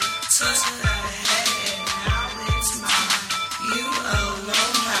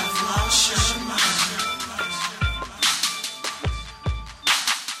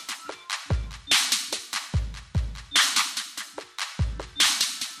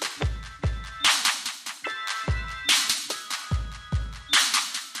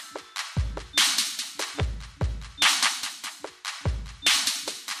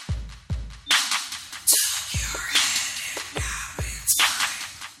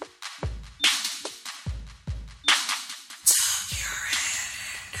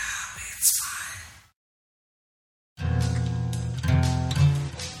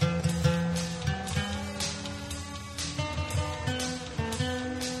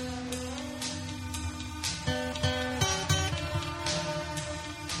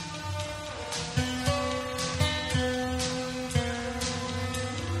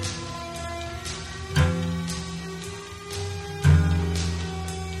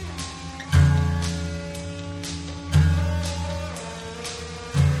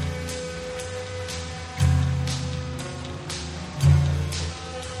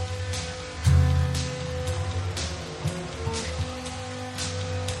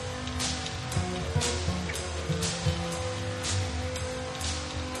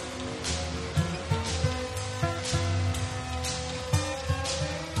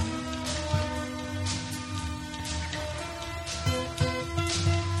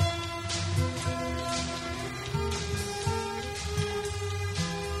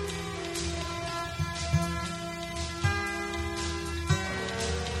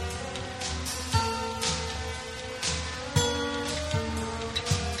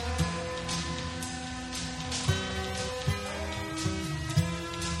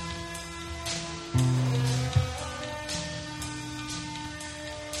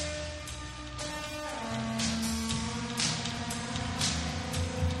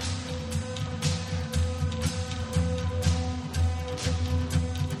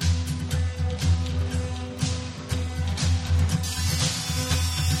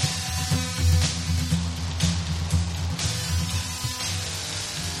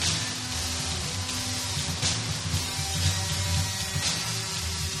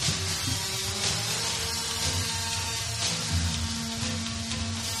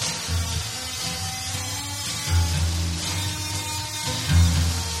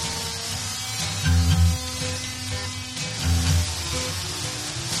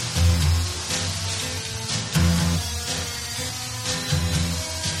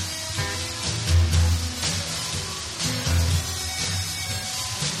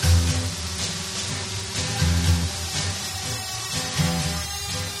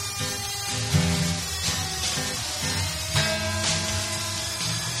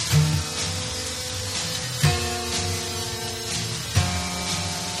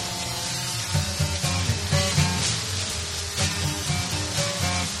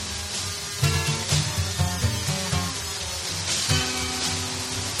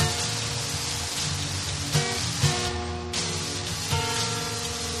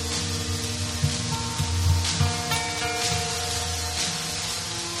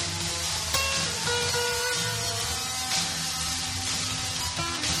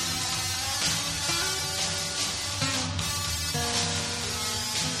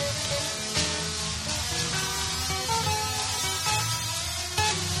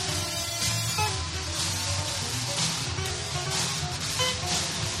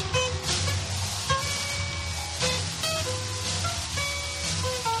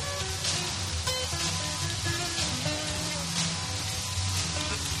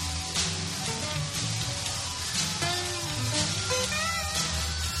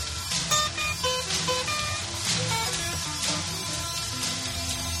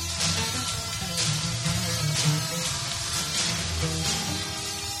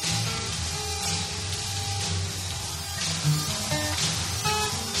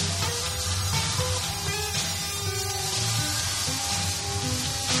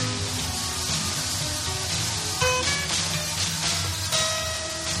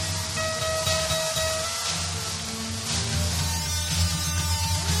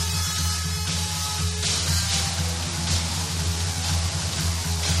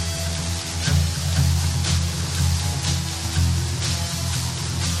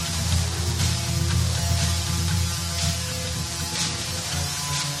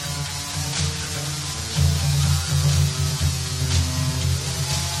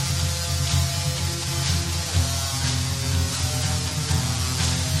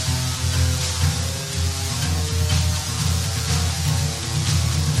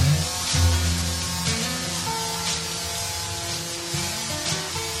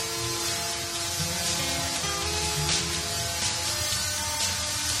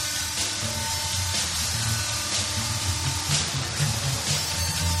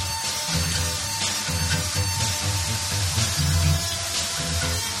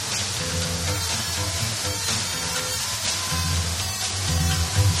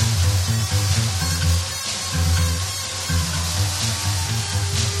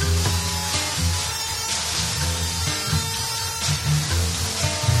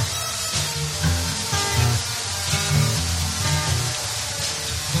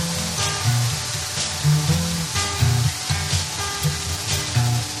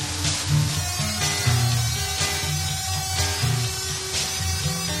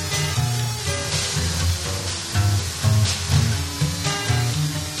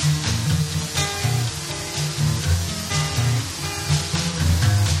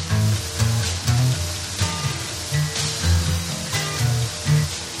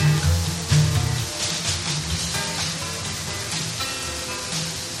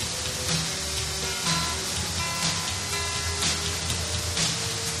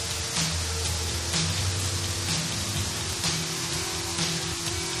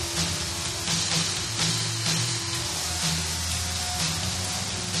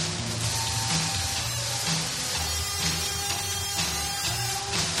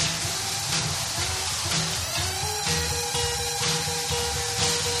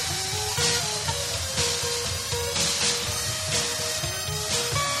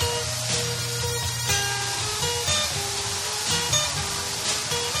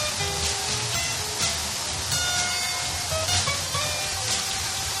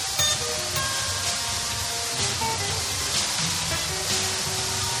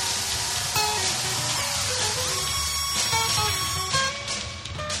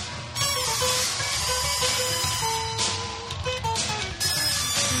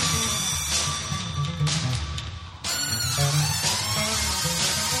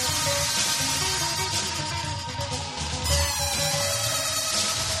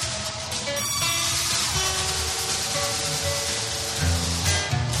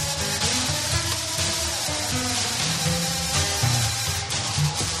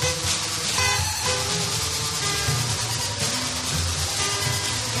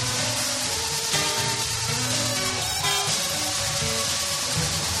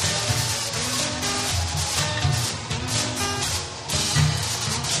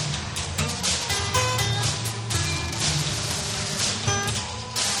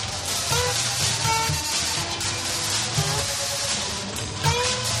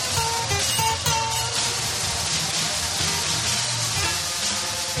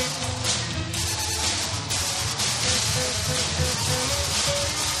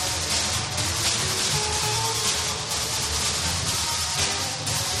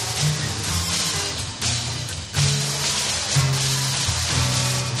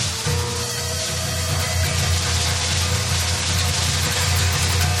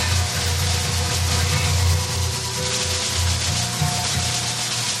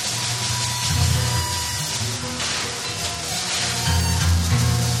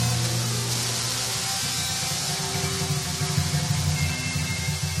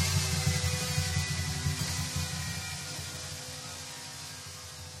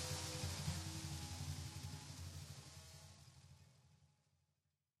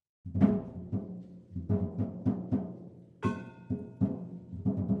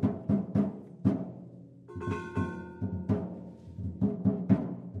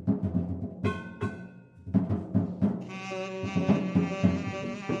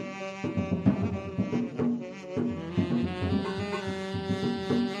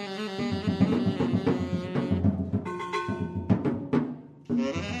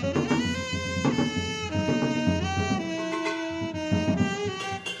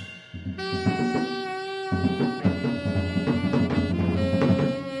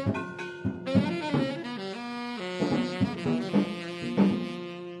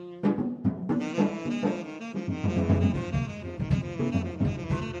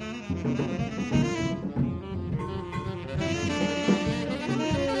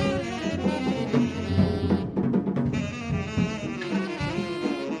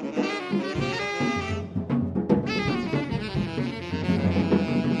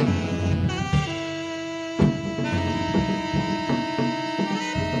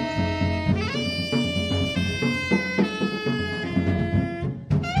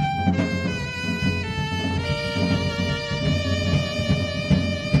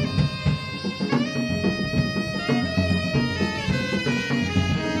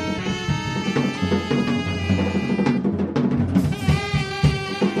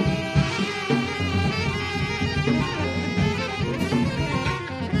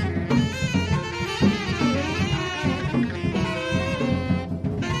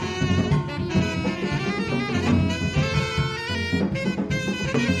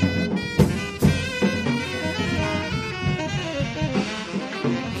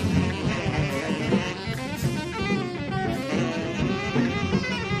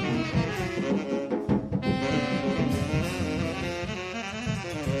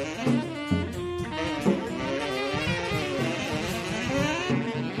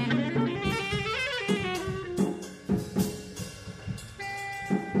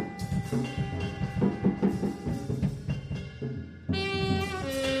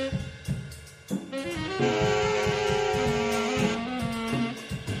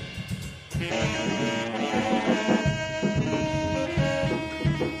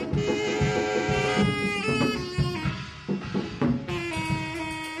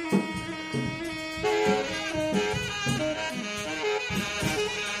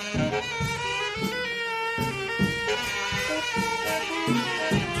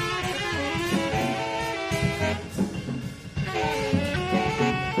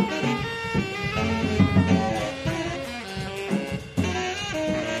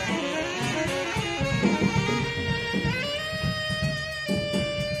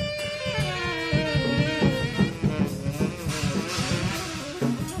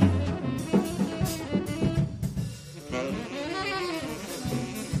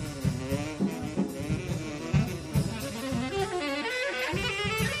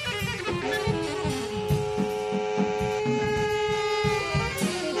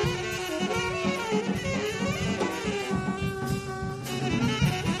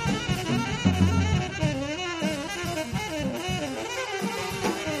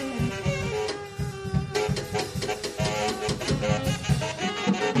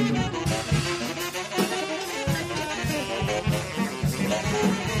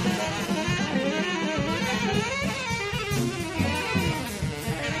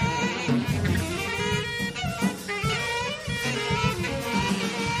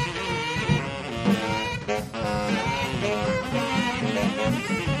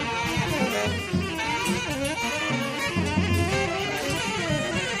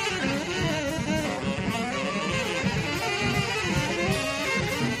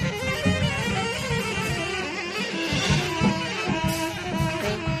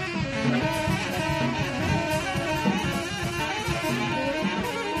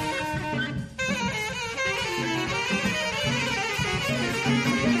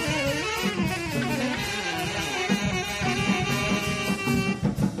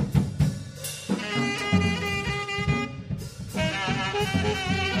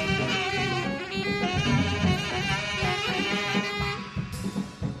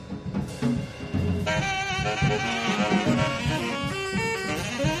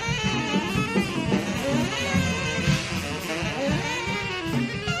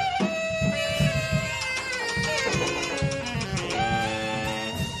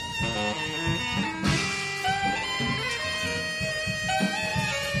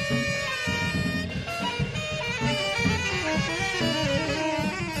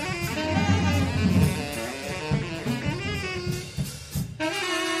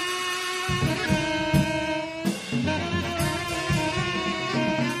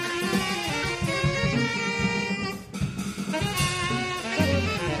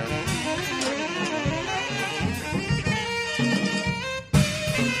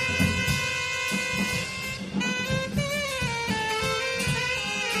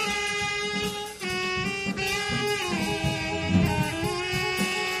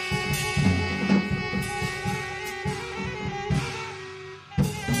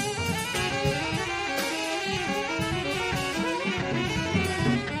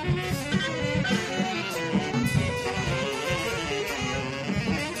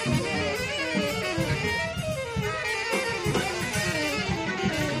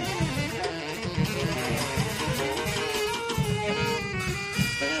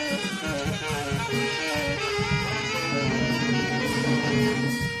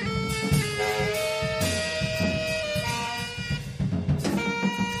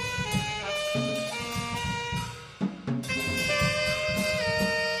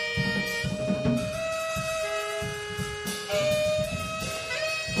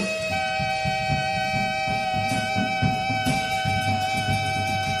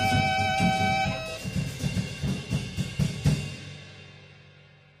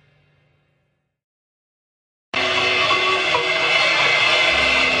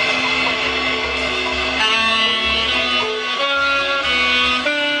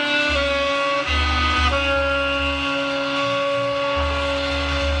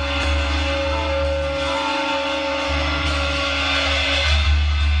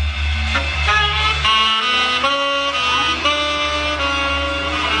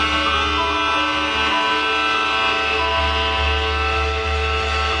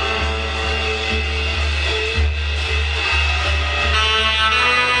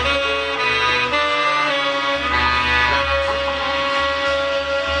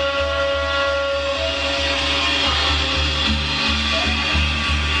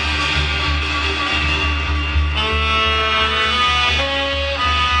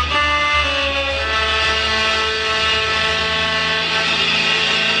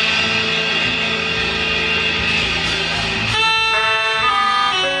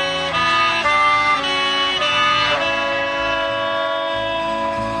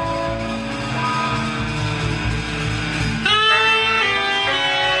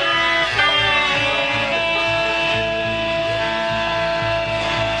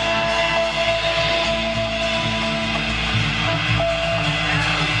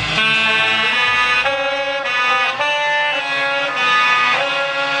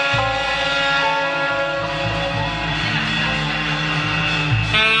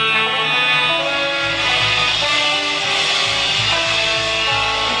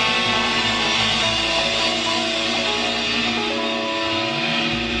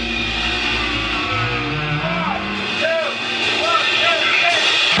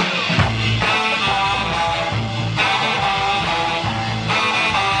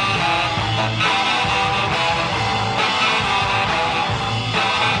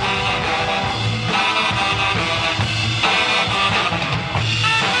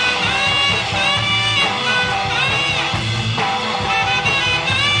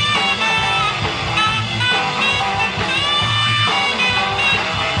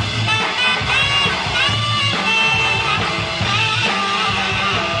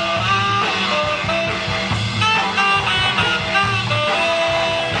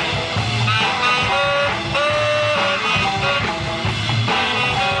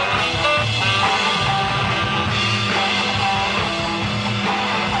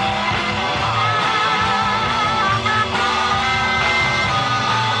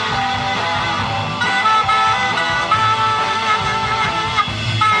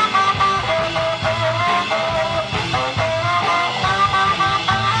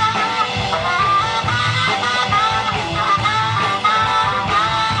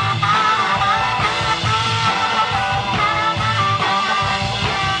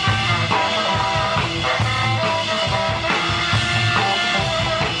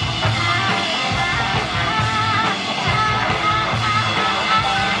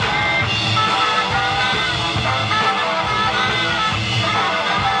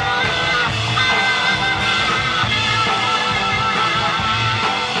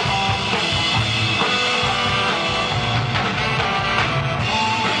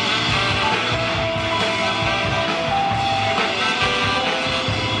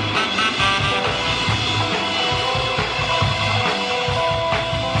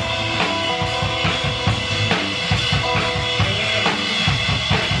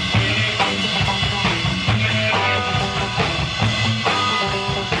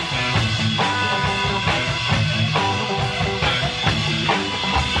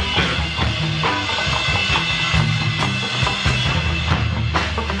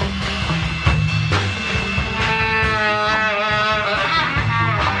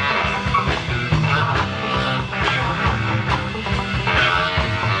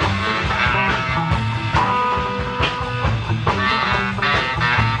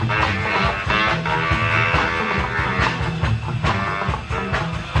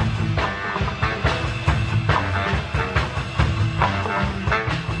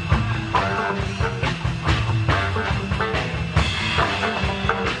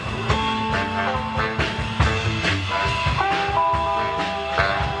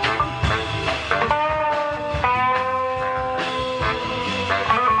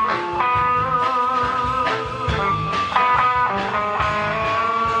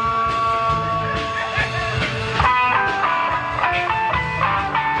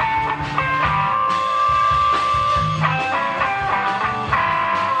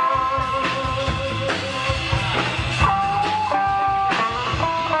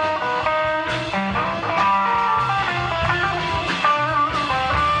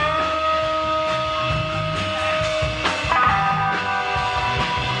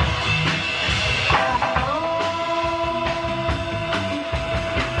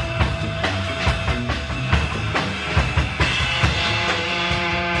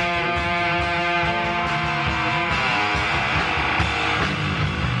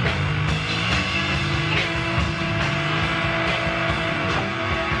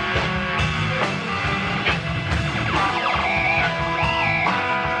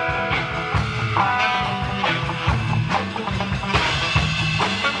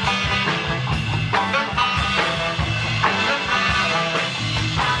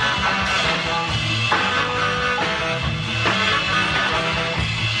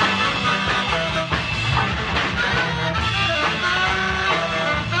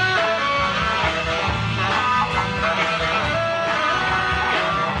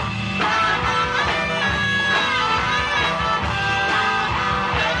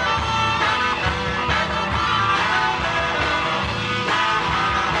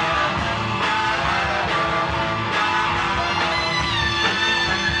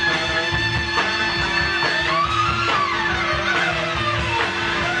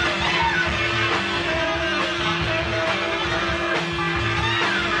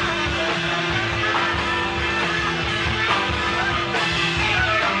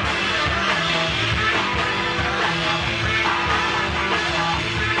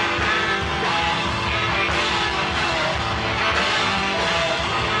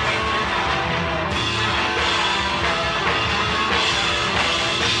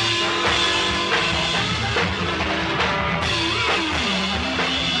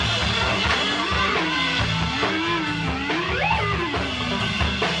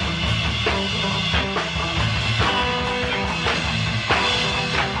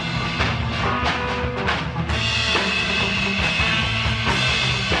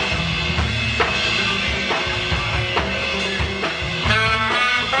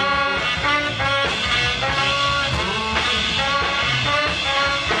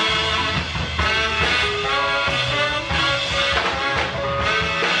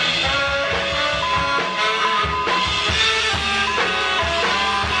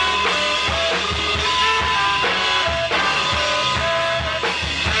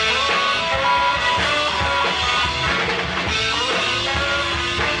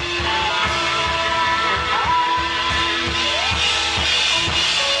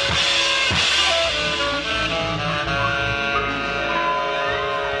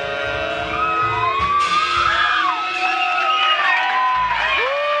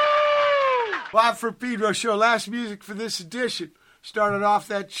Live for Pedro Show. Last music for this edition. Started off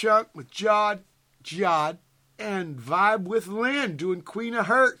that chunk with Jod, and Vibe with Lynn doing Queen of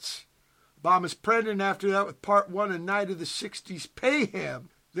Hearts. Bombus Prendon after that with part 1 of Night of the 60s Payham.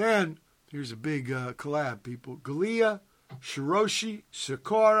 Then, here's a big collab, people. Galia, Shiroshi,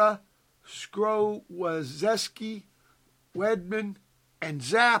 Sikhara, Skrowazeski, Wedman, and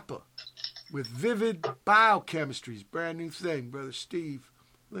Zappa with Vivid Biochemistry's brand new thing, Brother Steve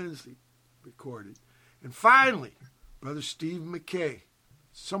Lindsley recorded. And finally, Brother Steve McKay,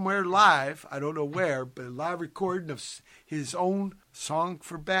 somewhere live, I don't know where, but a live recording of his own Song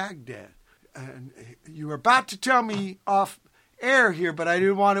for Baghdad. And you were about to tell me off air here, but I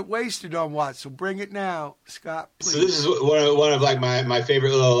didn't want it wasted on what, so bring it now, Scott, please. So this is one of like my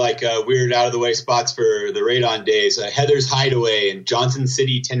favorite little like weird out of the way spots for the Radon days. Heather's Hideaway in Johnson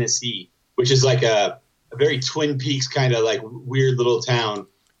City, Tennessee, which is like a very Twin Peaks kind of like weird little town.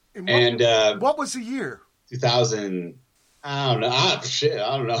 And what was the year? 2000. I don't know. I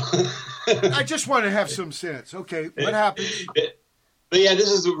don't know. I just want to have some sense. Okay, what happened? But yeah,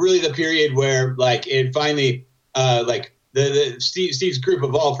 this is really the period where like it finally like the Steve's group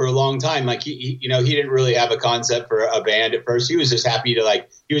evolved for a long time. Like he didn't really have a concept for a band at first. He was just happy to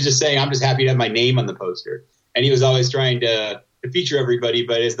he was just saying, I'm just happy to have my name on the poster. And he was always trying to feature everybody.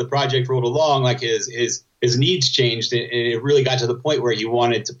 But as the project rolled along, like his needs changed, and it really got to the point where he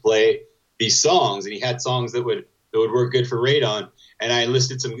wanted to play these songs, and he had songs that would work good for Radon. And I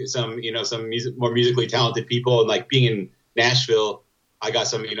enlisted some more musically talented people, and like being in Nashville, I got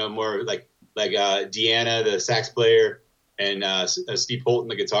some more like Deanna, the sax player, and Steve Holton,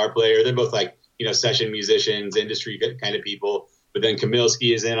 the guitar player. They're both like session musicians, industry kind of people. But then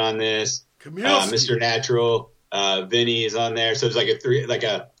Kamilski is in on this. Mr. Natural, Vinny is on there. So there's like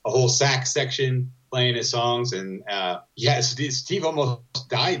a whole sax section playing his songs. And Steve almost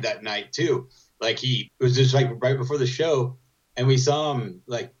died that night too. Like it was just like right before the show, and we saw him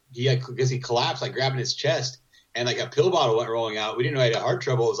I guess he collapsed, like grabbing his chest, and like a pill bottle went rolling out. We didn't know he had heart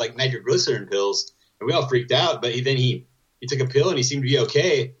trouble. It was like nitroglycerin pills, and we all freaked out. But he took a pill and he seemed to be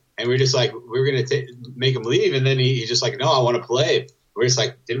okay. And we were just like, we were gonna make him leave, and then he's just like, no, I want to play. We're just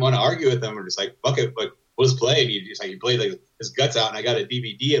like, didn't want to argue with him. We're just like, fuck it, but we'll just play. And he played like his guts out, and I got a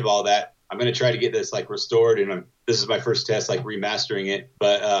DVD of all that. I'm gonna try to get this like restored, and this is my first test, like remastering it,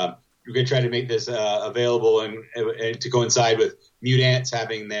 but. We're going to try to make this available and to coincide with Mute Ants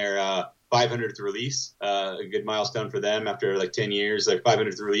having their 500th release, a good milestone for them after like 10 years. Their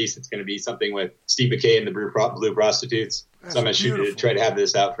 500th release, it's going to be something with Steve McKay and the Blue Prostitutes. That's so I'm going to try to have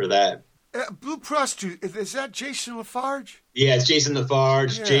this out for that. Blue Prostitute, is that Jason Lafarge? Yeah, it's Jason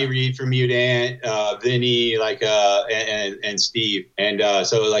Lafarge, Jay Reed from Mute Ant, Vinny, and Steve. And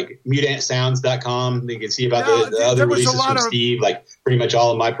so like muteantsounds.com, you can see about the other releases from Steve. Like pretty much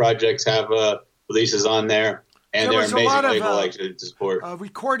all of my projects have releases on there. And they're an amazing label to support.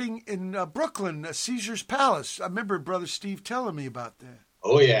 Recording in Brooklyn, Caesar's Palace. I remember Brother Steve telling me about that.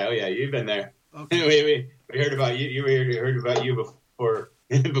 Oh yeah, you've been there. Okay. we heard about you. We heard about you before.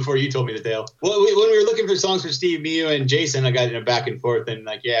 Before you told me the tale. Well, when we were looking for songs for Steve, me, you, and Jason, I got back and forth, and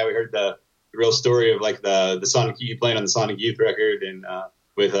we heard the real story of like the Sonic Youth playing on the Sonic Youth record, and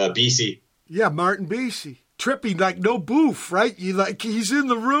with BC. Yeah, Martin BC tripping like no boof, right? He's in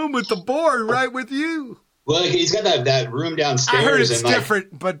the room with the board, right, with you. Well, he's got that room downstairs. I heard it's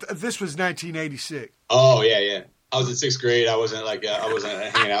different, but this was 1986. Oh yeah. I was in 6th grade. I wasn't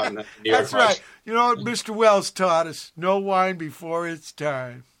hanging out in New York. That's right. You know what Mr. Wells taught us? No wine before it's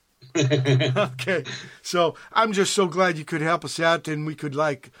time. Okay. So I'm just so glad you could help us out, and we could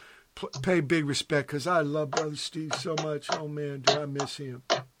pay big respect, because I love Brother Steve so much. Oh man, do I miss him.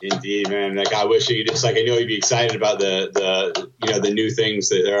 Indeed, man. Like I wish you I know he'd be excited about the new things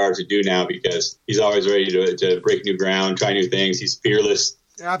that there are to do now, because he's always ready to break new ground, try new things. He's fearless.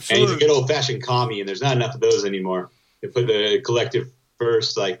 Absolutely. And he's a good old-fashioned commie, and there's not enough of those anymore. They put the collective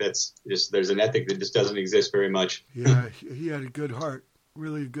first. Like that's just, there's an ethic that just doesn't exist very much. Yeah, he had a good heart,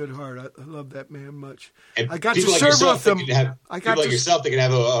 really a good heart. I love that man much. And I got to like serve with him. People like yourself that can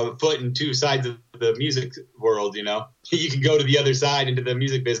have a foot in two sides of the music world. You can go to the other side into the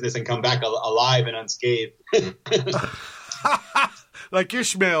music business and come back alive and unscathed. Like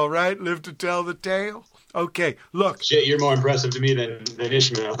Ishmael, right? Live to tell the tale. Okay, look. Shit, you're more impressive to me than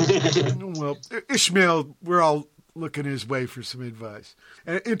Ishmael. Well, Ishmael, we're all looking his way for some advice.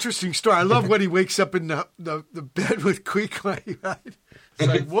 An interesting story. I love when he wakes up in the bed with Quigley, right? It's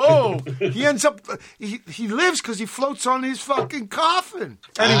like, whoa. He ends up, he lives because he floats on his fucking coffin.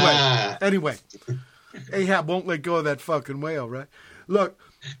 Anyway. Ahab won't let go of that fucking whale, right? Look,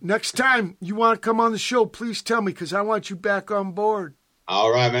 next time you want to come on the show, please tell me, because I want you back on board.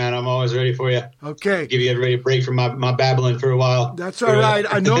 All right, man. I'm always ready for you. Okay. Give you everybody a break from my babbling for a while. That's all right.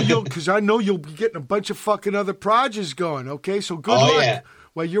 I know you'll be getting a bunch of fucking other projects going. Okay, so good luck. Yeah.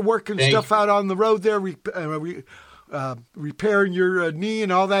 While you're working stuff out on the road there, repairing your knee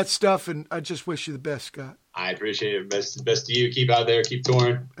and all that stuff, and I just wish you the best, Scott. I appreciate it. Best to you. Keep out there. Keep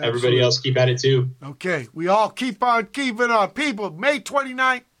touring. Absolutely. Everybody else, keep at it too. Okay. We all keep on keeping on. People, May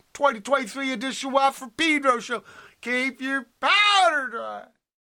 29th, 2023 edition Watt for Pedro Show. Keep your powder dry.